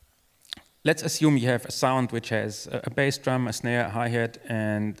 let's assume you have a sound which has a bass drum, a snare, a hi-hat,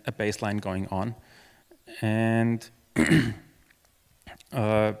 and a bass line going on. And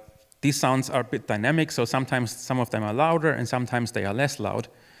these sounds are a bit dynamic, so sometimes some of them are louder and sometimes they are less loud.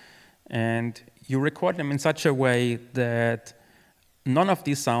 And you record them in such a way that none of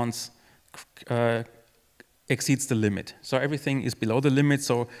these sounds exceeds the limit. So everything is below the limit.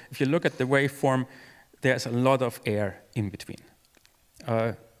 So if you look at the waveform, there's a lot of air in between.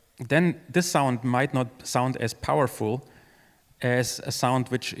 Then this sound might not sound as powerful as a sound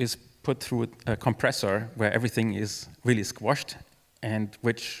which is put through a compressor where everything is really squashed and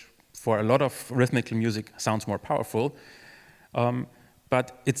which for a lot of rhythmical music sounds more powerful.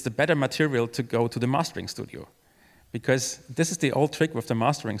 But it's the better material to go to the mastering studio, because this is the old trick with the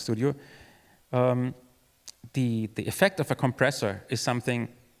mastering studio. The effect of a compressor is something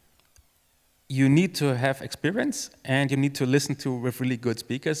you need to have experience and you need to listen to with really good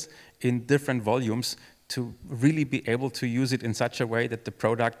speakers in different volumes to really be able to use it in such a way that the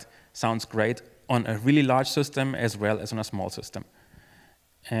product sounds great on a really large system as well as on a small system.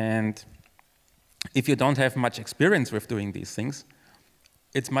 And if you don't have much experience with doing these things,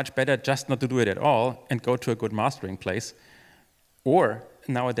 it's much better just not to do it at all and go to a good mastering place. Or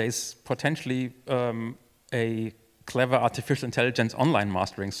nowadays, potentially a clever artificial intelligence online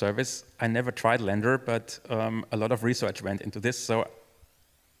mastering service. I never tried Lender, but a lot of research went into this. So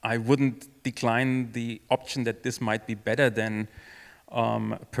I wouldn't decline the option that this might be better than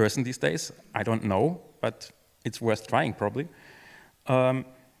a person these days. I don't know, but it's worth trying probably. And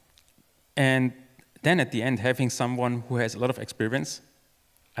then at the end, having someone who has a lot of experience,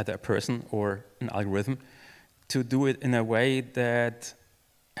 either a person or an algorithm, to do it in a way that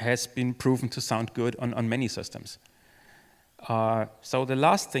has been proven to sound good on many systems. So the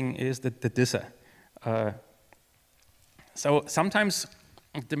last thing is the DISA. So sometimes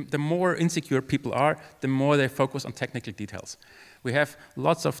the more insecure people are, the more they focus on technical details. We have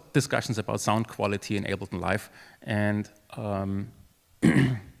lots of discussions about sound quality in Ableton Live, and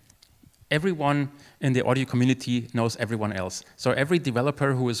everyone in the audio community knows everyone else. So every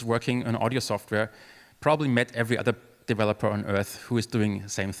developer who is working on audio software probably met every other developer on earth who is doing the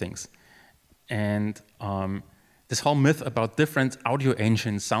same things. And this whole myth about different audio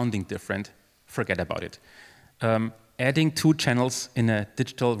engines sounding different, forget about it. Adding 2 channels in a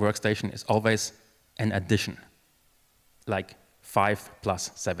digital workstation is always an addition, like 5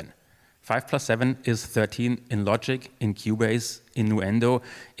 plus 7. 5 plus 7 is 13 in Logic, in Cubase, in Nuendo,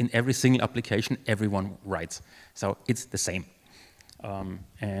 in every single application everyone writes. So it's the same.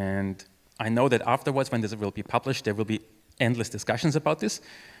 And I know that afterwards, when this will be published, there will be endless discussions about this,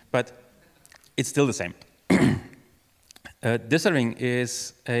 but it's still the same. Dithering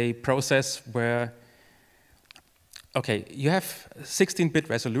is a process where, okay, you have 16-bit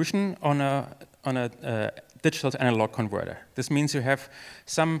resolution on a digital to analog converter. This means you have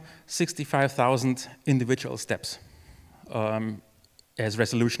some 65,000 individual steps as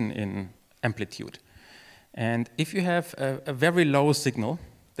resolution in amplitude. And if you have a very low signal,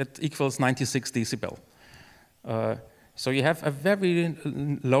 that equals 96 decibel. So you have a very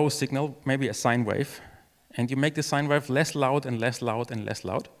low signal, maybe a sine wave, and you make the sine wave less loud and less loud and less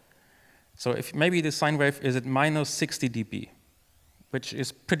loud. So if maybe the sine wave is at minus 60 dB, which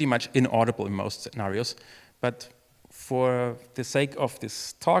is pretty much inaudible in most scenarios, but for the sake of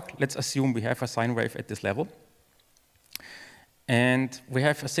this talk, let's assume we have a sine wave at this level. And we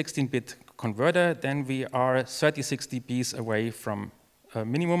have a 16-bit converter, then we are 36 dBs away from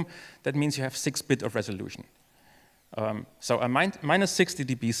minimum. That means you have 6-bit of resolution. So a minus 60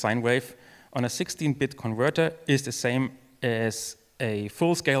 dB sine wave on a 16-bit converter is the same as a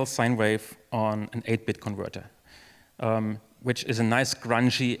full-scale sine wave on an 8-bit converter, which is a nice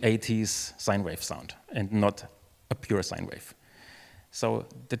grungy 80s sine wave sound and not a pure sine wave. So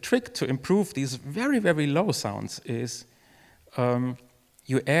the trick to improve these very, very low sounds is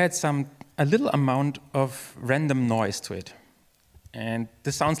you add a little amount of random noise to it. And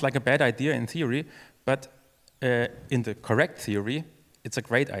this sounds like a bad idea in theory, but in the correct theory, it's a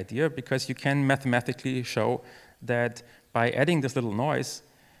great idea because you can mathematically show that by adding this little noise,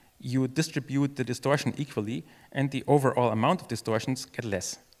 you distribute the distortion equally, and the overall amount of distortions get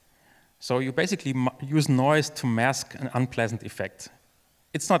less. So you basically use noise to mask an unpleasant effect.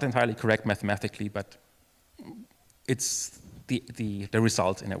 It's not entirely correct mathematically, but it's the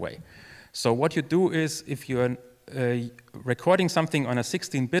result in a way. So what you do is, if you're recording something on a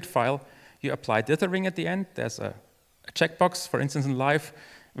 16-bit file, you apply dithering at the end. There's a checkbox, for instance, in live,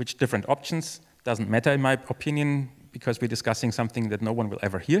 which different options. Doesn't matter in my opinion, because we're discussing something that no one will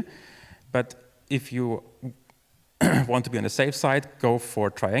ever hear. But if you want to be on the safe side, go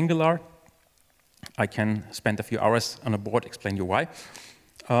for triangular. I can spend a few hours on a board, explain you why.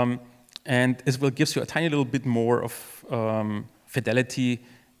 And it will give you a tiny little bit more of fidelity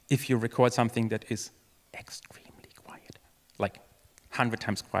if you record something that is extremely quiet, like 100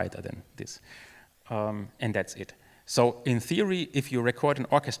 times quieter than this. And that's it. So in theory, if you record an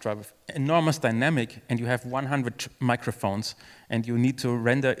orchestra with enormous dynamic and you have 100 microphones and you need to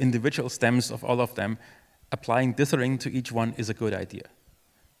render individual stems of all of them, applying dithering to each one is a good idea.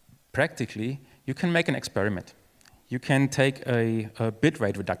 Practically, you can make an experiment. You can take a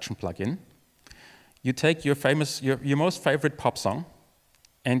bitrate reduction plugin. You take your most favorite pop song,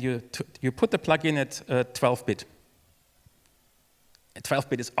 and you put the plugin at 12-bit.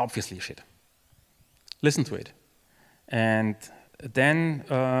 12-bit is obviously shit. Listen to it. And then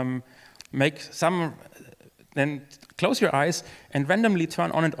then close your eyes and randomly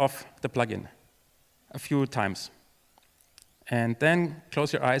turn on and off the plugin a few times. And then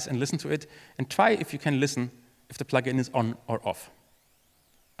close your eyes and listen to it, and try if you can listen if the plugin is on or off.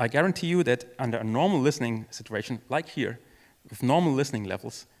 I guarantee you that under a normal listening situation, like here, with normal listening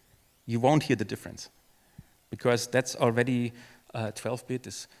levels, you won't hear the difference. Because that's already 12-bit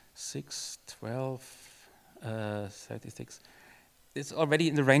is 6, 12, 36. It's already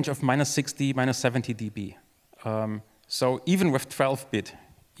in the range of minus 60, minus 70 dB. So even with 12-bit,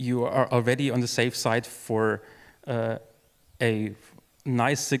 you are already on the safe side for a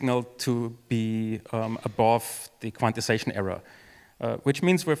nice signal to be above the quantization error, which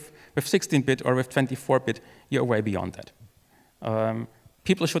means with 16-bit or with 24-bit, you're way beyond that.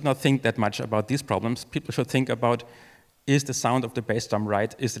 People should not think that much about these problems. People should think about, is the sound of the bass drum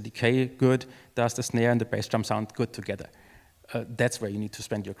right? Is the decay good? Does the snare and the bass drum sound good together? That's where you need to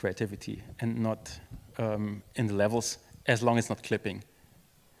spend your creativity, and not in the levels, as long as it's not clipping.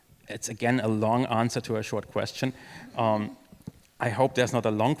 It's, again, a long answer to a short question. I hope there's not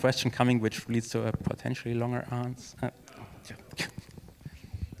a long question coming which leads to a potentially longer answer.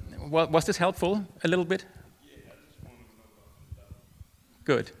 Well, was this helpful a little bit? Yeah, I just wanted to know about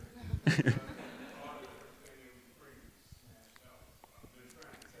Good.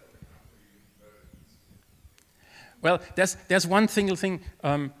 Well, there's one single thing.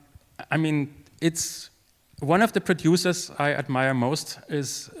 I mean, it's one of the producers I admire most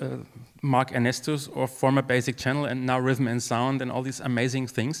is Mark Ernestus, or former Basic Channel and now Rhythm and Sound and all these amazing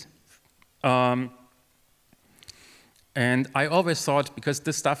things. And I always thought, because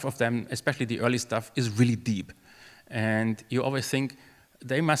this stuff of them, especially the early stuff, is really deep. And you always think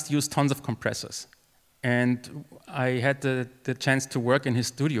they must use tons of compressors. And I had the chance to work in his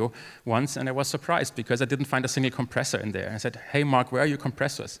studio once, and I was surprised because I didn't find a single compressor in there. I said, hey, Mark, where are your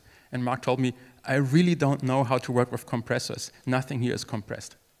compressors? And Mark told me, I really don't know how to work with compressors. Nothing here is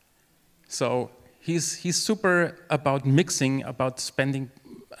compressed. So he's super about mixing, about spending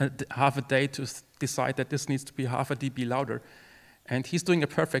half a day to decide that this needs to be half a dB louder. And he's doing a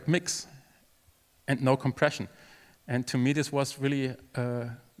perfect mix and no compression. And to me, this was really a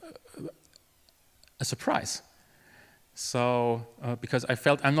surprise. So, because I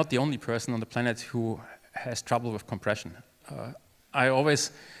felt I'm not the only person on the planet who has trouble with compression. I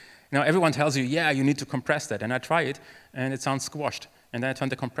always, everyone tells you, yeah, you need to compress that, and I try it, and it sounds squashed. And then I turn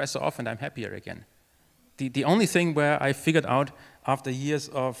the compressor off, and I'm happier again. The only thing where I figured out after years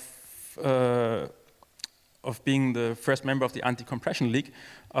of being the first member of the Anti-Compression League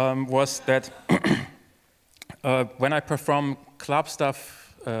was that when I perform club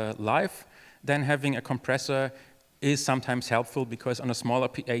stuff live, then having a compressor is sometimes helpful because on a smaller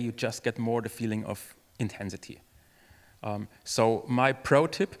PA you just get more the feeling of intensity. So my pro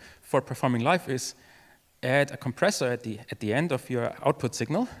tip for performing live is add a compressor at the end of your output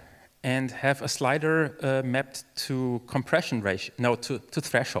signal and have a slider mapped to compression ratio, no, to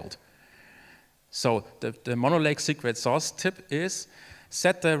threshold. So the Monolake secret sauce tip is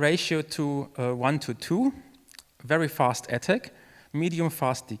set the ratio to 1 to 2, very fast attack, medium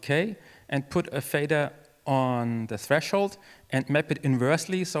fast decay, and put a fader on the threshold and map it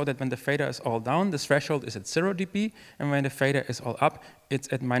inversely so that when the fader is all down, the threshold is at 0 dB, and when the fader is all up, it's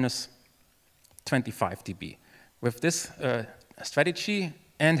at minus 25 dB. With this strategy,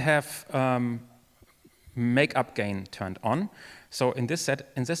 and have make-up gain turned on. So in this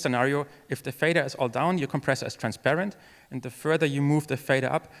scenario, if the fader is all down, your compressor is transparent, and the further you move the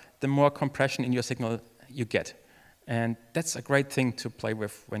fader up, the more compression in your signal you get. And that's a great thing to play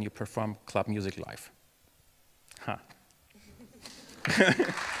with when you perform club music live. Huh.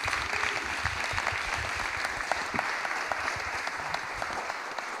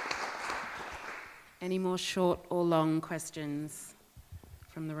 Any more short or long questions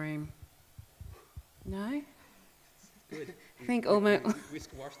from the room? No? Good. I think almost. We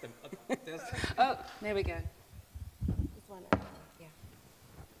squashed them. Oh, there we go. This one,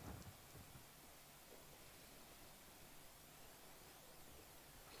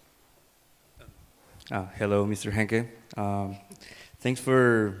 yeah. Hello, Mr. Henke. Thanks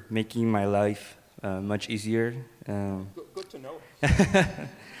for making my life much easier. Good to know.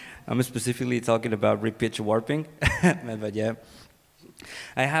 I'm specifically talking about repitch warping, but yeah.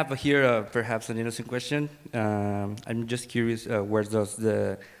 I have here perhaps an innocent question. I'm just curious, where does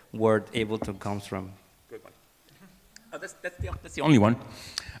the word Ableton comes from? Good one. Oh, that's the only one.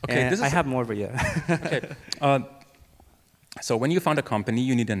 Okay, I have more, but yeah. Okay. So when you found a company,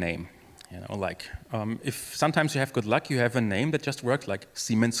 you need a name. If sometimes you have good luck, you have a name that just works, like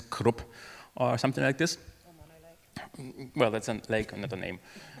Siemens Krupp or something like this. Or Monolake. Well, that's a lake, not a name.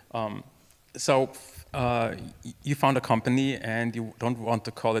 You found a company and you don't want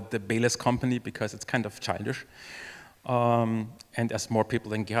to call it the Behles company because it's kind of childish. And there's more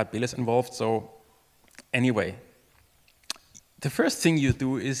people than Gerhard Behles involved. So anyway, the first thing you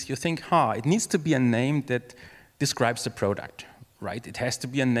do is you think, it needs to be a name that describes the product, right? It has to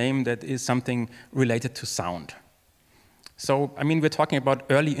be a name that is something related to sound. So, I mean, we're talking about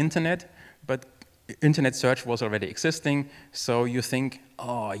early internet, but internet search was already existing. So you think,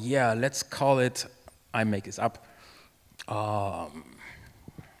 oh yeah, let's call it, I make this up,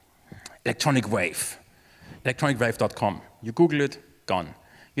 electronic wave, electronicwave.com. You Google it, gone.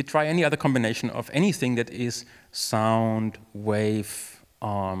 You try any other combination of anything that is sound, wave,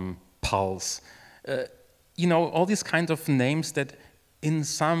 pulse, all these kinds of names that in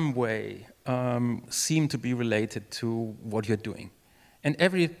some way seem to be related to what you're doing. And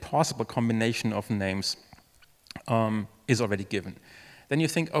every possible combination of names is already given. Then you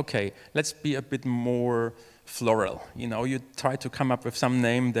think, okay, let's be a bit more floral. You try to come up with some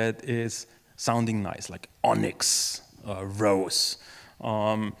name that is sounding nice, like onyx, rose.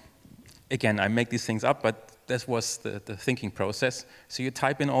 Again, I make these things up, but this was the thinking process. So you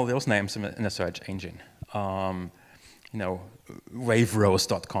type in all those names in a search engine.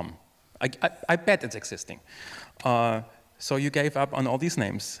 Waverose.com. I bet it's existing. So you gave up on all these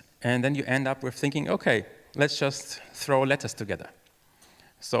names, and then you end up with thinking, okay, let's just throw letters together.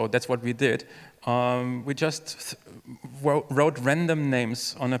 So that's what we did. We just wrote random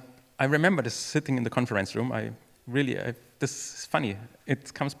names on a. I remember this sitting in the conference room. This is funny.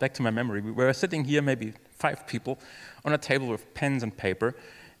 It comes back to my memory. We were sitting here, maybe 5 people, on a table with pens and paper,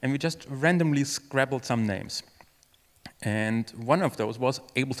 and we just randomly scrabbled some names. And one of those was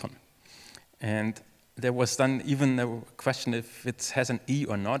Ableton. And there was then even a question if it has an E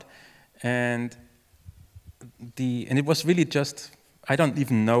or not. And it was really just, I don't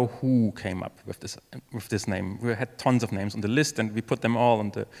even know who came up with this name. We had tons of names on the list, and we put them all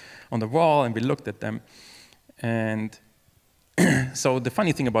on the wall, and we looked at them. And so the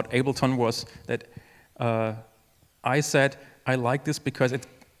funny thing about Ableton was that I said, I like this because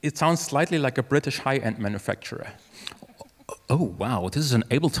it sounds slightly like a British high-end manufacturer. Oh, wow, this is an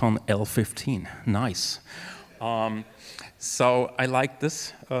Ableton L15. Nice. So I like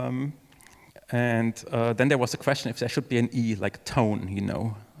this. And then there was a question if there should be an E, like tone, you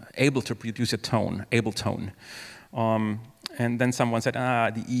know, able to produce a tone, Ableton. And then someone said,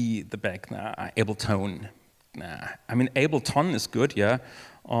 the E, the back, Ableton. I mean, Ableton is good, yeah.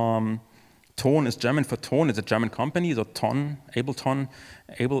 Tone is German for tone. It's a German company, so ton, Ableton,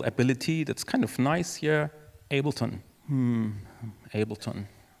 ability. That's kind of nice, yeah. Ableton. Ableton.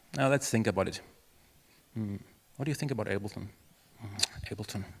 Now let's think about it. What do you think about Ableton?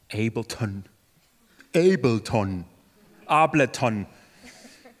 Ableton. Ableton. Ableton. Ableton.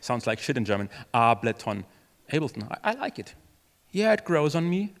 Sounds like shit in German. Ableton. Ableton. I like it. Yeah, it grows on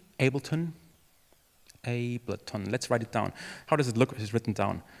me. Ableton. Ableton. Let's write it down. How does it look if it's written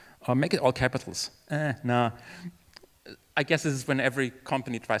down? Make it all capitals. Nah. I guess this is when every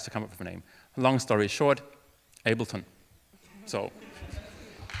company tries to come up with a name. Long story short, Ableton. So.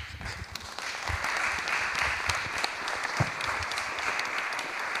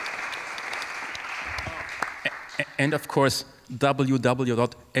 And of course,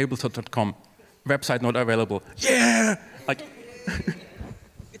 www.ableton.com. Website not available. Yeah! Like,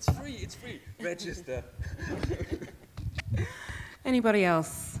 it's free. Register. Anybody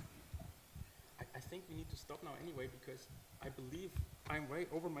else? I think we need to stop now anyway, because I believe I'm way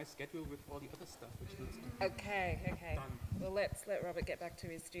over my schedule with all the other stuff which needs to be Okay. done. Well, let's let Robert get back to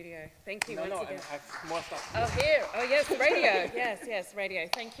his studio. Thank you No, once again. I have more stuff. Oh, here. Oh, yes, radio. Yes, radio.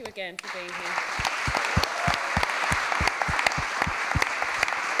 Thank you again for being here.